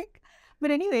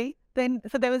 But anyway, then,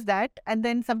 so there was that. And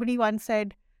then somebody once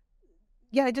said,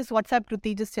 yeah, I just WhatsApp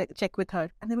Kruti, just check with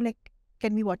her. And they were like,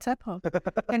 can we WhatsApp her?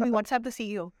 Can we WhatsApp the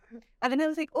CEO? And then I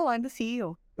was like, oh, I'm the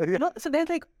CEO. So they're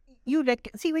like,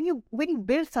 see, when you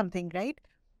build something, right?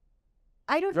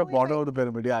 I don't know. You're bottom of the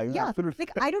pyramid, yeah. Absolutely.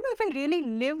 Like, I don't know if I really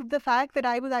lived the fact that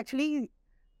I was actually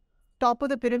top of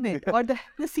the pyramid or the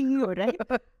CEO, right?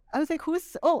 I was like,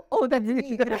 that's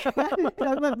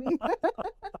me.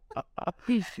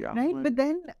 Right? But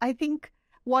then I think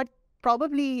what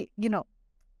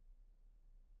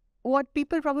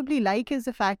people probably like is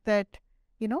the fact that,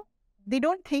 they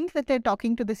don't think that they're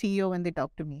talking to the CEO when they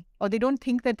talk to me, or they don't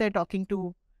think that they're talking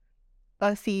to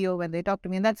a CEO when they talk to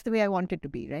me. And that's the way I want it to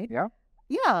be, right? Yeah.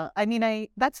 Yeah. I mean,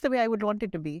 that's the way I would want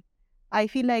it to be. I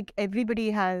feel like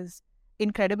everybody has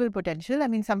incredible potential. I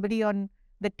mean, somebody on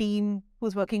the team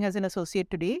who's working as an associate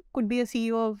today could be a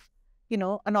CEO of,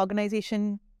 an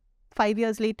organization 5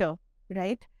 years later,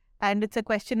 right? And it's a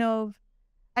question of,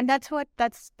 and that's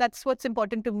what's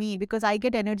important to me, because I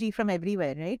get energy from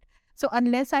everywhere, right? So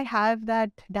unless I have that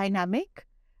dynamic,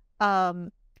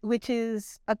 which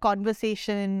is a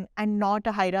conversation and not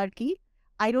a hierarchy,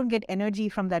 I don't get energy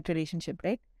from that relationship,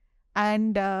 right?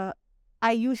 And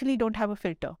I usually don't have a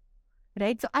filter,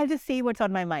 right? So I'll just say what's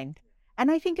on my mind. And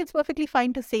I think it's perfectly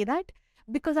fine to say that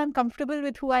because I'm comfortable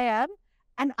with who I am.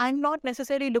 And I'm not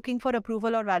necessarily looking for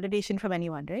approval or validation from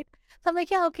anyone, right? So I'm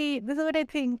like, yeah, okay, this is what I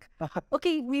think.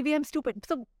 Okay, maybe I'm stupid.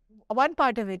 So one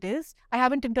part of it is I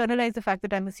haven't internalized the fact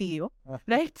that I'm a CEO,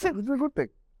 right? So Which is a good thing.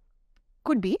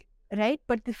 could be, right?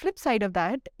 But the flip side of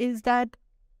that is that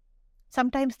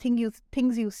sometimes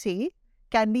things you say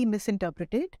can be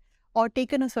misinterpreted or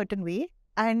taken a certain way,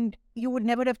 and you would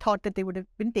never have thought that they would have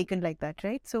been taken like that,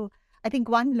 right? So I think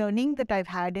one learning that I've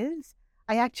had is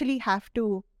I actually have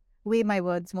to weigh my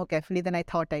words more carefully than I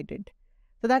thought I did.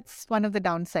 So that's one of the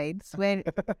downsides where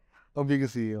Of being a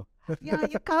CEO. yeah,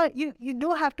 you can't you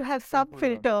do have to have some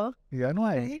filter, Yeah, no,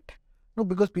 right? no,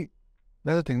 because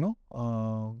that's the thing, no?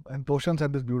 And Toshan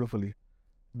said this beautifully,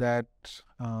 that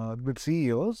with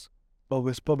CEOs, a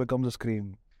whisper becomes a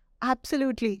scream.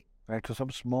 Absolutely. Right? So some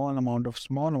small amount,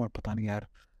 पता नहीं यार,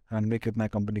 run में कितना है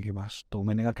company के पास, 2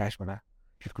 महीने का cash पड़ा है.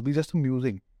 It could be just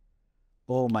amusing.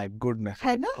 Oh my goodness.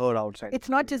 है ना? It's heard outside. It's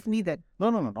not just me then. No,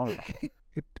 not at all.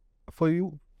 For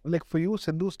you,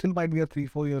 Sidhu still might be a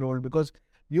 3-4-year-old because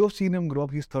you've seen him grow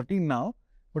up. He's 13 now,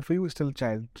 but for you, he's still a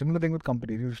child. Similar thing with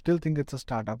companies. You still think it's a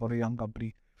startup or a young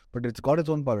company, but it's got its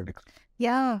own politics.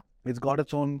 Yeah. It's got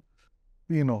its own,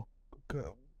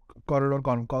 corridor,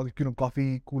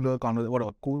 coffee cooler conversation,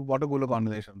 whatever, water cooler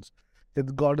conversations.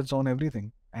 It's got its own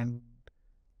everything, and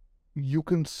you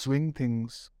can swing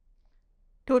things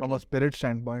from a spirit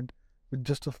standpoint with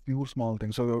just a few small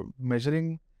things. So you're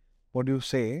measuring what you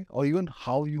say or even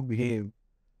how you behave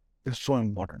is so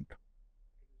important.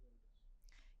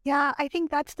 Yeah, I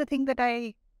think that's the thing that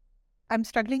I'm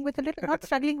struggling with a little, not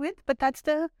struggling with, but that's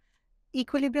the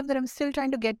equilibrium that I'm still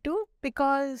trying to get to,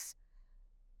 because,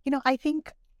 I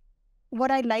think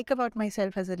what I like about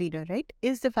myself as a leader, right,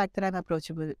 is the fact that I'm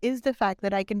approachable, is the fact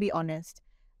that I can be honest,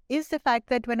 is the fact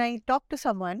that when I talk to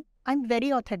someone, I'm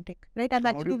very authentic, right? I'm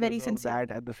actually very sincere. That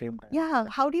at the same time. Yeah,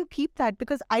 how do you keep that?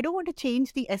 Because I don't want to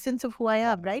change the essence of who I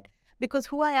am, right? Because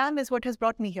who I am is what has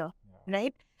brought me here,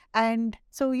 right? And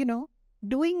so,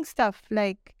 doing stuff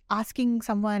like asking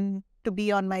someone to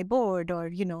be on my board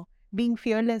or, being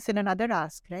fearless in another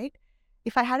ask, right?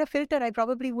 If I had a filter, I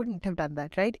probably wouldn't have done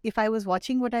that, right? If I was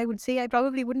watching what I would say, I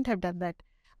probably wouldn't have done that.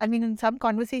 I mean, in some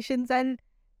conversations,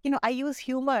 I use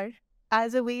humor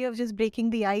as a way of just breaking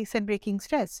the ice and breaking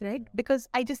stress, right? Because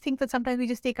I just think that sometimes we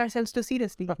just take ourselves too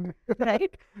seriously,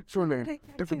 right? Surely. Like,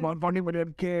 If it's 40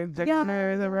 million kids,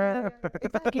 exactly,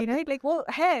 right? Like, well,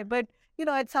 hey, but,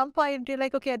 at some point, you're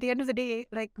like, okay, at the end of the day,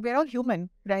 like, we're all human,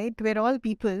 right? We're all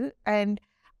people. And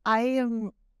I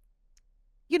am,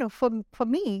 for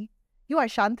me, you are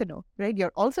Shantanu, right?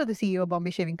 You're also the CEO of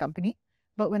Bombay Shaving Company.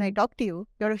 But when I talk to you,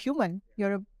 you're a human,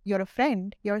 you're a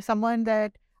friend, you're someone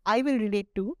that I will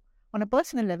relate to on a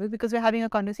personal level because we're having a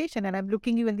conversation and I'm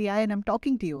looking you in the eye and I'm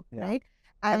talking to you, right?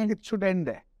 And it should end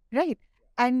there. Right.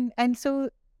 And so,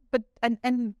 but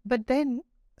then,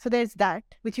 so there's that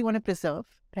which you want to preserve,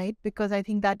 right? Because I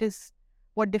think that is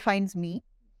what defines me.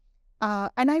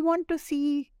 And I want to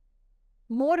see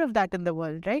more of that in the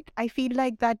world, right? I feel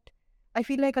like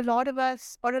a lot of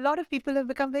us or a lot of people have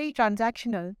become very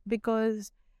transactional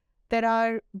because there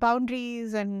are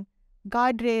boundaries and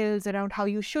guardrails around how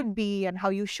you should be and how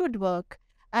you should work.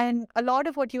 And a lot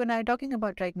of what you and I are talking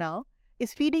about right now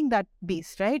is feeding that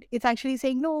beast, right? It's actually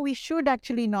saying, no, we should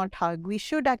actually not hug. We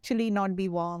should actually not be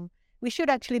warm. We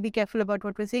should actually be careful about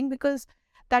what we're saying because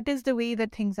that is the way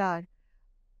that things are.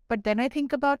 But then I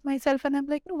think about myself and I'm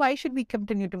like, no, why should we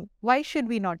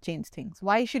not change things?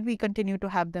 Why should we continue to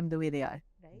have them the way they are?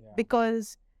 Right? Yeah.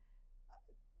 Because,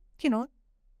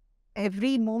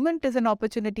 every moment is an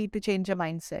opportunity to change a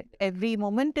mindset. Every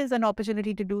moment is an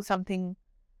opportunity to do something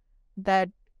that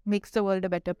makes the world a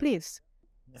better place.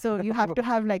 So you have to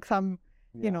have like some,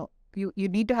 you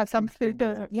need to have some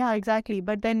filter. Yeah, exactly.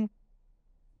 But then,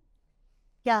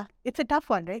 it's a tough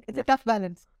one, right? It's a tough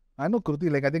balance. I know,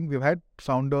 Kruti, like I think we've had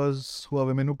founders who are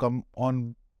women who come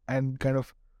on and kind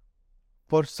of,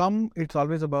 for some, it's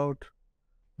always about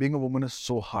being a woman is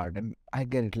so hard. And I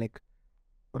get it. Like,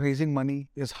 raising money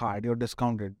is hard. You're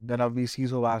discounted. There are VCs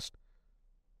who asked,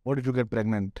 what if you get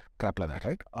pregnant? Crap like that,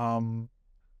 right?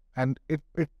 And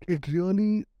it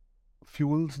really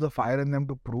fuels the fire in them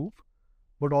to prove,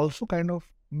 but also kind of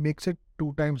makes it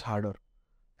 2 times harder.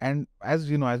 And as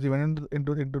we went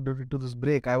into this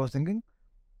break, I was thinking,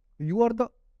 you are the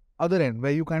other end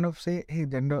where you kind of say, hey,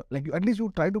 gender, like at least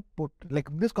you try to put, like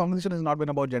this conversation has not been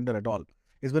about gender at all.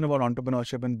 It's been about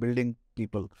entrepreneurship and building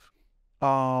people.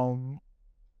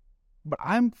 But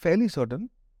I'm fairly certain,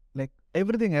 like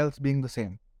everything else being the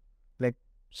same, like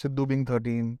Sidhu being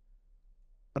 13,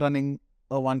 running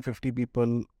a 150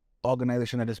 people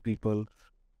organization that is people,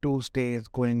 2 states,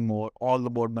 going more, all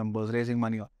the board members, raising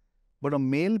money. But a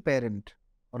male parent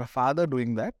or a father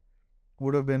doing that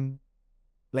would have been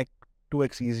like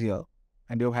 2x easier,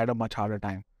 and you've had a much harder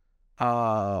time.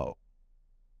 Uh,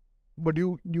 but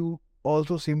you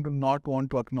also seem to not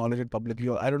want to acknowledge it publicly,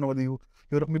 or I don't know whether you're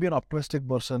maybe an optimistic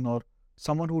person or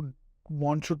someone who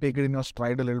wants to take it in your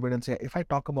stride a little bit and say, if I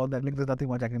talk about that, like there's nothing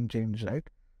much I can change, right?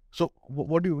 So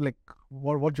what do you like?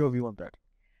 What's your view on that?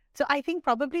 So I think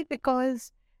probably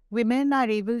because women are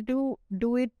able to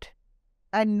do it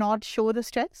and not show the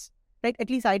stress, right? At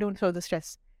least I don't show the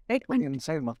stress, right? But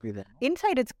inside must be there.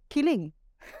 Inside it's killing.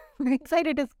 Inside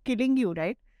it is killing you,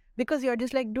 right? Because you're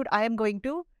just like, dude,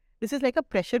 this is like a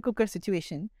pressure cooker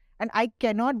situation and I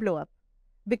cannot blow up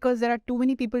because there are too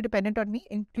many people dependent on me,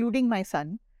 including my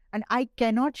son. And I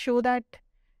cannot show that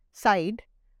side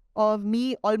of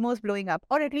me almost blowing up.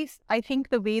 Or at least I think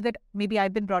the way that maybe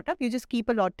I've been brought up, you just keep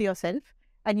a lot to yourself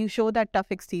and you show that tough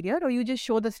exterior, or you just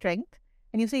show the strength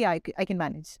and you say, yeah, I can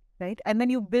manage, right? And then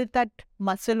you build that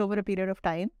muscle over a period of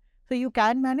time. So you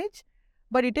can manage,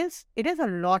 but it is a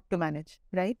lot to manage,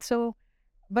 right? So,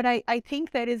 but I think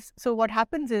so what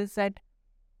happens is that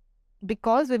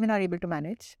because women are able to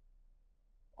manage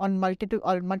on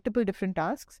multiple different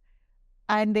tasks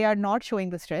and they are not showing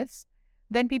the stress,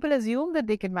 then people assume that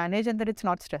they can manage and that it's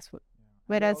not stressful,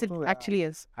 whereas Also, it actually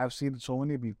is. I've seen so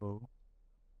many people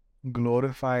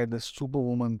glorify this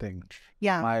superwoman thing.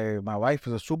 Yeah. My wife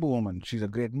is a superwoman. She's a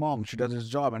great mom. She does this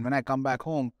job, and when I come back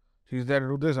home, she's there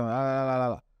to do this.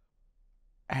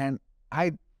 And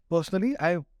I personally,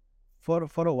 for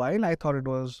a while, I thought it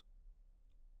was,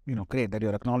 great that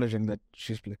you're acknowledging that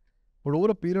she's playing. But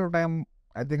over a period of time,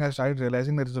 I think I started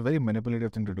realizing that it's a very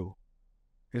manipulative thing to do.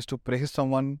 Is to praise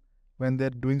someone when they're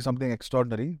doing something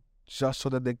extraordinary, just so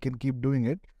that they can keep doing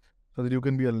it, so that you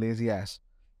can be a lazy ass.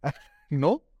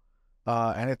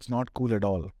 And it's not cool at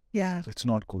all. Yeah. It's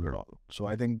not cool at all. So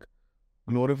I think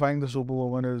glorifying the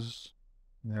superwoman is,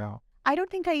 yeah. I don't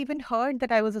think I even heard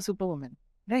that I was a superwoman,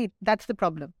 right? That's the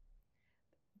problem.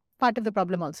 Part of the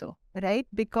problem also, right?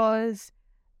 Because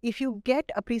if you get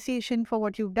appreciation for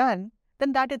what you've done,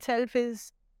 then that itself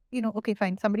is, okay,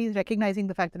 fine. Somebody is recognizing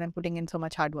the fact that I'm putting in so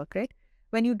much hard work, right?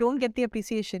 When you don't get the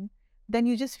appreciation, then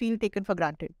you just feel taken for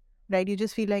granted, right? You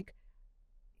just feel like,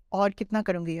 और कितना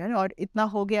करूँगी यार, और इतना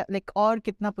हो गया, like, और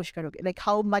कितना push करोगे, like,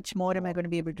 how much more am I going to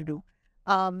be able to do?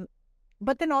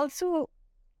 But then also,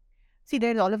 see,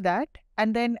 there's all of that.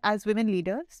 And then as women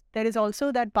leaders, there is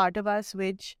also that part of us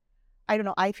which, I don't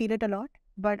know, I feel it a lot,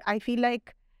 but I feel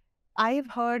like I've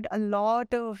heard a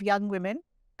lot of young women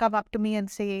come up to me and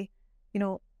say,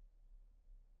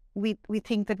 we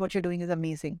think that what you're doing is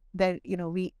amazing. That,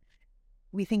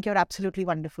 we think you're absolutely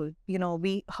wonderful.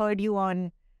 We heard you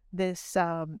on this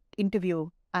interview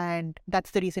and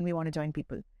that's the reason we want to join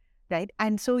people, right?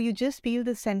 And so you just feel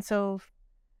this sense of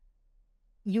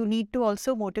you need to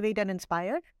also motivate and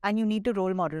inspire, and you need to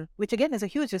role model, which again is a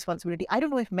huge responsibility. I don't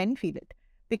know if men feel it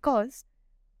because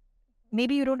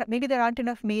maybe there aren't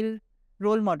enough male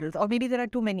role models, or maybe there are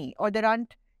too many, or there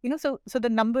aren't, so the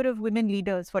number of women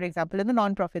leaders, for example, in the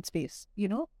non-profit space,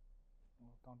 there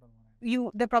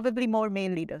are probably more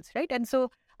male leaders, right? And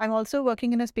so I'm also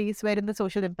working in a space where in the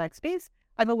social impact space,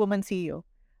 I'm a woman CEO.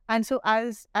 And so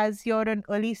as you're an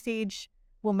early stage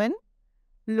woman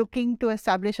looking to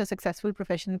establish a successful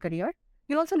professional career,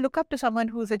 you'll also look up to someone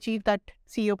who's achieved that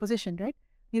CEO position, right?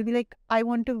 You'll be like, I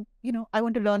want to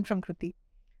learn from Kruti.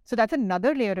 So that's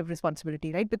another layer of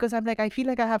responsibility, right? Because I'm like, I feel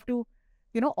like I have to,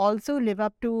 also live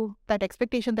up to that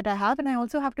expectation that I have. And I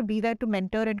also have to be there to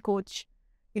mentor and coach,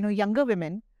 younger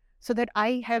women, so that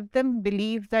I have them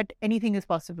believe that anything is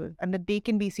possible and that they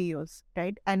can be CEOs,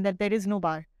 right? And that there is no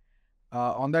bar.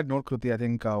 On that note, Kruti, I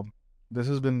think this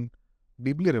has been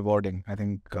deeply rewarding. I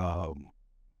think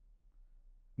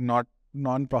not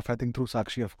non-profit, I think through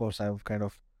Sakshi, of course, I've kind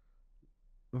of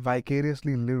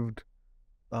vicariously lived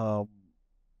the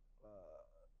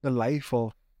life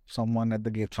of someone at the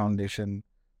Gates Foundation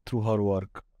through her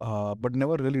work, but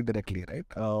never really directly, right?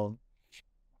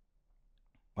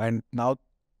 And now,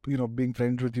 being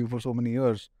friends with you for so many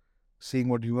years, seeing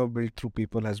what you have built through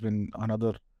people has been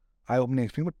another eye-opening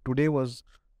experience. But today was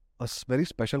a very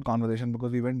special conversation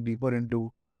because we went deeper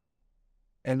into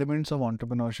elements of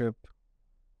entrepreneurship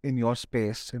in your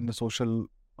space, in the social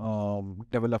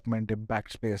development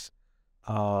impact space,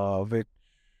 which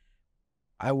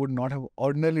I would not have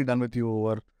ordinarily done with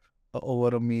you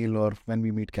over a meal or when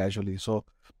we meet casually. So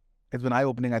it's been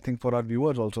eye-opening, I think, for our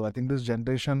viewers also. I think this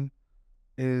generation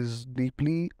is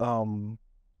deeply, I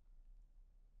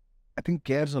think,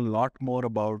 cares a lot more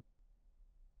about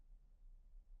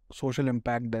social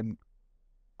impact than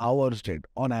ours did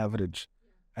on average.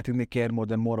 I think they care more,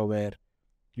 they're more aware.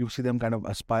 you see them kind of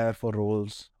aspire for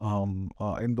roles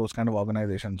in those kind of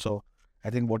organizations. So I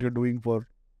think what you're doing for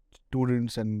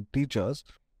students and teachers,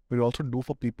 will also do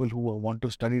for people who want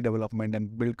to study development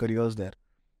and build careers there.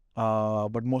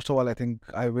 But most of all, I think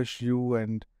I wish you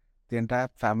and the entire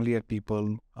family at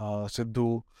People,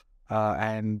 Sidhu,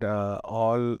 and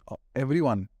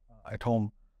everyone at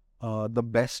home, the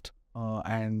best,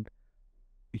 and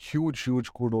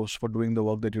huge kudos for doing the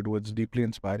work that you do. It's deeply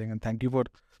inspiring, and thank you for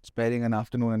sparing an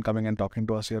afternoon and coming and talking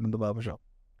to us here in the barbershop.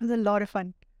 It was a lot of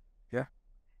fun. Yeah.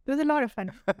 It was a lot of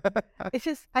fun. It's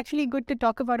just actually good to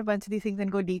talk about a bunch of these things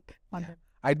and go deep on them.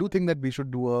 I do think that we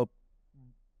should do a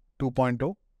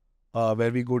 2.0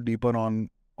 where we go deeper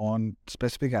on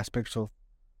specific aspects of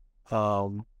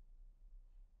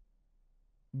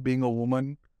being a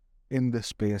woman in this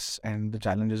space and the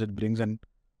challenges it brings, and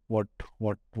what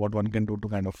one can do to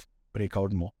kind of break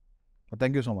out more. But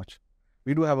thank you so much.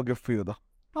 We do have a gift for you though.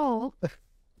 Oh.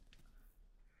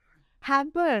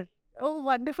 Hamper. Oh,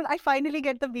 wonderful. I finally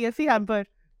get the BSc hamper.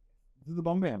 This is the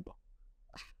Bombay hamper.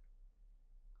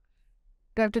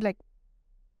 Do I have to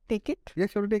take it?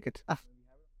 Yes, you have to take it.